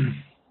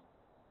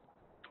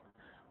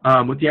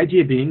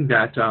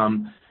 that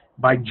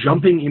by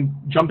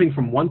jumping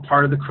from one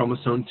part of the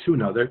chromosome to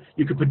another,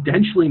 you could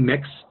potentially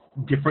mix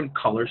different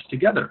colors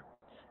together.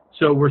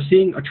 So we're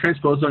seeing a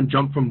transposon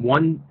jump from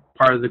one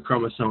part of the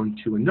chromosome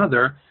to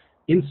another,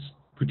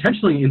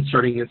 potentially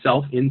inserting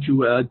itself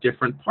into a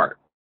different part.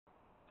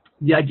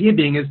 The idea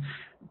being is,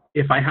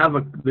 if I have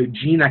the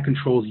gene that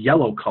controls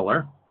yellow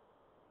color,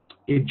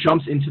 it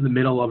jumps into the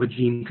middle of a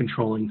gene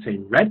controlling, say,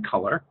 red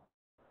color,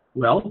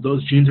 well,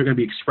 those genes are going to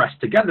be expressed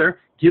together,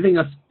 giving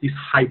us these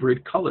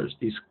hybrid colors,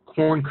 these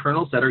corn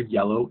kernels that are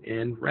yellow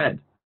and red.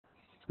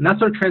 And that's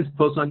what a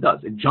transposon does.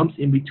 It jumps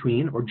in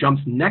between or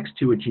jumps next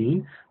to a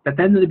gene that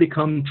then they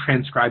become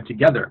transcribed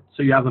together.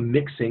 So you have a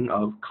mixing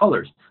of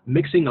colors,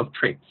 mixing of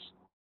traits.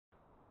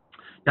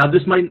 Now,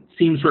 this might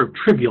seem sort of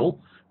trivial,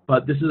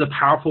 but this is a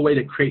powerful way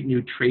to create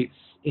new traits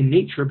in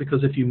nature,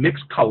 because if you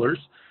mix colors,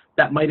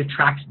 that might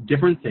attract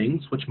different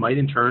things, which might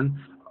in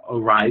turn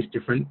arise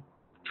different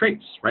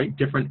traits, right?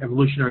 Different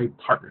evolutionary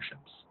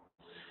partnerships.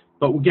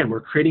 But again,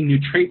 we're creating new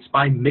traits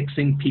by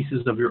mixing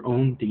pieces of your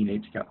own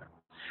DNA together.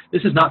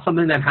 This is not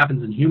something that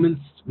happens in humans.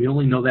 We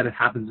only know that it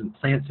happens in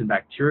plants and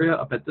bacteria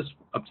up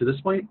to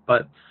this point,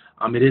 but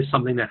it is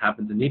something that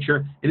happens in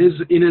nature. It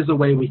is a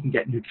way we can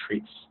get new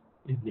traits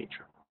in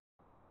nature.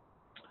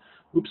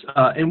 Oops.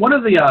 And one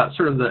of the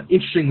sort of the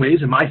interesting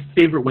ways, and my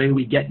favorite way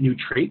we get new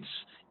traits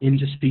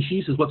into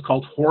species, is what's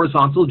called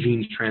horizontal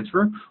gene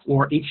transfer,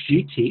 or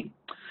HGT.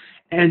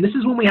 And this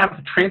is when we have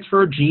to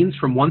transfer genes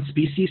from one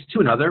species to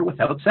another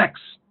without sex.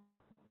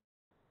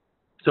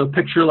 So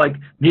picture like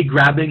me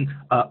grabbing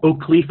an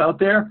oak leaf out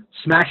there,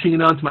 smashing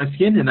it onto my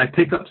skin, and I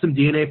pick up some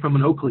DNA from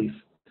an oak leaf.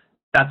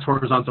 That's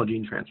horizontal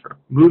gene transfer,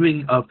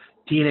 moving of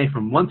DNA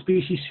from one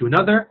species to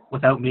another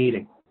without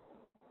mating.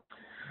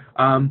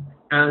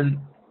 And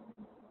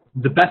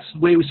the best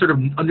way we sort of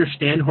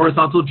understand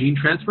horizontal gene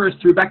transfer is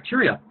through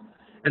bacteria.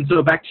 And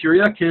so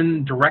bacteria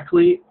can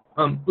directly,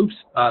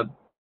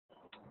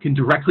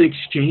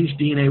 exchange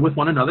DNA with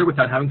one another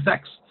without having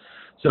sex.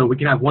 So we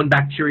can have one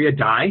bacteria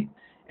die,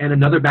 and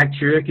another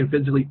bacteria can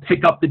physically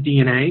pick up the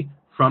DNA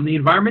from the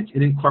environment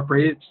and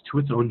incorporate it to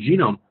its own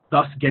genome,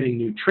 thus getting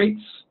new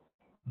traits,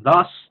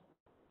 thus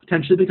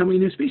potentially becoming a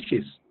new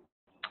species.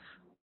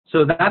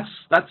 So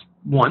that's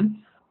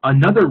one.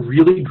 Another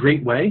really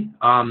great way,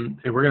 and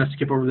we're going to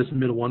skip over this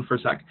middle one for a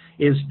sec,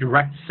 is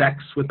direct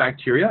sex with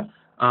bacteria.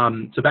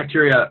 So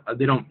bacteria,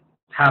 they don't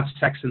have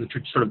sex in the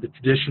sort of the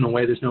traditional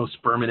way. There's no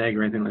sperm and egg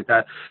or anything like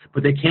that.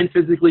 But they can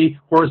physically,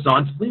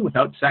 horizontally,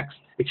 without sex,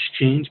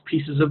 exchange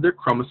pieces of their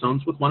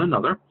chromosomes with one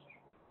another.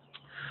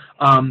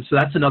 So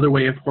that's another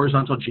way of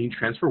horizontal gene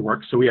transfer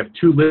works. So we have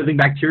two living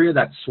bacteria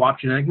that swap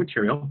genetic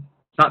material.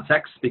 It's not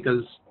sex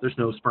because there's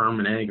no sperm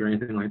and egg or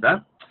anything like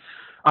that.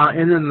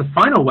 And then the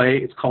final way,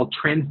 it's called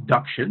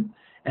transduction.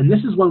 And this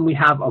is when we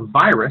have a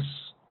virus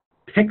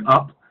pick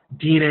up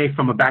DNA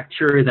from a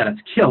bacteria that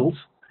it's killed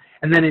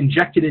and then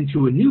inject it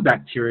into a new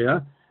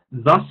bacteria,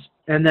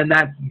 and then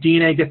that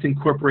DNA gets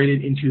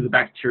incorporated into the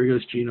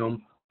bacteria's genome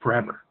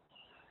forever.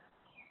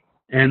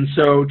 And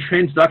so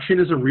transduction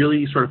is a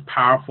really sort of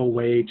powerful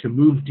way to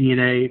move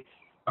DNA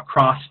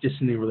across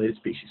distantly related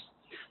species.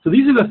 So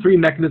these are the three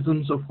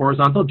mechanisms of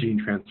horizontal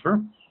gene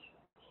transfer.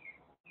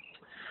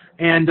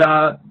 And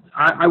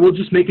I will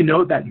just make a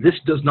note that this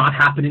does not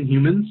happen in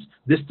humans.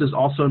 This does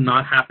also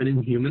not happen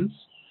in humans.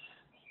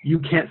 You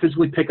can't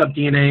physically pick up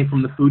DNA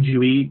from the food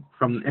you eat,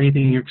 from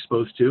anything you're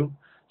exposed to.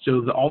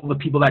 So all the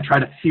people that try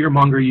to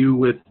fearmonger you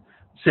with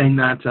saying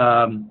that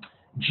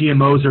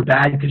GMOs are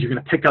bad because you're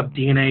going to pick up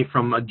DNA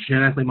from a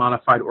genetically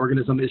modified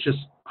organism is just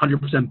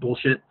 100%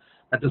 bullshit.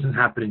 That doesn't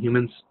happen in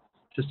humans.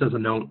 Just as a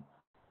note,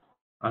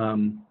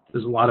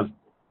 there's a lot of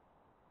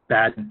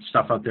bad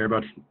stuff out there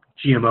about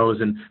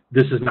GMOs, and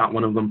this is not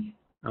one of them.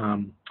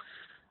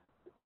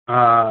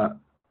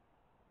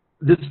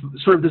 This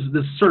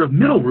sort of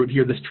middle route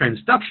here, this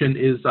transduction,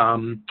 is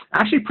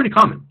actually pretty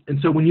common. And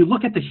so when you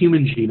look at the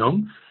human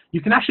genome, you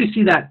can actually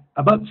see that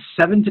about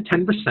 7 to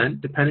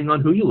 10%, depending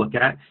on who you look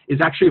at, is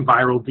actually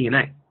viral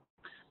DNA.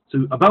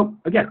 So about,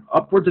 again,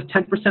 upwards of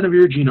 10% of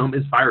your genome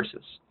is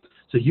viruses.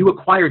 So you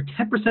acquired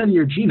 10% of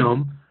your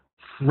genome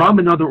from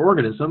another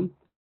organism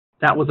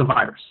that was a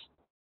virus.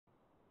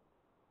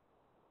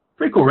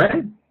 Pretty cool,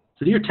 right?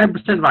 So you're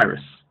 10%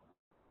 virus.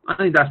 I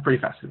think that's pretty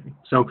fascinating.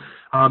 So,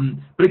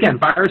 but again,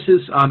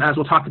 viruses, as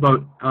we'll talk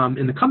about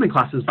in the coming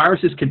classes,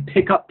 viruses can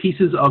pick up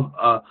pieces of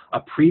a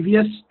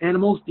previous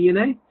animal's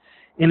DNA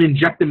and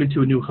inject them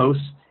into a new host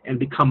and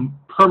become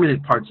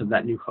permanent parts of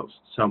that new host.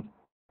 So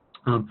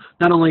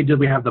not only do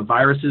we have the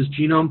virus's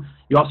genome,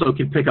 you also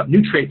can pick up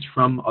new traits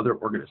from other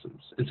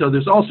organisms. And so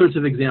there's all sorts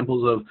of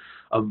examples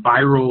of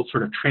viral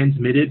sort of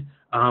transmitted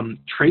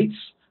traits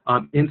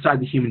inside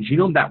the human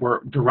genome that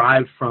were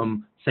derived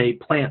from, say,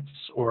 plants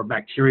or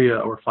bacteria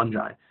or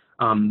fungi.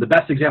 The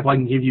best example I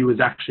can give you is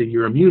actually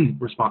your immune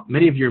response.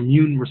 Many of your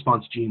immune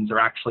response genes are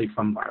actually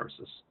from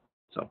viruses.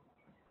 So,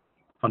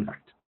 fun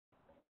fact.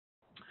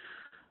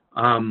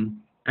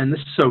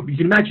 So you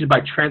can imagine by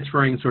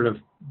transferring sort of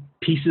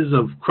pieces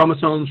of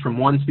chromosomes from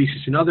one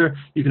species to another,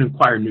 you can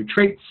acquire new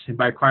traits, and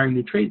by acquiring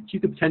new traits, you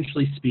could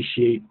potentially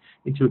speciate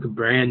into a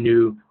brand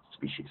new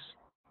species.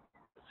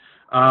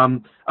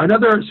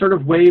 Another sort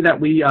of way that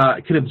we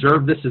can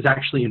observe this is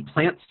actually in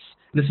plants.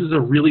 This is a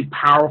really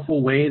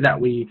powerful way that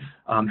we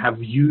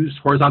have used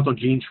horizontal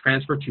gene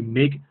transfer to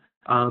make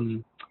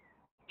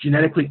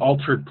genetically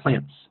altered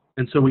plants.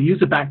 And so we use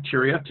a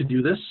bacteria to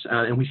do this,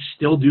 and we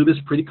still do this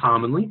pretty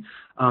commonly.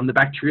 The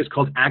bacteria is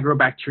called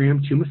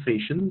Agrobacterium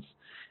tumefaciens.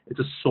 It's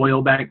a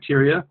soil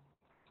bacteria.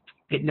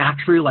 It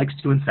naturally likes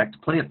to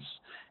infect plants.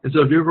 And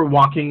so if you're ever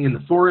walking in the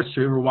forest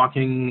or you're ever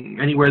walking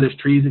anywhere there's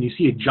trees and you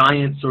see a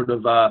giant sort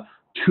of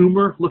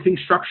tumor-looking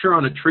structure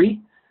on a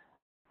tree,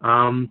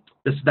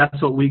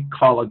 that's what we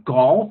call a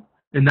gall,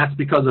 and that's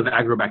because of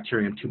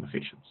Agrobacterium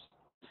tumefaciens.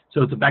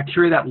 So it's a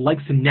bacteria that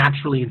likes to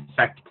naturally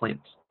infect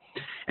plants.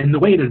 And the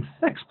way it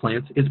infects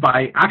plants is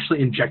by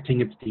actually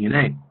injecting its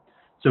DNA.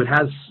 So it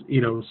has,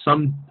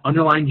 some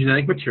underlying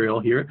genetic material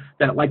here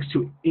that it likes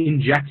to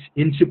inject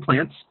into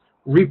plants,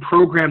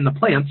 reprogram the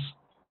plants,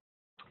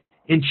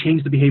 and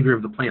change the behavior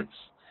of the plants.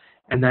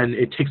 And then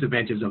it takes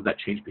advantage of that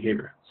changed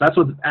behavior. So that's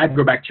what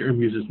Agrobacterium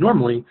uses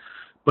normally.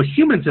 But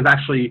humans have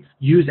actually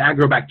used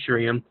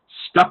Agrobacterium,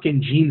 stuck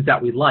in genes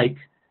that we like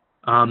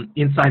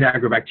inside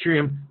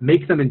Agrobacterium,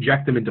 make them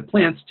inject them into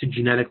plants to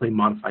genetically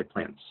modify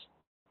plants.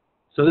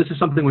 So this is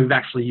something we've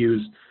actually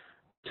used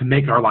to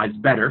make our lives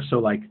better. So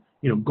like,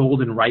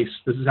 golden rice,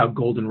 this is how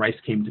golden rice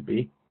came to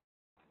be.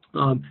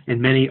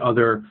 And many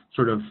other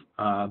sort of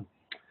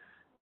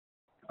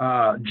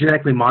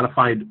genetically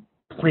modified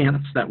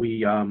plants that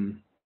we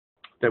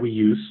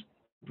use,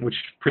 which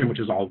pretty much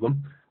is all of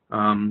them.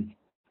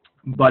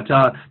 But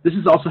this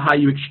is also how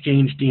you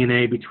exchange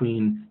DNA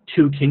between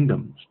two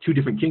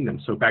different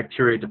kingdoms, so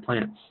bacteria to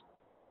plants.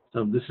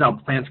 So this is how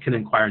plants can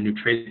acquire new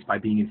traits, by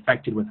being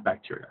infected with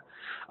bacteria.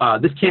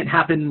 This can't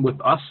happen with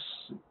us,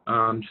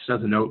 just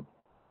as a note.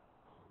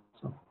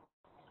 So,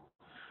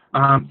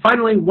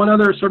 finally, one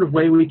other sort of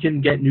way we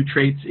can get new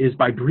traits is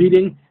by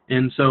breeding.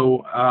 And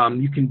so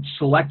you can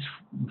select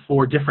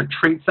for different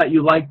traits that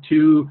you like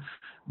to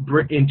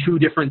in two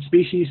different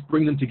species,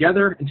 bring them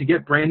together, and to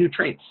get brand new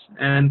traits.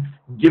 And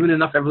given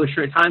enough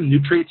evolutionary time, new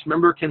traits,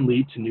 remember, can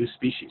lead to new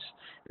species.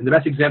 And the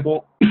best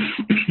example,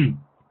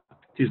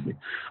 excuse me,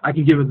 I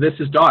can give of this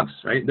is dogs,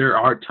 right? There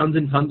are tons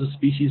and tons of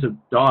species of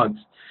dogs.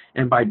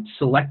 And by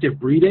selective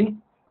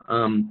breeding,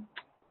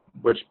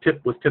 with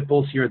pit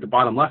bulls here at the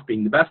bottom left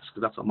being the best,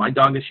 because that's what my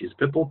dog is, she's a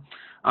pit bull.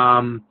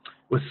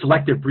 With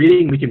selective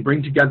breeding, we can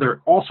bring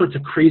together all sorts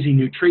of crazy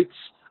new traits,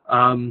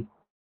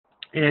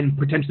 and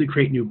potentially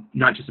create new,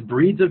 not just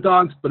breeds of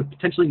dogs, but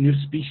potentially new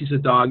species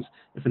of dogs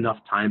if enough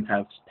time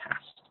has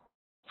passed.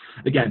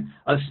 Again,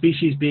 a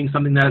species being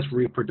something that is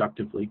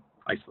reproductively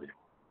isolated.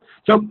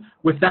 So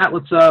with that,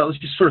 let's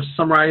just sort of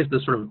summarize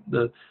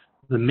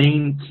the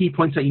main key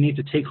points that you need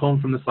to take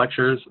home from this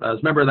lecture.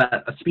 Remember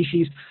that a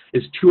species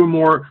is two or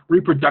more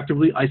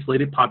reproductively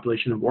isolated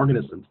population of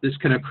organisms. This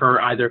can occur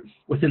either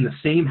within the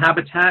same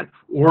habitat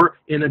or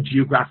in a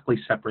geographically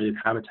separated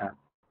habitat.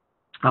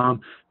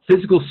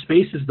 Physical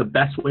space is the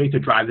best way to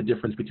drive the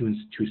difference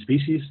between two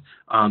species,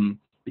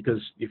 because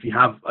if you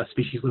have a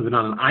species living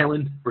on an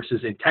island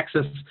versus in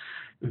Texas,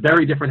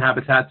 very different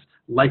habitats,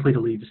 likely to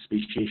lead to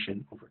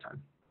speciation over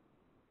time.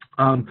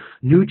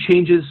 New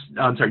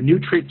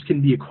traits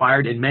can be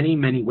acquired in many,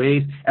 many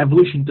ways.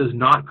 Evolution does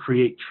not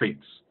create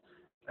traits.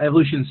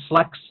 Evolution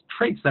selects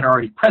traits that are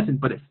already present,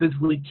 but it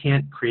physically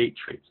can't create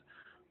traits.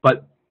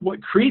 But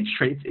what creates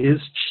traits is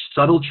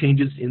subtle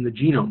changes in the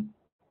genome,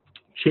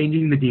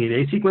 changing the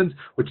DNA sequence,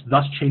 which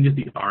thus changes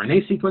the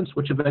RNA sequence,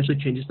 which eventually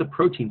changes the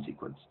protein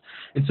sequence.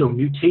 And so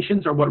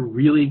mutations are what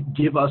really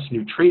give us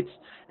new traits.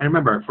 And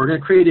remember, if we're going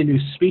to create a new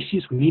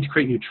species, we need to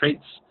create new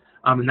traits,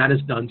 and that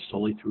is done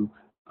solely through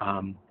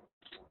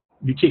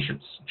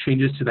mutations,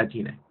 changes to that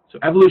DNA. So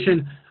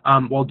evolution,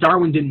 while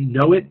Darwin didn't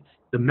know it,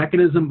 the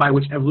mechanism by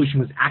which evolution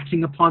was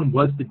acting upon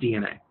was the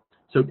DNA.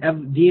 So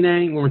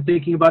DNA, when we're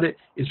thinking about it,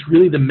 is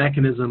really the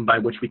mechanism by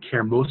which we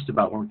care most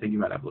about when we're thinking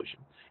about evolution.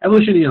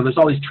 Evolution, there's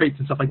all these traits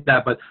and stuff like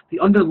that, but the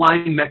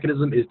underlying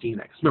mechanism is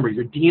DNA. Remember,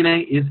 your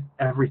DNA is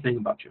everything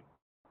about you.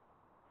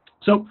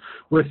 So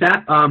with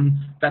that,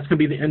 that's going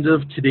to be the end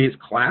of today's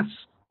class.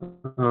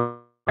 I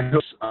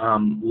hope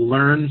you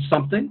learned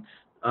something.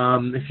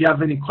 If you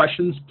have any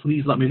questions,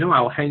 please let me know.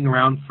 I'll hang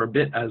around for a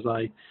bit, as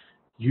I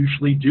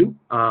usually do.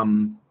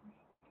 And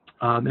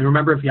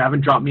remember, if you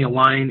haven't dropped me a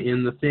line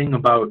in the thing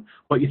about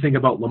what you think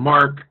about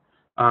Lamarck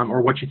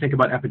or what you think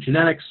about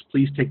epigenetics,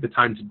 please take the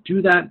time to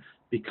do that,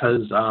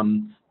 because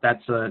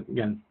that's,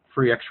 again,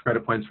 free extra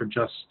credit points for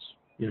just,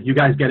 you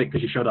guys get it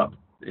because you showed up,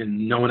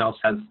 and no one else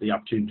has the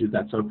opportunity to do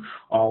that. So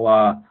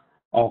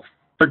I'll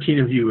 13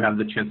 of you have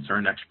the chance to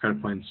earn extra credit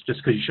points just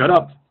because you showed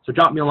up. So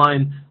drop me a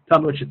line, tell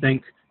me what you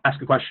think,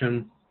 ask a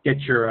question, get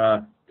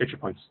your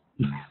points.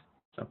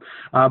 So,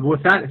 but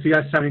with that, if you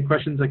guys have any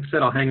questions, like I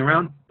said, I'll hang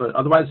around. But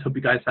otherwise, hope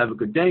you guys have a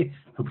good day.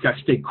 Hope you guys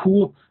stay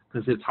cool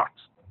because it's hot.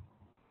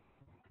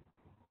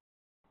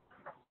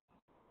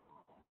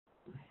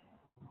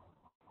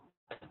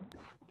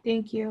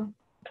 Thank you.